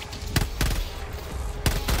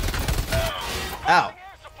 Ow! Air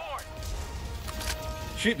support.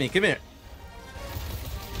 Shoot me! Come here!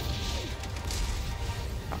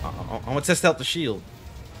 I want to test out the shield.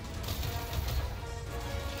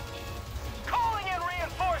 Calling in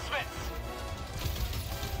reinforcements.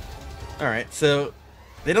 Alright, so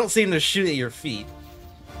they don't seem to shoot at your feet.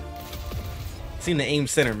 Seem to aim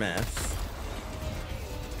center mass.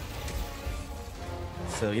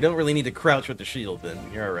 So you don't really need to crouch with the shield then.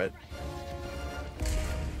 You're alright.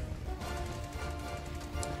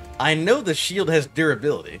 I know the shield has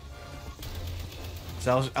durability.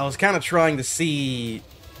 So I was kind of trying to see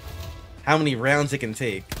how many rounds it can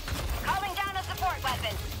take Calling down a support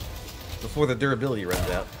weapon. before the durability runs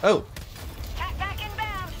out. Oh! Cat back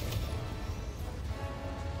inbound.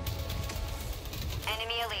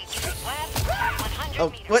 Enemy elite. West, 100 Oh,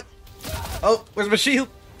 meters. what? Oh, where's my shield?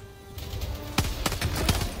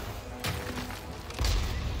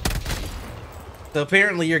 So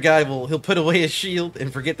apparently your guy he'll put away his shield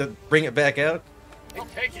and forget to bring it back out Hey,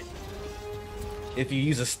 take it. if you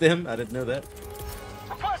use a stem. I didn't know that.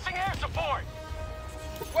 Requesting air support.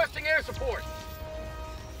 Requesting air support.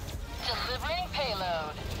 Delivering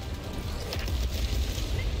payload.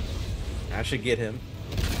 I should get him.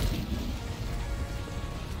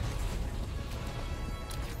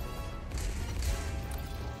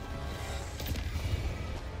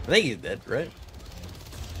 I think he's dead, right?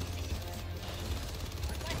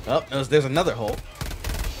 Oh, there's another hole.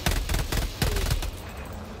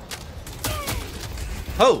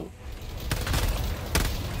 Oh!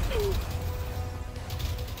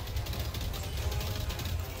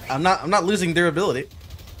 I'm not losing durability.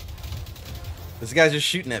 This guy's just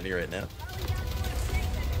shooting at me right now.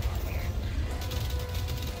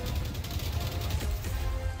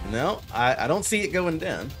 No, I don't see it going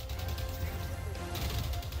down.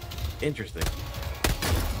 Interesting.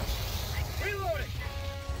 Reloading.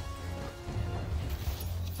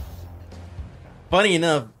 Funny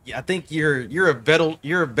enough, I think you're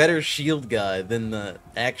a better shield guy than the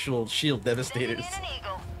actual shield devastators. Sending in an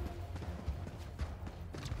eagle.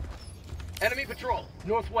 Enemy patrol,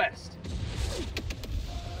 northwest.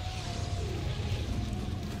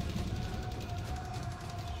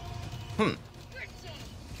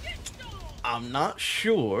 I'm not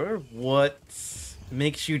sure what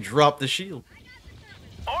makes you drop the shield.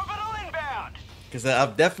 Orbital inbound. Because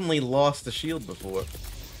I've definitely lost the shield before.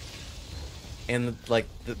 And, like,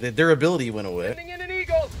 the durability went away. Sending in an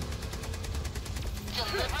eagle.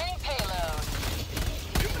 Delivering payload.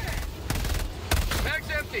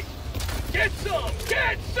 Mag's empty. Get some!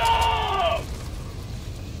 Get some!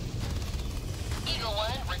 Eagle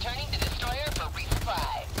 1 returning to destroyer for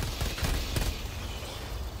resupply.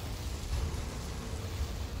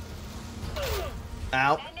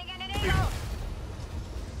 Ow. Sending in an eagle.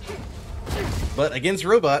 But against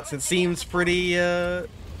robots, it seems pretty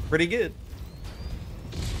good.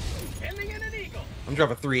 Sending in an eagle. I'm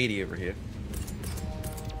dropping 380 over here.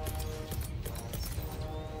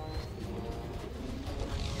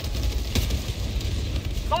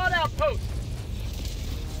 Call outpost.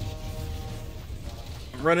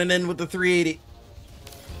 I'm running in with the 380.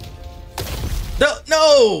 No!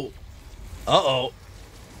 No! Uh-oh.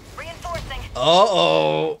 Reinforcing.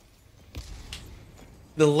 Uh-oh.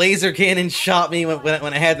 The laser cannon shot me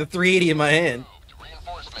when I had the 380 in my hand.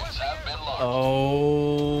 Reinforcements have been launched.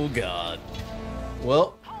 Oh, God.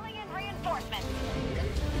 Well, Calling in reinforcements.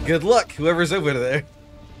 good luck, whoever's over there.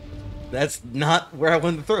 That's not where I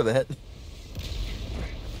wanted to throw that.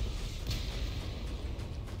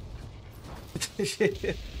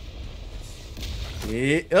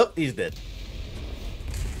 Yeah, oh, he's dead.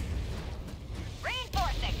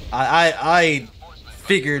 Reinforcing. I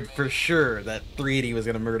figured for sure that 380 was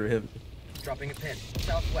gonna murder him. Dropping a pin.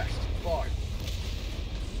 Southwest. Bar.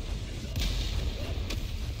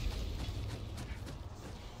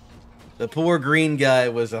 The poor green guy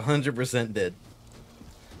was 100% dead.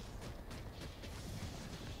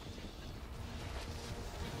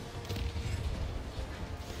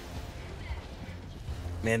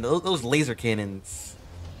 Man, those laser cannons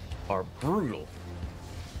are brutal.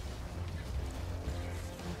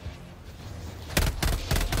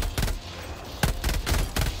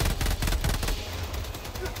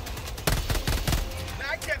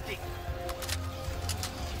 Mag's empty.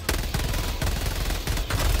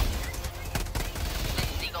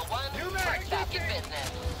 Eagle 1. New mag. Back in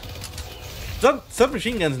business.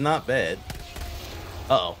 Submachine gun's not bad.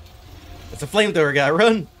 Uh-oh. It's a flamethrower guy,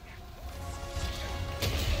 run!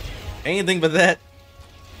 Anything but that.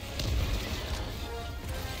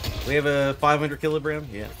 We have a 500 kilogram?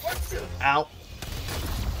 Yeah. Ow.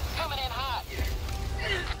 Coming in hot.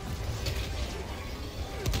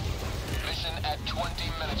 Mission at 20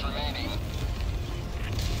 minutes remaining.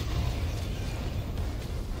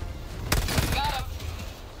 Got him.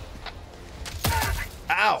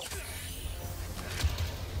 Ow!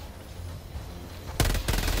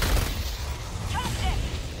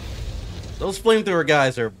 Those flamethrower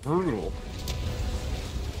guys are brutal.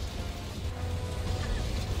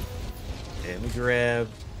 Okay, let me grab...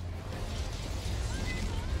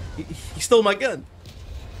 He stole my gun.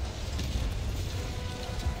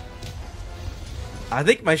 I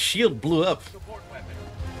think my shield blew up. Support weapon.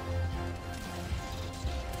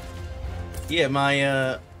 Yeah,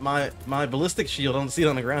 my ballistic shield, I don't see it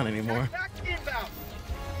on the ground anymore. Back inbound.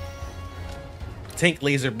 Tank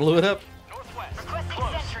laser blew it up. Northwest. Requesting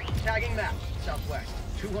Close. sentry. Tagging map. Southwest.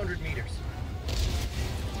 200 meters.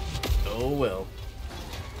 Oh well.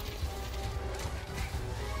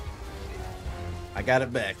 I got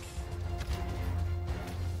it back.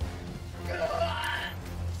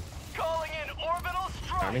 Calling in orbital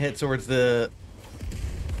strike. Time to head towards the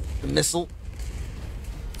missile.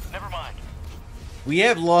 Never mind. We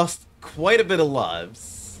have lost quite a bit of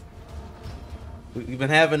lives. We've been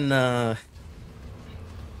having an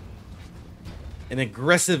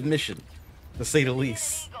aggressive mission, to say the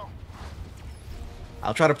least.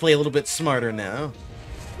 I'll try to play a little bit smarter now.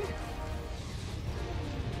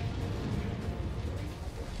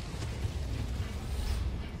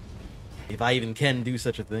 If I even can do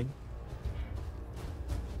such a thing.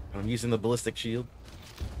 I'm using the ballistic shield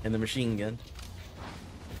and the machine gun.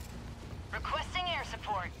 Requesting air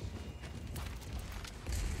support.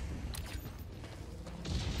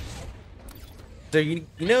 So you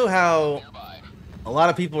know how a lot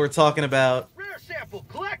of people are talking about Rare sample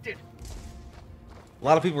collected. a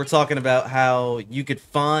lot of people were talking about how you could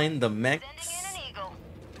find the mechs Sending in an eagle.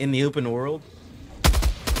 in the open world.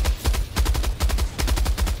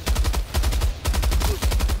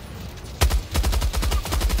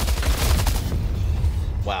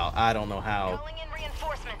 Wow, I don't know how Calling in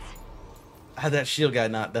reinforcements. that shield guy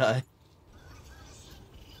not die.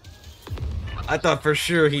 I thought for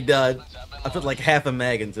sure he died. I put like half a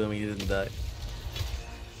mag into him, he didn't die.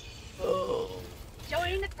 Oh.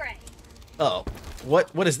 Join the fray. Oh,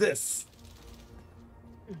 what is this?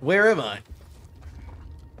 Where am I?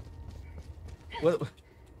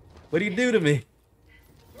 What do you do to me?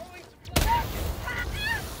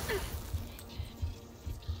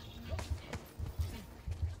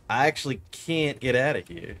 I actually can't get out of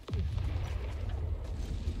here.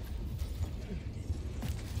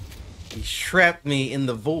 He trapped me in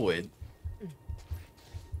the void.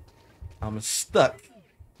 I'm stuck.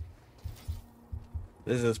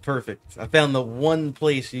 This is perfect. I found the one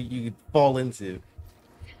place you could fall into.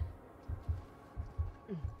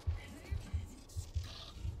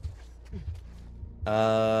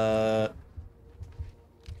 I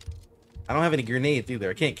don't have any grenades either.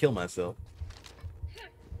 I can't kill myself.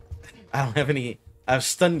 I don't have any. I have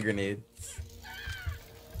stun grenades.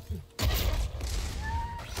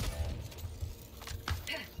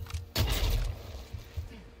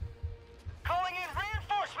 Calling in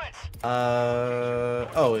reinforcements.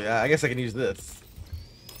 Oh yeah. I guess I can use this.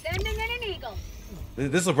 Sending in an eagle.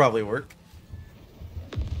 This will probably work.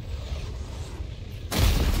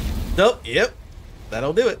 Nope. Yep.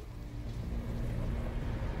 That'll do it.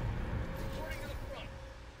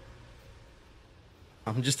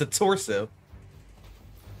 I'm just a torso.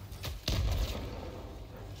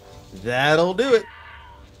 That'll do it.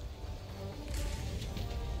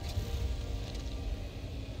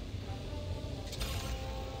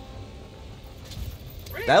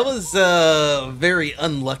 That was very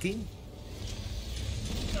unlucky.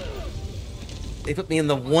 They put me in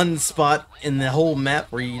the one spot in the whole map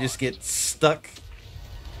where you just get stuck.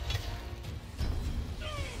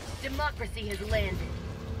 Democracy has landed.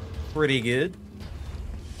 Pretty good.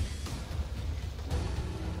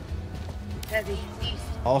 Heavy east.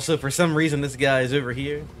 Also, for some reason, this guy is over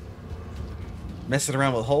here messing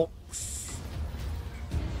around with Hulks.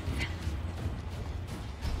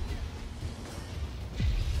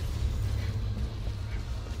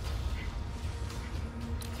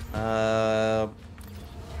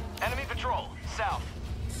 Enemy patrol, south.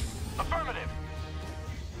 Affirmative.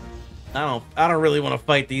 I don't really want to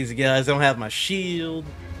fight these guys. I don't have my shield.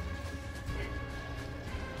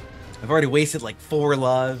 I've already wasted like 4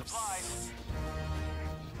 lives.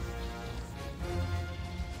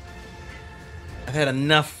 I've had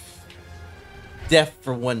enough death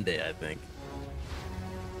for one day, I think.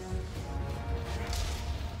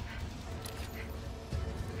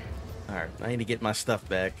 Alright, I need to get my stuff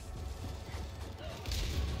back.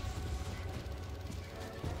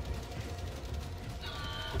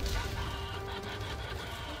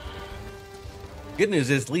 Good news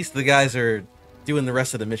is, at least the guys are doing the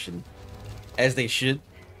rest of the mission. As they should.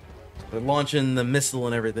 They're launching the missile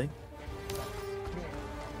and everything.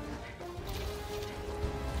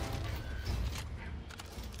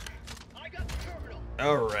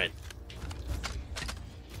 Alright.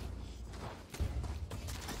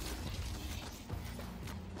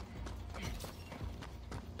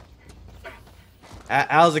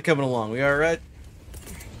 How's it coming along? We alright?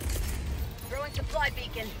 Throwing supply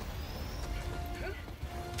beacon.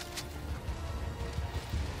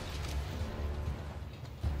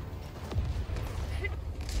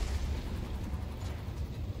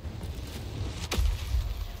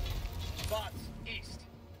 Spots east.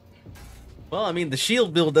 Well, I mean, the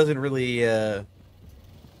shield build doesn't really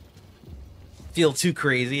feel too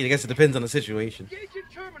crazy. I guess it depends on the situation. Engaging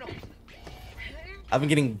terminal. I've been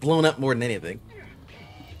getting blown up more than anything.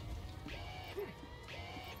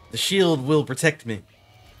 The shield will protect me.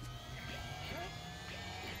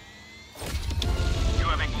 You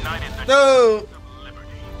have ignited the No! of liberty.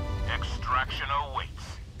 Extraction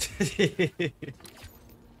awaits.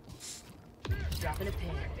 Dropping a pin.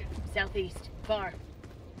 Southeast. Far.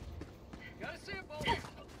 Got a sample.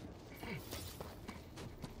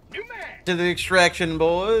 New man. To the extraction,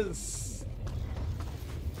 boys.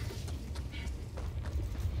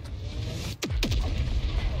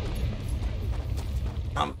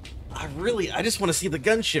 I just want to see the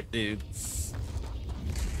gunship, dudes.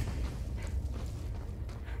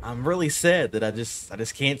 I'm really sad that I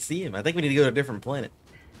just can't see him. I think we need to go to a different planet.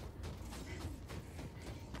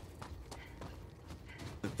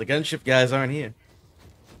 The gunship guys aren't here.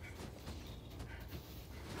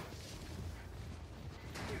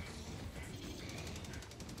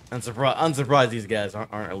 I'm surprised these guys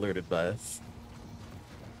aren't alerted by us.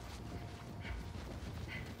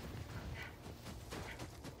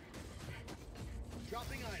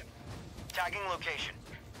 Dropping item. Tagging location.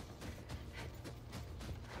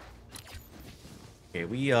 Okay,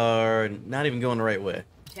 we are not even going the right way.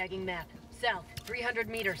 Tagging map. South. 300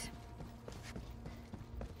 meters.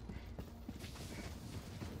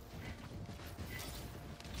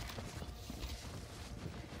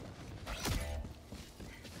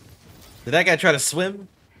 Did that guy try to swim?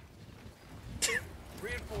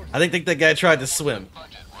 Reinforcements. I think that guy tried to swim.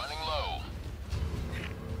 Budget running low.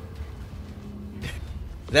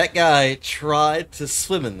 That guy tried to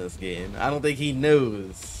swim in this game. I don't think he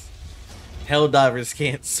knows Helldivers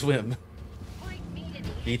can't swim.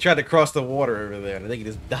 He tried to cross the water over there, and I think he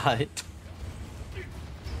just died.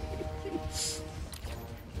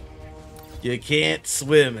 You can't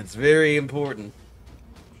swim. It's very important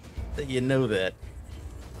that you know that.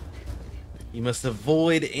 You must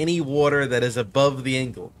avoid any water that is above the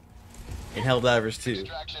ankle in Helldivers 2.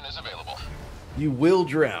 Extraction is available. You will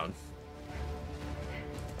drown.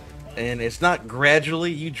 And it's not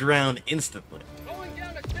gradually, you drown instantly. Going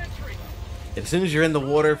down a sentry. As soon as you're in the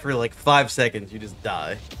water for like 5 seconds, you just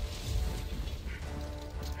die.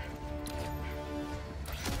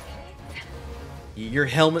 Your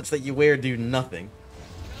helmets that you wear do nothing.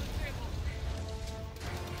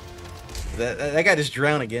 That guy just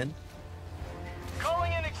drowned again.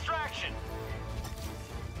 Calling in extraction.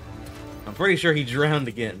 I'm pretty sure he drowned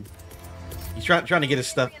again. He's trying to get his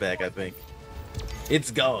stuff back, I think.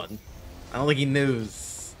 It's gone. I don't think he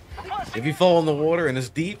knows. If you fall in the water and it's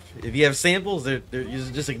deep, if you have samples, you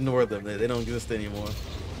just ignore them. They don't exist anymore.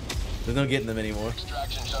 There's no getting them anymore.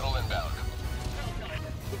 Extraction shuttle inbound.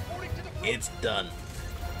 It's done.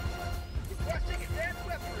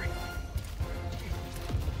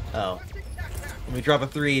 Oh. Let me drop a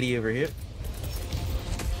 380 over here.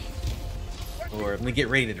 Or let me get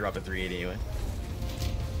ready to drop a 380 anyway.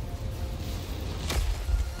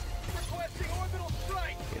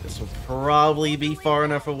 Okay, this will probably be far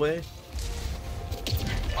enough away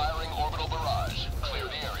Firing orbital barrage. Clear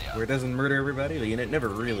the area. where it doesn't murder everybody, but you never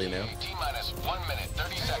really know. T-minus 1 minute,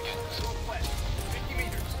 30 seconds. 50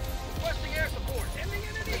 meters. Requesting air support.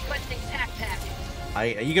 Requesting tac-tac.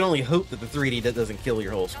 You can only hope that the 380 doesn't kill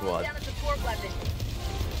your whole squad. Down a support weapon.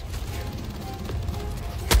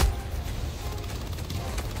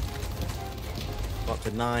 Up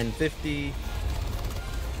to 950.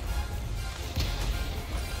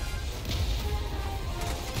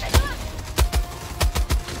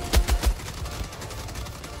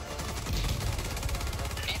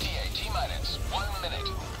 ETA T-minus 1 minute.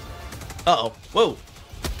 Uh-oh. Whoa.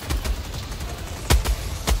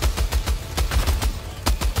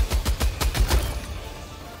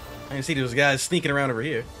 I can see those guys sneaking around over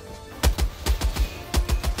here.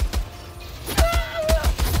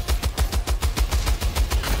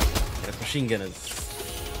 That machine gun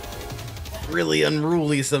is really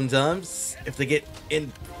unruly sometimes. If they get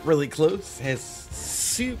in really close, it has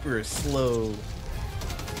super slow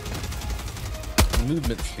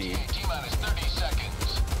movement speed. T-minus 30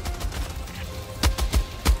 seconds.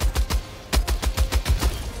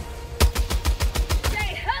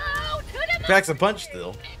 Say hello to the It packs a punch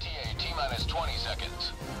still, ETA T-minus 20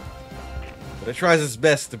 seconds. but it tries its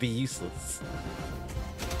best to be useless.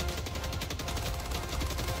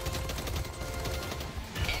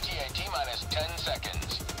 ETA T-minus 10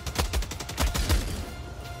 seconds.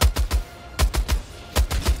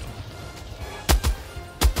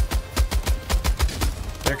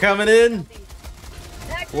 They're coming in.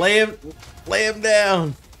 Lay him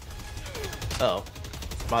down. Uh oh,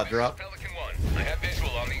 spot drop. Pelican 1, I have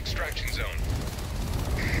visual on the extraction zone.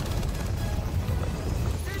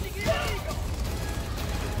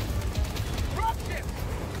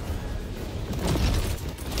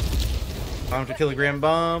 Kilogram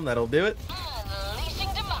bomb. That'll do it. Unleashing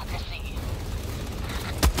democracy.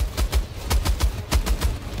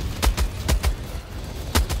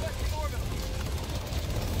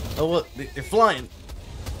 Oh, what? They're flying.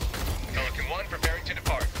 Pelican 1 preparing to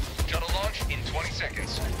depart. Shuttle launch in 20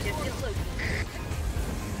 seconds.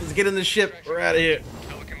 Let's get in the ship. We're out of here.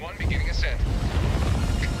 Pelican 1 beginning ascent.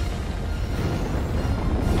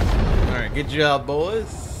 Alright, good job,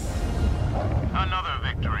 boys. Another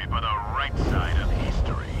victory for the right side of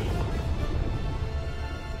history.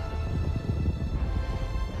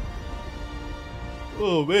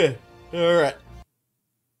 Oh, man. Alright.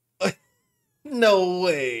 No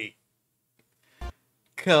way.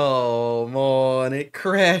 Come on, it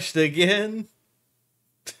crashed again.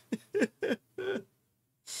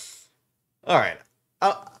 Alright.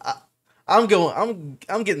 I'm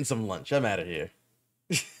getting some lunch. I'm out of here.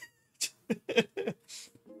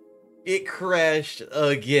 It crashed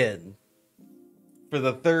again. For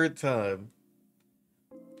the third time.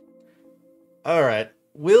 Alright.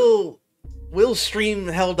 We'll stream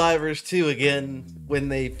Helldivers 2 again when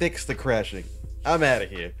they fix the crashing. I'm out of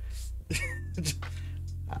here.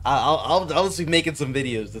 I'll just be making some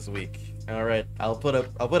videos this week. Alright. I'll put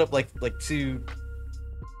up like two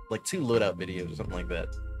loadout videos or something like that.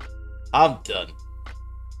 I'm done.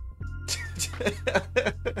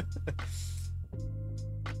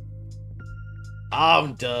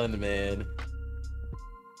 I'm done, man.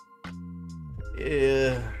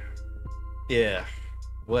 Yeah.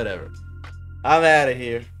 Whatever. I'm out of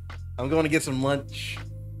here. I'm going to get some lunch.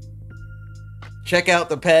 Check out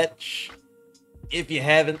the patch if you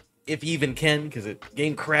haven't, if you even can, because the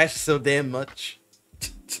game crashes so damn much.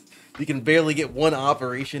 You can barely get one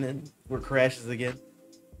operation in where it crashes again.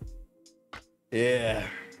 Yeah.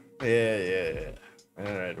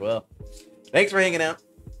 Alright, well. Thanks for hanging out.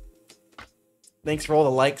 Thanks for all the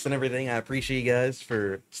likes and everything. I appreciate you guys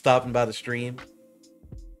for stopping by the stream.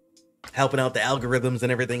 Helping out the algorithms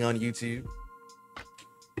and everything on YouTube.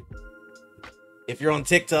 If you're on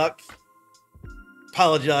TikTok,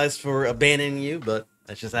 apologize for abandoning you, but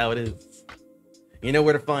that's just how it is. You know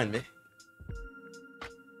where to find me.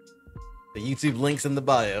 The YouTube link's in the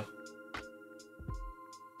bio.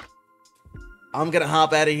 I'm gonna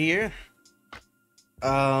hop out of here.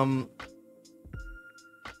 I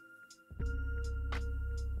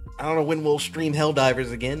don't know when we'll stream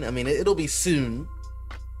Helldivers again. I mean, it'll be soon.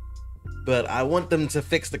 But I want them to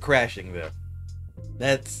fix the crashing, though.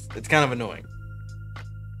 It's kind of annoying.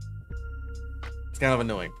 It's kind of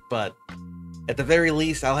annoying. But at the very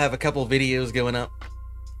least, I'll have a couple videos going up.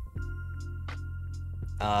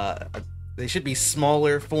 They should be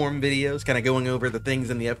smaller form videos, kind of going over the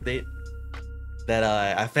things in the update that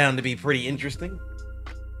I found to be pretty interesting.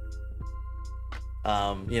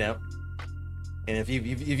 You know, and if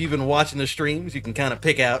you've been watching the streams, you can kind of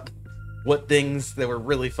pick out what things that were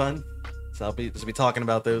really fun. So I'll just be talking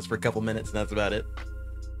about those for a couple minutes, and that's about it.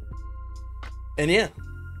 And yeah,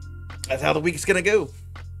 that's how the week's gonna go.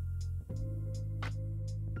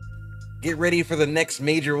 Get ready for the next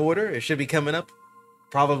major order. It should be coming up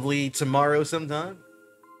probably tomorrow sometime.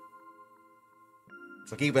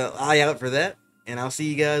 So keep an eye out for that, and I'll see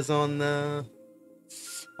you guys on the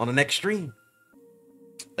next stream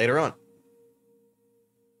later on.